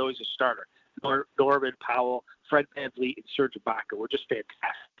Gasol, even though he's a starter. Norman Powell, Fred VanVleet, and Serge Ibaka were just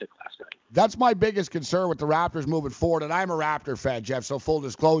fantastic last night. That's my biggest concern with the Raptors moving forward, and I'm a Raptor fan, Jeff, so full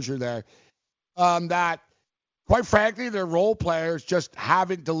disclosure there, that, quite frankly, their role players just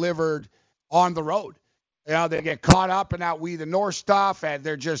haven't delivered on the road. You know, they get caught up in that We the North stuff, and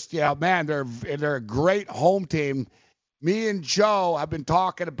they're just, man, they're a great home team. Me and Joe have been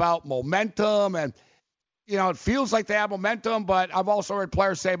talking about momentum, and it feels like they have momentum, but I've also heard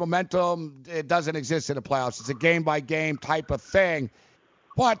players say momentum, it doesn't exist in the playoffs. It's a game-by-game type of thing.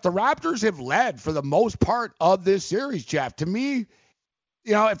 But the Raptors have led for the most part of this series, Jeff. To me,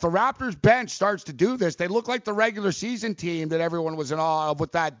 if the Raptors bench starts to do this, they look like the regular season team that everyone was in awe of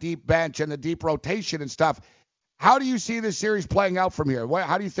with that deep bench and the deep rotation and stuff. How do you see this series playing out from here?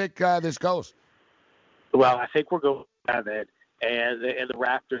 How do you think this goes? Well, I think we're going to have it. And the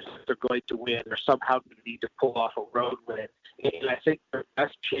Raptors are going to win. They're somehow going to need to pull off a road win. And I think their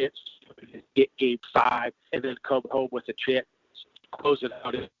best chance is get Game 5 and then come home with a chance to close it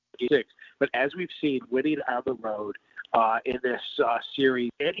out in Game 6. But as we've seen, winning on the road in this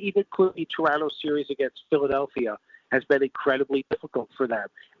series, and even including Toronto's series against Philadelphia, has been incredibly difficult for them.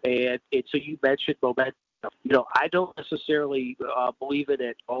 And so you mentioned momentum. I don't necessarily believe in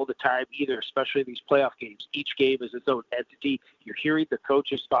it all the time either, especially in these playoff games. Each game is its own entity. You're hearing the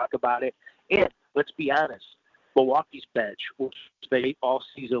coaches talk about it. And let's be honest, Milwaukee's bench, which they all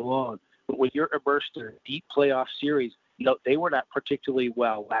season long, but when you're immersed in a deep playoff series, they were not particularly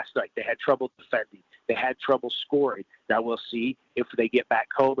well last night. They had trouble defending. They had trouble scoring. Now we'll see if they get back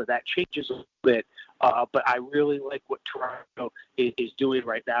home, and that changes a little bit. But I really like what Toronto is doing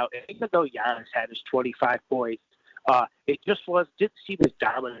right now. And even though Giannis had his 25 points, it just didn't seem as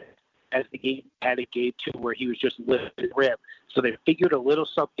dominant as the game had in Game 2 where he was just lifting the rim. So they figured a little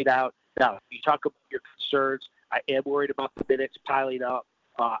something out. Now, you talk about your concerns. I am worried about the minutes piling up.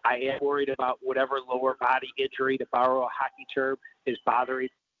 I am worried about whatever lower body injury, to borrow a hockey term, is bothering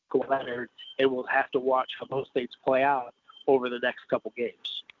Leonard, and we'll have to watch how those things play out over the next couple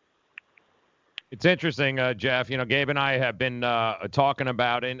games. It's interesting, Jeff. Gabe and I have been talking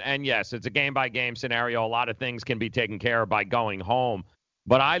about it, and yes, it's a game-by-game scenario. A lot of things can be taken care of by going home.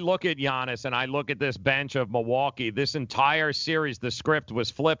 But I look at Giannis, and I look at this bench of Milwaukee. This entire series, the script was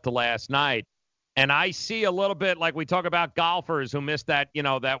flipped last night. And I see a little bit like we talk about golfers who missed that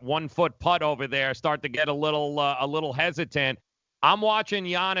 1-foot putt over there, start to get a little hesitant. I'm watching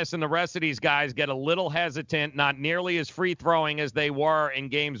Giannis and the rest of these guys get a little hesitant, not nearly as free-throwing as they were in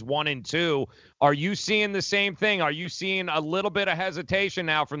games 1 and 2. Are you seeing the same thing? Are you seeing a little bit of hesitation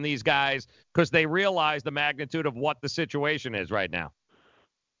now from these guys because they realize the magnitude of what the situation is right now?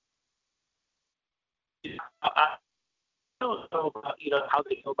 I don't know about, how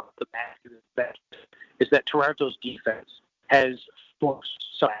they feel about the best is that Toronto's defense has forced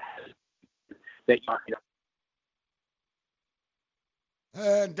that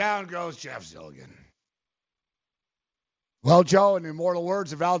And down goes Jeff Zilligan. Well, Joe, in the immortal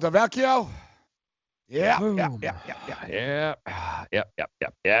words of Al Davecchio, yeah.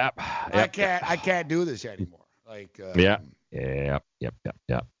 I can't do this anymore. Like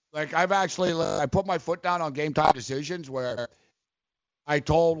I put my foot down on game time decisions where I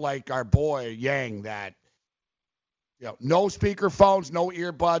told our boy Yang that no speaker phones, no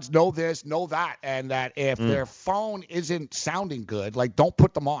earbuds, no this, no that, and that if their phone isn't sounding good, don't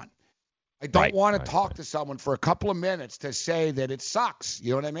put them on. I don't want to talk to someone for a couple of minutes to say that it sucks.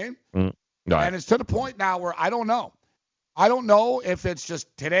 You know what I mean? Right. And it's to the point now where I don't know. I don't know if it's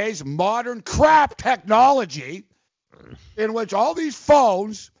just today's modern crap technology in which all these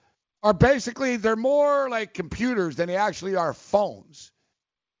phones are basically, they're more like computers than they actually are phones.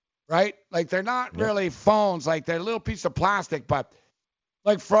 Right? They're not really phones. They're a little piece of plastic, but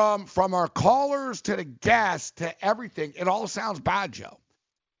from our callers to the guests to everything, it all sounds bad, Joe.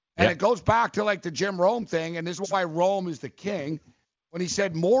 And it goes back to the Jim Rome thing, and this is why Rome is the king, when he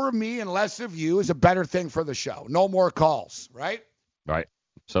said more of me and less of you is a better thing for the show. No more calls, right? Right.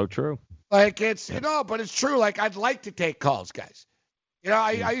 So true. It's, but it's true. I'd like to take calls, guys.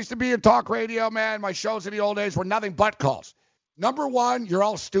 I used to be in talk radio, man. My shows in the old days were nothing but calls. Number one, you're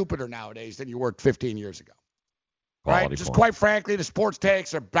all stupider nowadays than you were 15 years ago. Right? Quality Just point. quite frankly, the sports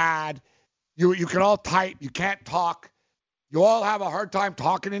takes are bad. You can all type. You can't talk. You all have a hard time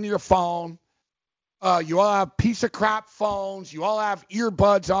talking into your phone. You all have piece of crap phones. You all have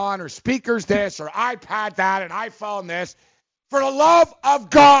earbuds on or speakers this or iPad that and iPhone this. For the love of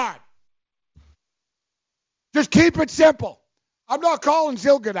God, just keep it simple. I'm not calling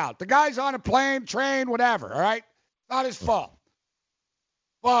Zilgan out. The guy's on a plane, train, whatever, all right? Not his fault.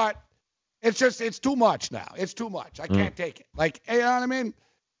 But It's too much now. It's too much. I can't take it. Like, you know what I mean?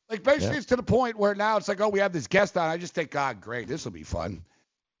 Like, basically, it's to the point where now it's like, oh, we have this guest on. I just think, God, great, this will be fun.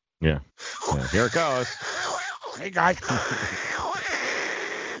 Yeah. Here it goes. Hey, guys.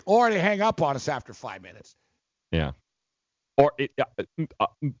 Or they hang up on us after 5 minutes. Yeah. Or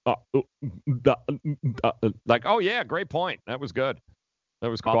like, oh, yeah, great point. That was good. That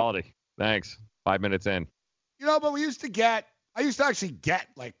was quality. Thanks. 5 minutes in. You know, but I used to actually get,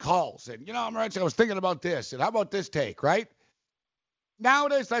 like, calls. And, you know, I was thinking about this. And how about this take, right?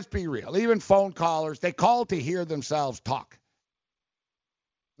 Nowadays, let's be real. Even phone callers, they call to hear themselves talk.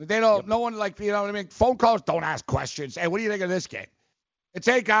 They don't, no one, like, you know what I mean? Phone callers don't ask questions. Hey, what do you think of this game? It's,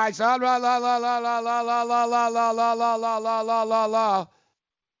 hey, guys, la, la, la, la, la, la, la, la, la, la, la, la, la, la, la, la, la.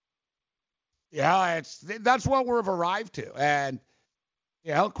 Yeah, that's what we've arrived to. And,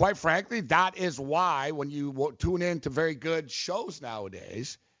 you know, quite frankly, that is why when you tune in to very good shows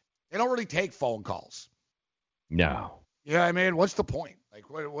nowadays, they don't really take phone calls. No. You know what I mean? What's the point? Like,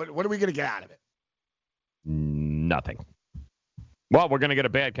 what are we going to get out of it? Nothing. Well, we're going to get a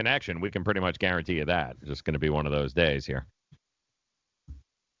bad connection. We can pretty much guarantee you that. It's just going to be one of those days here.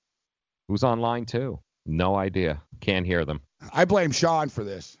 Who's on line 2? No idea. Can't hear them. I blame Sean for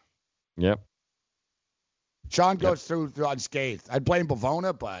this. Yep. Sean goes through unscathed. I'd blame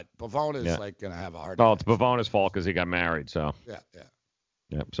Bavona, but Bavona's like going to have a hard time. Oh, it's Bavona's fault because he got married, so. Yeah.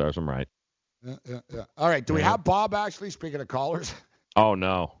 Yep, serves him right. Yeah. All right, do we have Bob, actually, speaking of callers? Oh,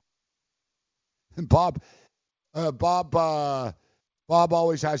 no. Bob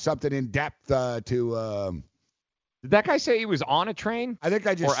always has something in depth to. Did that guy say he was on a train? I think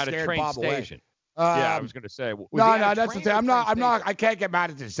I just or at scared a train Bob station. Away. Yeah, I was going to say. No, that's the thing. I'm not. I can't get mad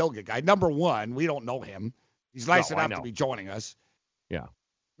at the Zilga guy. Number one, we don't know him. He's nice enough to be joining us. Yeah.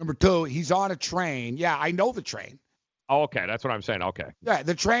 Number two, he's on a train. Yeah, I know the train. Oh, okay. That's what I'm saying. Okay. Yeah,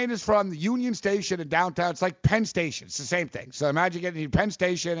 the train is from the Union Station in downtown. It's like Penn Station. It's the same thing. So imagine getting to Penn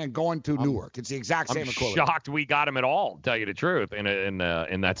Station and going to Newark. It's the exact same equivalent. I'm shocked we got him at all, to tell you the truth, in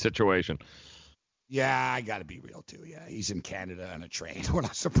that situation. Yeah, I got to be real, too. Yeah, he's in Canada on a train. We're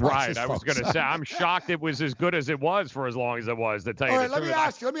not surprised. Right. I was going to say, I'm shocked it was as good as it was for as long as it was, to tell you the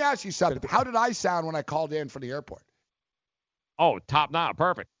truth. Let me ask you something. How did I sound when I called in from the airport? Oh, top notch.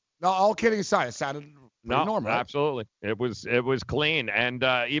 Perfect. No, all kidding aside, it sounded normal. Absolutely. It was clean, and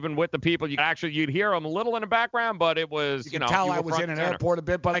even with the people, you'd hear them a little in the background, but it was you can tell I was in an airport a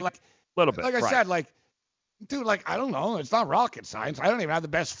bit, but like a little bit. Like I said, like dude, like I don't know, it's not rocket science. I don't even have the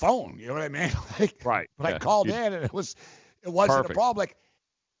best phone. You know what I mean? Like, right. But I called in, and it wasn't a problem. Like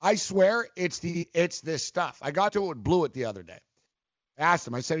I swear, it's this stuff. I got to it with Blewett the other day. I asked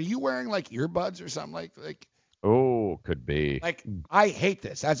him. I said, "Are you wearing like earbuds or something like?" Oh, could be. Like, I hate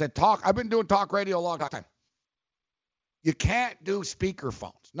this. I've been doing talk radio a long time. You can't do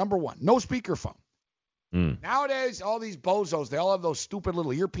speakerphones. Number one, no speakerphone. Nowadays, all these bozos, they all have those stupid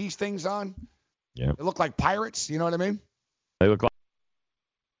little earpiece things on. Yeah. They look like pirates. You know what I mean? They look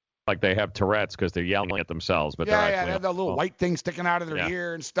like they have Tourette's because they're yelling at themselves. But they have that little white thing sticking out of their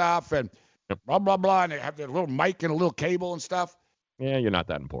ear and stuff, and blah, blah, blah. And they have their little mic and a little cable and stuff. Yeah, you're not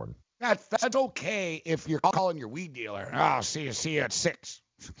that important. That's okay if you're calling your weed dealer. Oh, see you at 6.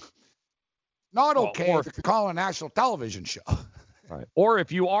 Not okay if you're calling a national television show. Right. Or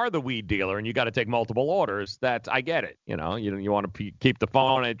if you are the weed dealer and you got to take multiple orders, I get it. You know, you want to keep the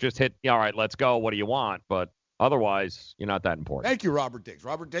phone and just hit, all right, let's go. What do you want? But otherwise, you're not that important. Thank you, Robert Diggs.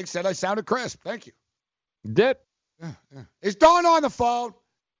 Robert Diggs said I sounded crisp. Thank you. Did? Yeah. Is Don on the phone?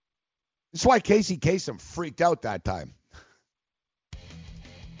 That's why Casey Kasem freaked out that time.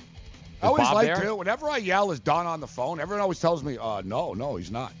 I always like to. Whenever I yell, is Don on the phone? Everyone always tells me, no, he's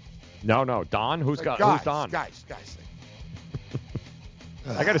not. No, Don? Who's Don? Guys.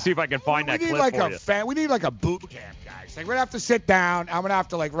 I got to see if I can find that clip for you. We need like a boot camp, guys. Like, we're going to have to sit down. I'm going to have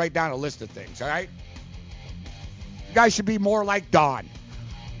to like write down a list of things, all right? You guys should be more like Don.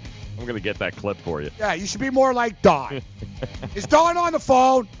 I'm going to get that clip for you. Yeah, you should be more like Don. Is Don on the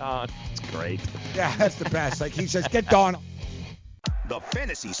phone? It's great. Yeah, that's the best. Like, he says, get Don. The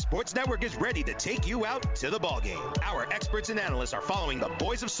Fantasy Sports Network is ready to take you out to the ballgame. Our experts and analysts are following the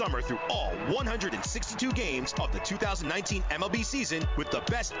boys of summer through all 162 games of the 2019 MLB season with the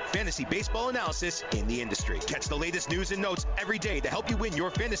best fantasy baseball analysis in the industry. Catch the latest news and notes every day to help you win your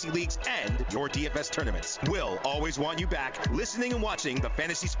fantasy leagues and your DFS tournaments. We'll always want you back listening and watching the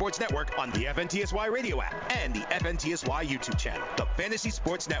Fantasy Sports Network on the FNTSY radio app and the FNTSY YouTube channel. The Fantasy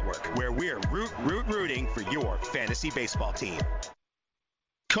Sports Network, where we're rooting for your fantasy baseball team.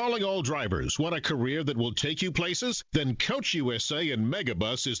 Calling all drivers. Want a career that will take you places? Then Coach USA and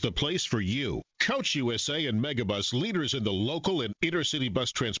Megabus is the place for you. Coach USA and Megabus, leaders in the local and intercity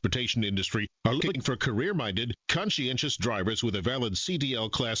bus transportation industry, are looking for career-minded, conscientious drivers with a valid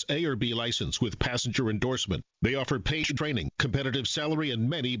CDL Class A or B license with passenger endorsement. They offer paid training, competitive salary, and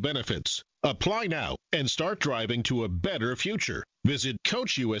many benefits. Apply now and start driving to a better future. Visit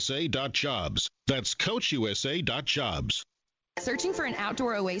CoachUSA.jobs. That's CoachUSA.jobs. Searching for an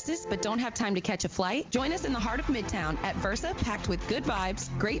outdoor oasis but don't have time to catch a flight? Join us in the heart of Midtown at Versa, packed with good vibes,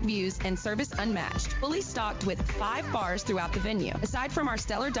 great views, and service unmatched. Fully stocked with 5 bars throughout the venue. Aside from our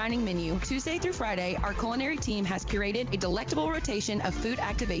stellar dining menu, Tuesday through Friday, our culinary team has curated a delectable rotation of food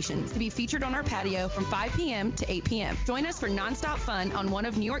activations to be featured on our patio from 5 p.m. to 8 p.m. Join us for nonstop fun on one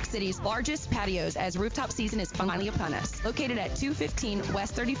of New York City's largest patios as rooftop season is finally upon us. Located at 215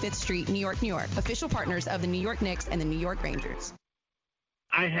 West 35th Street, New York, New York. Official partners of the New York Knicks and the New York Rangers.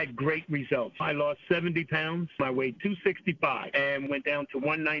 I had great results. I lost 70 pounds. I weighed 265 and went down to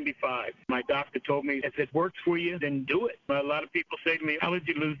 195. My doctor told me, if it works for you, then do it. A lot of people say to me, how did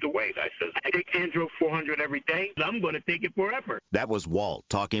you lose the weight? I said, I take Andro 400 every day. I'm going to take it forever. That was Walt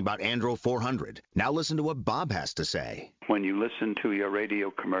talking about Andro 400. Now listen to what Bob has to say. When you listen to your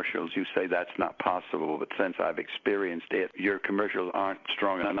radio commercials, you say that's not possible, but since I've experienced it, your commercials aren't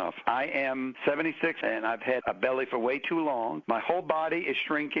strong enough. I am 76, and I've had a belly for way too long. My whole body is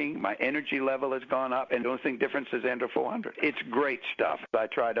shrinking. My energy level has gone up, and the only thing difference is Andro 400. It's great stuff. I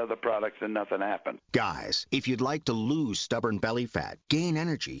tried other products, and nothing happened. Guys, if you'd like to lose stubborn belly fat, gain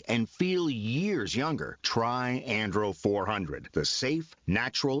energy, and feel years younger, try Andro 400, the safe,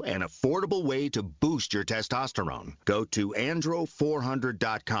 natural, and affordable way to boost your testosterone. Go to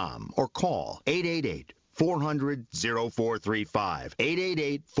andro400.com or call 888-400-0435.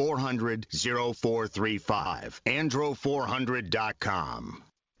 888-400-0435. andro400.com.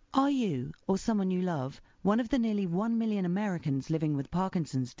 Are you, or someone you love, one of the nearly 1 million Americans living with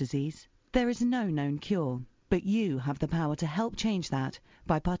Parkinson's disease? There is no known cure, but you have the power to help change that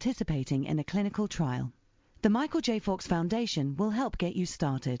by participating in a clinical trial. The Michael J. Fox Foundation will help get you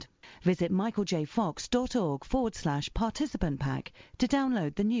started. Visit michaeljfox.org/participant pack to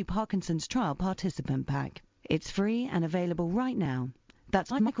download the new Parkinson's Trial Participant Pack. It's free and available right now.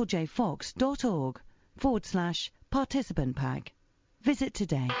 That's michaeljfox.org/participant pack. Visit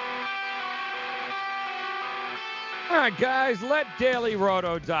today. All right, guys, let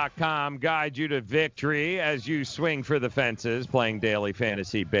DailyRoto.com guide you to victory as you swing for the fences playing daily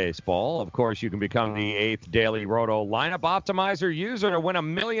fantasy baseball. Of course, you can become the 8th Daily Roto lineup optimizer user to win $1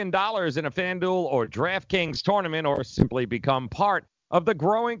 million in a FanDuel or DraftKings tournament, or simply become part of the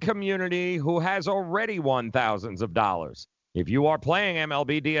growing community who has already won thousands of dollars. If you are playing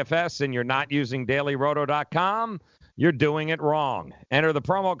MLB DFS and you're not using DailyRoto.com, you're doing it wrong. Enter the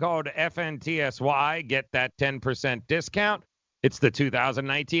promo code FNTSY. Get that 10% discount. It's the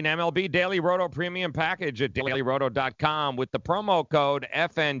 2019 MLB Daily Roto Premium Package at DailyRoto.com with the promo code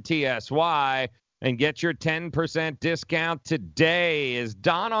FNTSY and get your 10% discount today. Is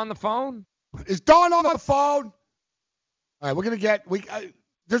Don on the phone? Is Don on the phone? All right, we're going to get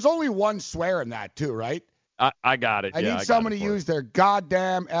there's only one swear in that, too, right? I got it. I need someone to use their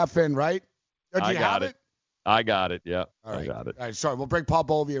goddamn effing, right? Did you have it? I got it, yeah. All right. I got it. All right, sorry. We'll bring Paul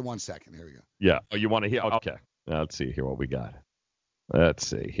Bovey in 1 second. Here we go. Yeah. Oh, you want to hear? Okay. Now, let's see here what we got. Let's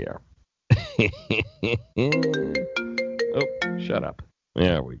see here. Oh, shut up.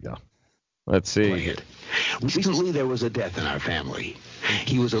 There we go. Let's see here. Recently, there was a death in our family.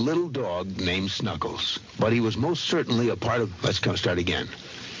 He was a little dog named Snuggles, but he was most certainly a part of... Let's start again.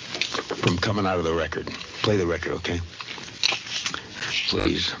 From coming out of the record. Play the record, okay?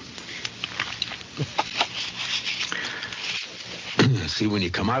 Please. See, when you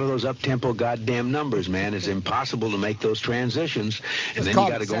come out of those up-tempo goddamn numbers, man, it's impossible to make those transitions. And then you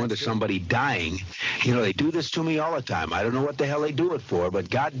got to go into somebody dying. You know, they do this to me all the time. I don't know what the hell they do it for, but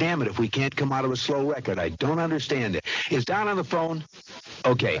goddamn it, if we can't come out of a slow record, I don't understand it. Is Don on the phone?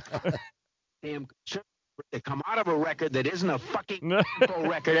 Okay. Damn, to come out of a record that isn't a fucking tempo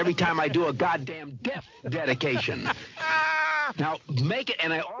record every time I do a goddamn death dedication. Now, make it,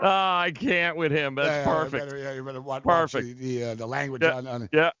 and I can't with him. That's perfect. You better watch perfect. The language on it.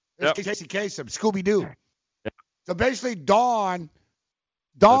 Yeah. It's Casey Kasem, Scooby-Doo. Yeah. So basically, Don's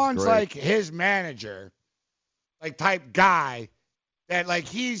like his manager, like type guy that like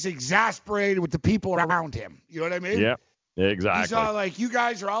he's exasperated with the people around him. You know what I mean? Yeah, exactly. He's all like, you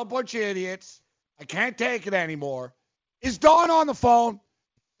guys are all a bunch of idiots. I can't take it anymore. Is Don on the phone?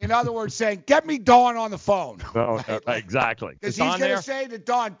 In other words, saying, get me Don on the phone. No, exactly. Because he's going to say to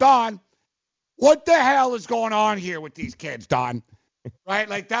Don, what the hell is going on here with these kids, Don? right?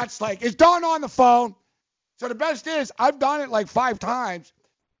 Like, that's like, is Don on the phone? So the best is, I've done it like 5 times,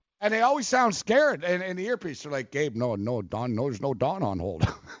 and they always sound scared in the earpiece. They're like, Gabe, no, Don, no, there's no Don on hold.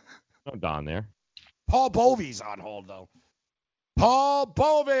 No Don there. Paul Bovey's on hold, though. Paul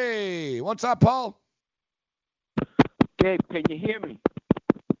Bovey. What's up, Paul? Gabe, can you hear me?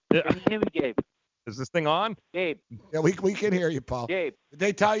 Yeah. Can you hear me, Gabe? Is this thing on? Gabe. Yeah, we can hear you, Paul. Gabe. Did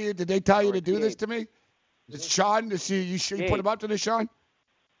they tell you to do this to me? Is Sean, you put him up to this, Sean?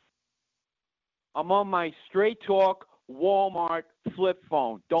 I'm on my Straight Talk Walmart flip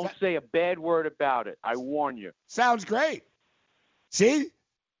phone. Don't say a bad word about it. I warn you. Sounds great. See?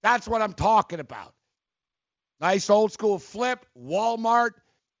 That's what I'm talking about. Nice old school flip, Walmart.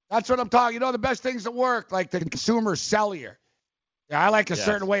 That's what I'm talking. You know, the best things that work, like the consumer cellular. Yeah, I like a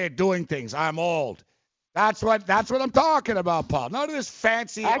certain way of doing things. I'm old. That's what I'm talking about, Paul. None of this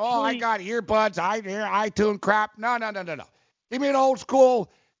fancy, I got earbuds, I hear iTunes crap. No. Give me an old school.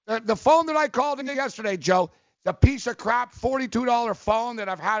 The phone that I called in yesterday, Joe, the piece of crap $42 phone that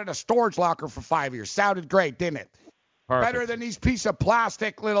I've had in a storage locker for 5 years. Sounded great, didn't it? Perfect. Better than these piece of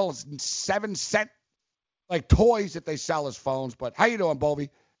plastic little 7-cent like toys that they sell as phones. But how you doing, Bovey?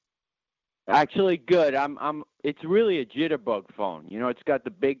 Actually, good. It's really a jitterbug phone. You know, it's got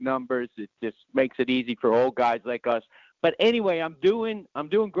the big numbers. It just makes it easy for old guys like us. But anyway, I'm doing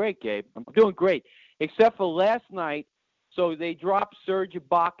great, Gabe. I'm doing great, except for last night. So they dropped Serge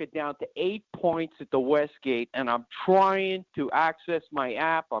Ibaka down to 8 points at the Westgate, and I'm trying to access my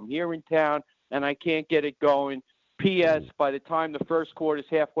app. I'm here in town, and I can't get it going. P.S. By the time the first quarter's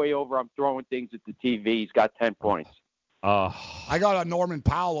halfway over, I'm throwing things at the TV. He's got 10 points. I got a Norman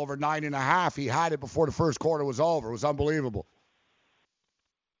Powell over 9.5. He had it before the first quarter was over. It was unbelievable.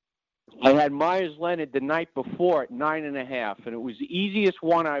 I had Myers Leonard the night before at 9.5, and it was the easiest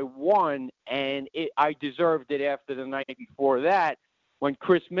one I won, and I deserved it after the night before that when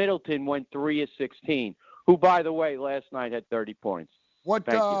Chris Middleton went 3 of 16, who, by the way, last night had 30 points. What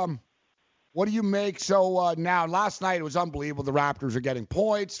do you make? So now, last night it was unbelievable. The Raptors are getting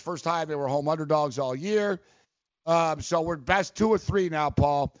points. First time they were home underdogs all year. So we're best 2 or 3 now,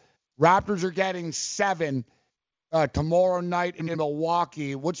 Paul. Raptors are getting 7 tomorrow night in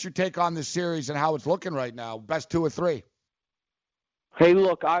Milwaukee. What's your take on this series and how it's looking right now? Best 2 or 3? Hey,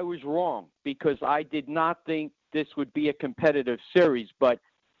 look, I was wrong because I did not think this would be a competitive series. But,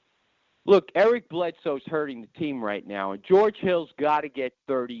 look, Eric Bledsoe's hurting the team right now, and George Hill's got to get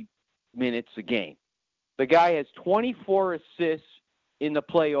 30 minutes a game. The guy has 24 assists in the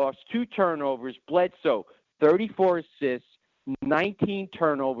playoffs, 2 turnovers. Bledsoe, 34 assists, 19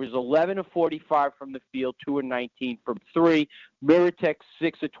 turnovers, 11 of 45 from the field, 2 of 19 from 3. Miritek,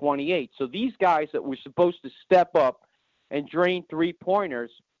 6 of 28. So these guys that were supposed to step up and drain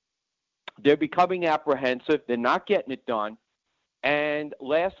 3-pointers, they're becoming apprehensive. They're not getting it done. And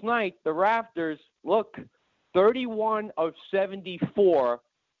last night, the Raptors, look, 31 of 74,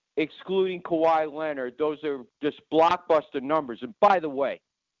 excluding Kawhi Leonard. Those are just blockbuster numbers. And by the way,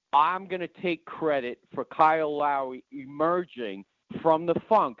 I'm going to take credit for Kyle Lowry emerging from the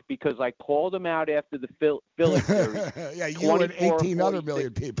funk because I called him out after the Philly series. Yeah, you and 18 other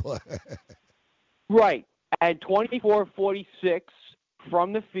million people. Right. And 24-46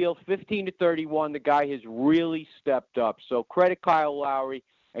 from the field, 15 to 31. The guy has really stepped up. So credit Kyle Lowry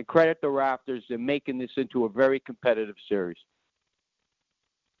and credit the Raptors in making this into a very competitive series.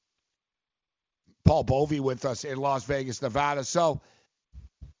 Paul Bovey with us in Las Vegas, Nevada. So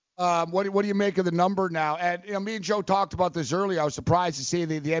what do you make of the number now? And me and Joe talked about this earlier. I was surprised to see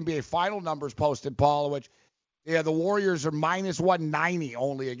the NBA final numbers posted, Paul, which the Warriors are minus 190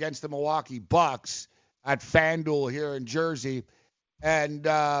 only against the Milwaukee Bucks at FanDuel here in Jersey. And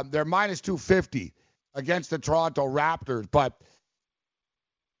they're minus 250 against the Toronto Raptors. But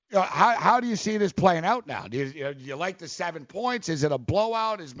how do you see this playing out now? Do you like the 7 points? Is it a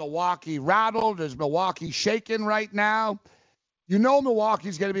blowout? Is Milwaukee rattled? Is Milwaukee shaken right now? You know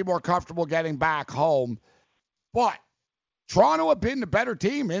Milwaukee's going to be more comfortable getting back home. But Toronto have been the better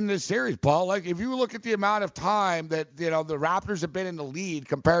team in this series, Paul. Like, if you look at the amount of time that, the Raptors have been in the lead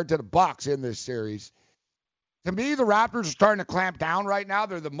compared to the Bucks in this series, to me, the Raptors are starting to clamp down right now.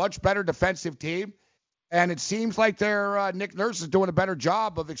 They're the much better defensive team. And it seems like Nick Nurse is doing a better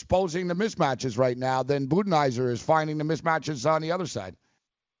job of exposing the mismatches right now than Budenholzer is finding the mismatches on the other side.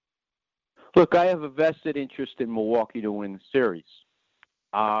 Look, I have a vested interest in Milwaukee to win the series.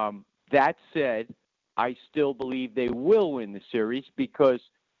 That said, I still believe they will win the series because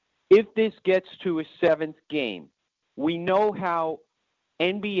if this gets to a 7th game, we know how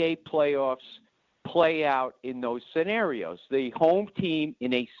NBA playoffs play out in those scenarios. The home team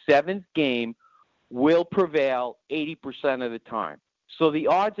in a 7th game will prevail 80% of the time. So the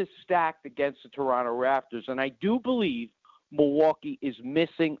odds are stacked against the Toronto Raptors, and I do believe Milwaukee is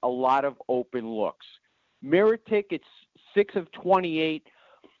missing a lot of open looks. Mirotic, it's 6 of 28.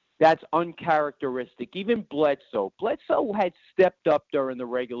 That's uncharacteristic. Even Bledsoe. Bledsoe had stepped up during the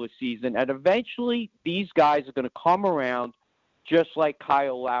regular season, and eventually these guys are going to come around just like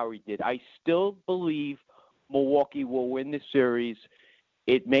Kyle Lowry did. I still believe Milwaukee will win the series.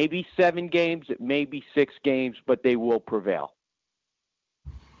 It may be 7 games, it may be 6 games, but they will prevail.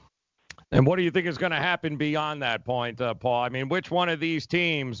 And what do you think is going to happen beyond that point, Paul? I mean, which one of these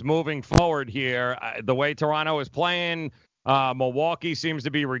teams moving forward here, the way Toronto is playing, Milwaukee seems to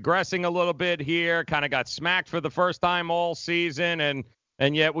be regressing a little bit here, kind of got smacked for the first time all season,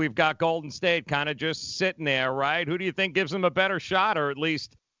 and yet we've got Golden State kind of just sitting there, right? Who do you think gives them a better shot, or at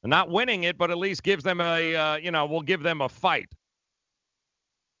least not winning it, but at least gives them will give them a fight?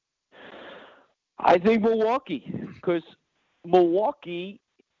 I think Milwaukee, because Milwaukee,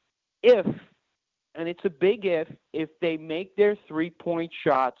 and it's a big if they make their three-point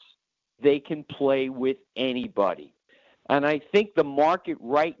shots, they can play with anybody. And I think the market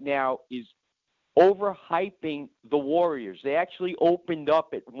right now is overhyping the Warriors. They actually opened up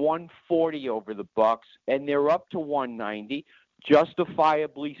at 140 over the Bucks, and they're up to 190,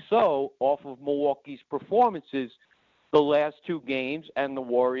 justifiably so, off of Milwaukee's performances the last 2 games. And the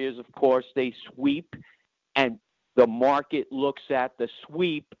Warriors, of course, they sweep, and the market looks at the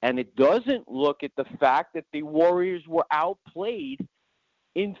sweep, and it doesn't look at the fact that the Warriors were outplayed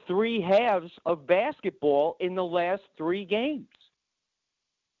in 3 halves of basketball in the last 3 games.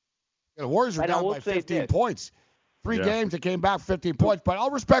 The Warriors are down by 15 points. 3 games, they came back 15 points. But I'll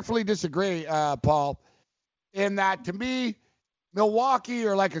respectfully disagree, Paul, in that, to me, Milwaukee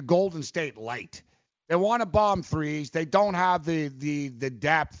are like a Golden State light. They want to bomb threes. They don't have the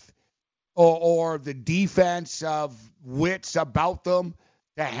depth or the defense of wits about them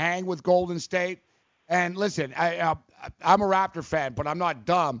to hang with Golden State. And listen, I'm a Raptor fan, but I'm not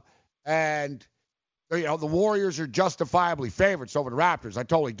dumb. And, the Warriors are justifiably favorites over the Raptors. I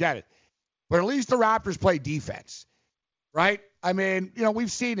totally get it. But at least the Raptors play defense, right? I mean, we've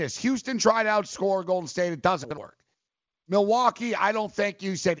seen this. Houston tried to outscore Golden State. It doesn't work. Milwaukee, I don't think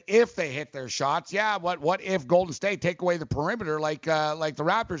you said if they hit their shots. Yeah, what if Golden State take away the perimeter like the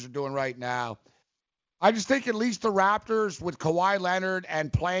Raptors are doing right now? I just think at least the Raptors with Kawhi Leonard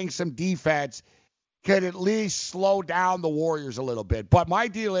and playing some defense could at least slow down the Warriors a little bit. But my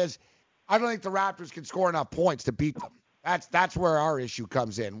deal is I don't think the Raptors can score enough points to beat them. That's where our issue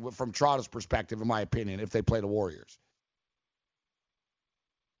comes in from Toronto's perspective, in my opinion, if they play the Warriors.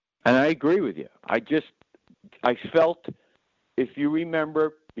 And I agree with you. I felt, if you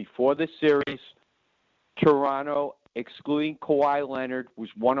remember, before the series, Toronto, excluding Kawhi Leonard, was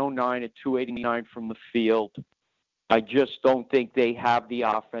 109 at 289 from the field. I just don't think they have the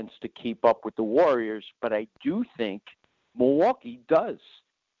offense to keep up with the Warriors, but I do think Milwaukee does.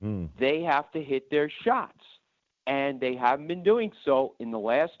 They have to hit their shots, and they haven't been doing so in the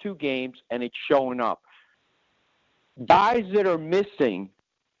last 2 games, and it's showing up. Guys that are missing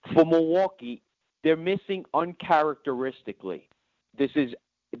for Milwaukee, they're missing uncharacteristically. This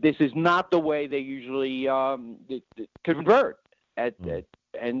is not the way they usually convert.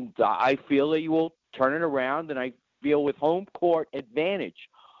 And I feel that you will turn it around, and I feel with home court advantage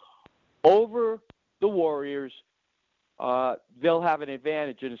over the Warriors, they'll have an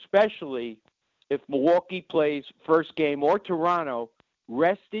advantage, and especially if Milwaukee plays first game or Toronto,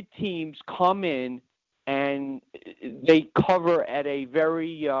 rested teams come in and they cover at a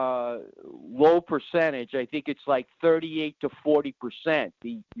very low percentage. I think it's like 38 to 40%.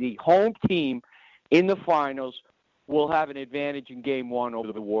 The home team in the finals will have an advantage in Game 1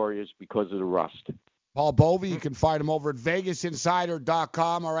 over the Warriors because of the rust. Paul Bovey, you can find him over at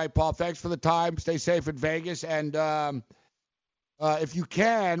VegasInsider.com. All right, Paul, thanks for the time. Stay safe in Vegas. And if you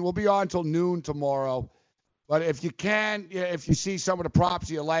can, we'll be on until noon tomorrow. But if you can, if you see some of the props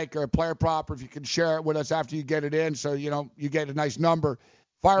you like or a player prop, or if you can share it with us after you get it in so, you get a nice number,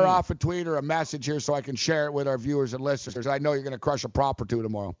 fire off a tweet or a message here so I can share it with our viewers and listeners. I know you're going to crush a prop or 2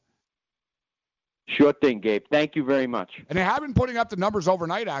 tomorrow. Sure thing, Gabe. Thank you very much. And they have been putting up the numbers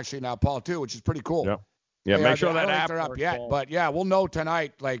overnight, actually, now, Paul, too, which is pretty cool. Yeah, make sure that app they're up yet, but yeah, we'll know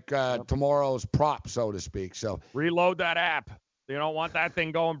tonight, tomorrow's prop, so to speak. So reload that app. You don't want that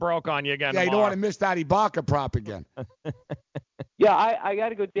thing going broke on you again. Yeah, tomorrow. You don't want to miss that Ibaka prop again. Yeah, I got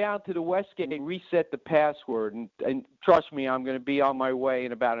to go down to the Westgate and reset the password, and trust me, I'm going to be on my way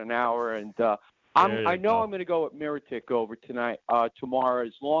in about an hour, and I know I'm going to go with Mirotic over tomorrow,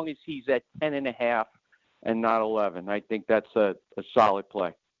 as long as he's at 10.5 and not 11. I think that's a solid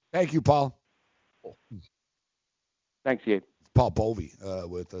play. Thank you, Paul. Thanks, Gabe. Paul Bovey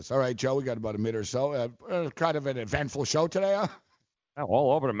with us. All right, Joe, we got about a minute or so. Kind of an eventful show today, huh?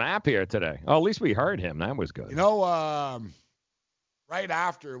 All over the map here today. Oh, at least we heard him. That was good. You know, right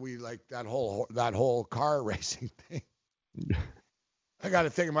after we that whole car racing thing, I got to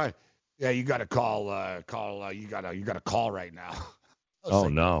think of you got to call. You got to call right now. Oh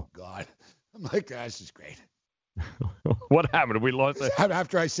no! Oh God, I'm like, this is great. What happened? We lost it.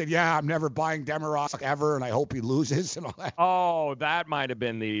 After I said, I'm never buying Demarok ever, and I hope he loses and all that. Oh, that might have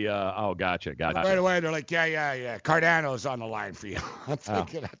been the. Gotcha. Right away, they're like, yeah. Cardano's on the line for you. I'm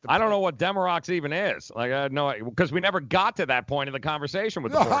thinking I don't know what Demarok even is. Like, I know because we never got to that point in the conversation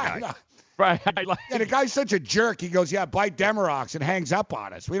with the poor guy. No. Right. Yeah, the guy's such a jerk. He goes, buy Demarok, and hangs up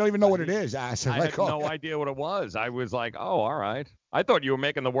on us. We don't even know what it is. I had no idea what it was. I was like, oh, all right. I thought you were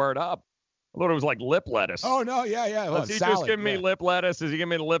making the word up. I thought it was like lip lettuce. Oh, no, yeah. Is he just giving me lip lettuce? Is he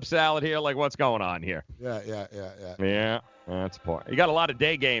giving me the lip salad here? Like, what's going on here? Yeah. Yeah, that's poor. You got a lot of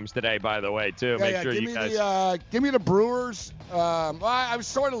day games today, by the way, too. Make sure you guys... give me the Brewers. I was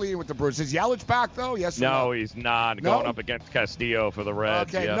sort of leaning with the Brewers. Is Yelich back, though? Yes or no? No, he's not. Going up against Castillo for the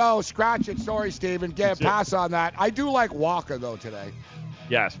Reds. Okay, no, scratch it. Sorry, Steven. Pass on that. I do like Walker, though, today.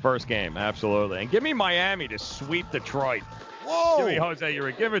 Yes, first game, absolutely. And give me Miami to sweep Detroit. Whoa! Give me Jose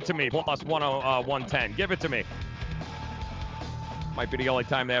Uribe. Give it to me. Plus 110. Give it to me. Might be the only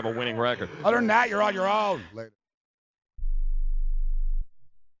time they have a winning record. Other than that, you're on your own. Later.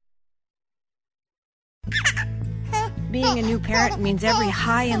 Being a new parent means every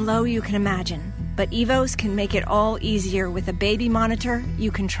high and low you can imagine. But Evos can make it all easier with a baby monitor you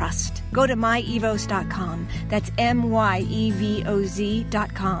can trust. Go to myevos.com, that's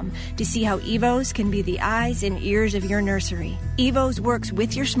MYEVOZ.com, to see how Evos can be the eyes and ears of your nursery. Evos works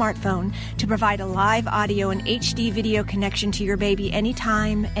with your smartphone to provide a live audio and HD video connection to your baby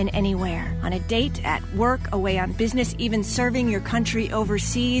anytime and anywhere. On a date, at work, away on business, even serving your country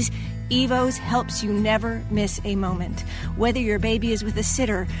overseas, Evos helps you never miss a moment. Whether your baby is with a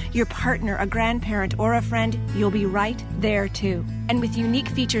sitter, your partner, a grandparent, or a friend, you'll be right there too. And with unique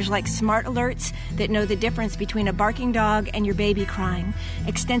features like smart alerts that know the difference between a barking dog and your baby crying,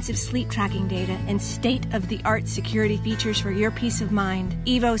 extensive sleep tracking data, and state-of-the-art security features for your peace of mind,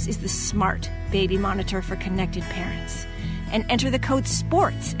 Evos is the smart baby monitor for connected parents. And enter the code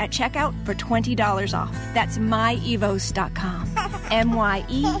SPORTS at checkout for $20 off. That's myevos.com.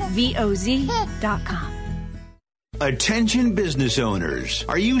 MYEVOZ.com. Attention business owners.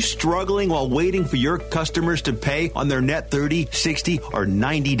 Are you struggling while waiting for your customers to pay on their net 30, 60, or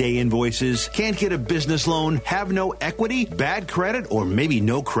 90-day invoices? Can't get a business loan? Have no equity? Bad credit? Or maybe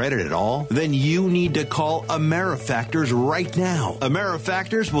no credit at all? Then you need to call AmeriFactors right now.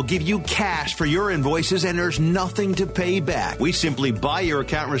 AmeriFactors will give you cash for your invoices and there's nothing to pay back. We simply buy your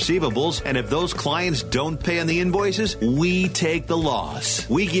account receivables, and if those clients don't pay on the invoices, we take the loss.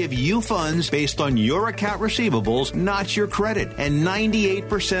 We give you funds based on your account receivables, not your credit. And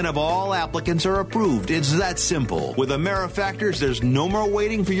 98% of all applicants are approved. It's that simple. With AmeriFactors, there's no more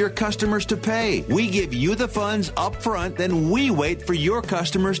waiting for your customers to pay. We give you the funds up front, then we wait for your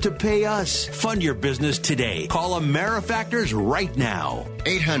customers to pay us. Fund your business today. Call AmeriFactors right now.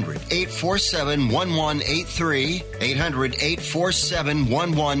 800-847-1183.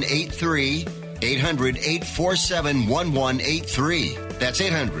 800-847-1183. 800-847-1183. That's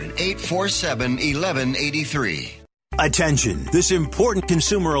 800-847-1183. Attention. This important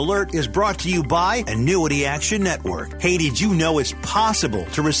consumer alert is brought to you by Annuity Action Network. Hey, did you know it's possible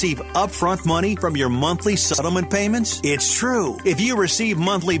to receive upfront money from your monthly settlement payments? It's true. If you receive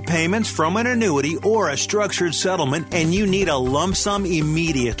monthly payments from an annuity or a structured settlement and you need a lump sum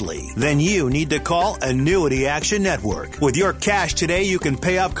immediately, then you need to call Annuity Action Network. With your cash today, you can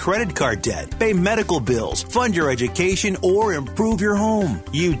pay off credit card debt, pay medical bills, fund your education, or improve your home.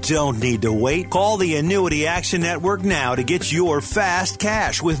 You don't need to wait. Call the Annuity Action Network now to get your fast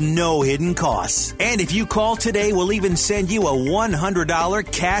cash with no hidden costs. And if you call today, we'll even send you a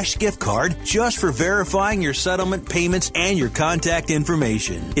 $100 cash gift card just for verifying your settlement payments and your contact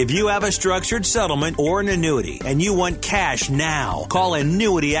information. If you have a structured settlement or an annuity and you want cash now, call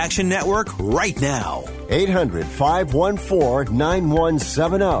Annuity Action Network right now.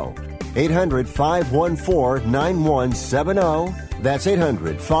 800-514-9170. 800-514-9170. That's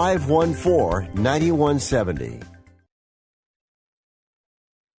 800-514-9170.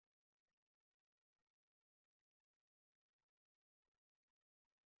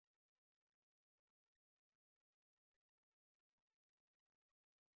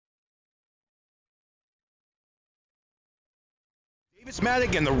 Davis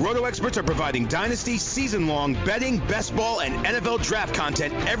Maddock and the Roto Experts are providing Dynasty season-long betting, best ball, and NFL draft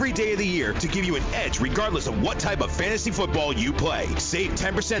content every day of the year to give you an edge regardless of what type of fantasy football you play. Save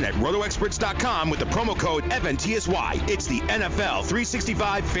 10% at rotoexperts.com with the promo code FNTSY. It's the NFL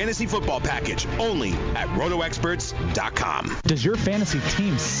 365 Fantasy Football Package, only at rotoexperts.com. Does your fantasy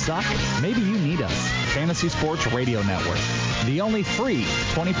team suck? Maybe you need us. Fantasy Sports Radio Network, the only free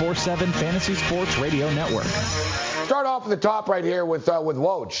 24/7 fantasy sports radio network. Start off at the top right here with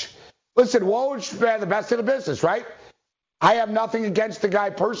Woj. Listen, Woj, man, the best in the business, right? I have nothing against the guy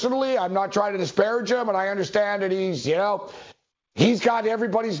personally. I'm not trying to disparage him, and I understand that he's got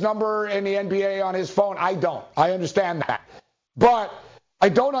everybody's number in the NBA on his phone. I don't. I understand that. But I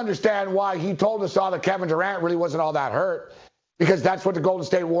don't understand why he told us all that Kevin Durant really wasn't all that hurt, because that's what the Golden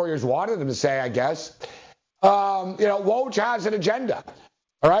State Warriors wanted him to say, I guess. Woj has an agenda,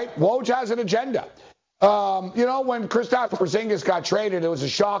 all right? Woj has an agenda. When Kristaps Porzingis got traded, it was a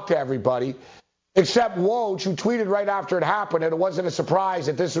shock to everybody, except Woj, who tweeted right after it happened, and it wasn't a surprise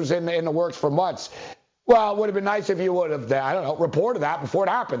that this was in the works for months. Well, it would have been nice if you would have, reported that before it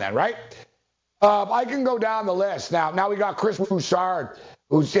happened then, right? I can go down the list. Now we got Chris Broussard,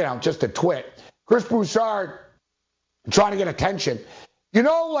 who's, just a twit. Chris Broussard trying to get attention.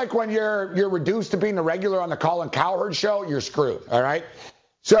 Like when you're reduced to being a regular on the Colin Cowherd show, you're screwed, all right?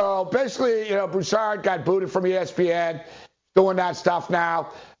 So basically, Broussard got booted from ESPN, doing that stuff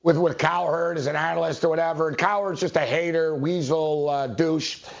now with Cowherd as an analyst or whatever. And Cowherd's just a hater, weasel,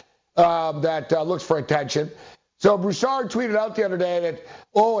 douche that looks for attention. So Broussard tweeted out the other day that,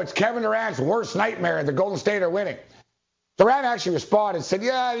 it's Kevin Durant's worst nightmare. The Golden State are winning. Durant actually responded and said,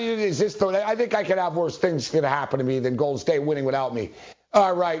 I think I could have worse things going to happen to me than Golden State winning without me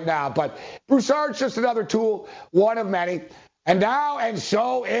right now. But Broussard's just another tool, one of many. And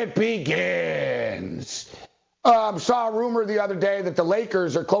so it begins. Saw a rumor the other day that the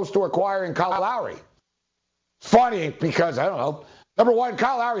Lakers are close to acquiring Kyle Lowry. Funny because, I don't know, number one,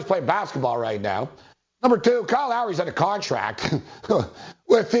 Kyle Lowry's playing basketball right now. Number two, Kyle Lowry's under contract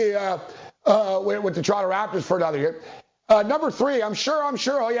with the Toronto Raptors for another year. Number three, I'm sure,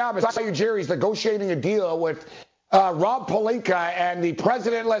 Masai Ujiri's negotiating a deal with Rob Pelinka and the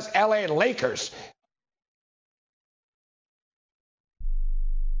presidentless LA Lakers.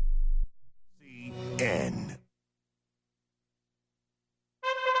 N.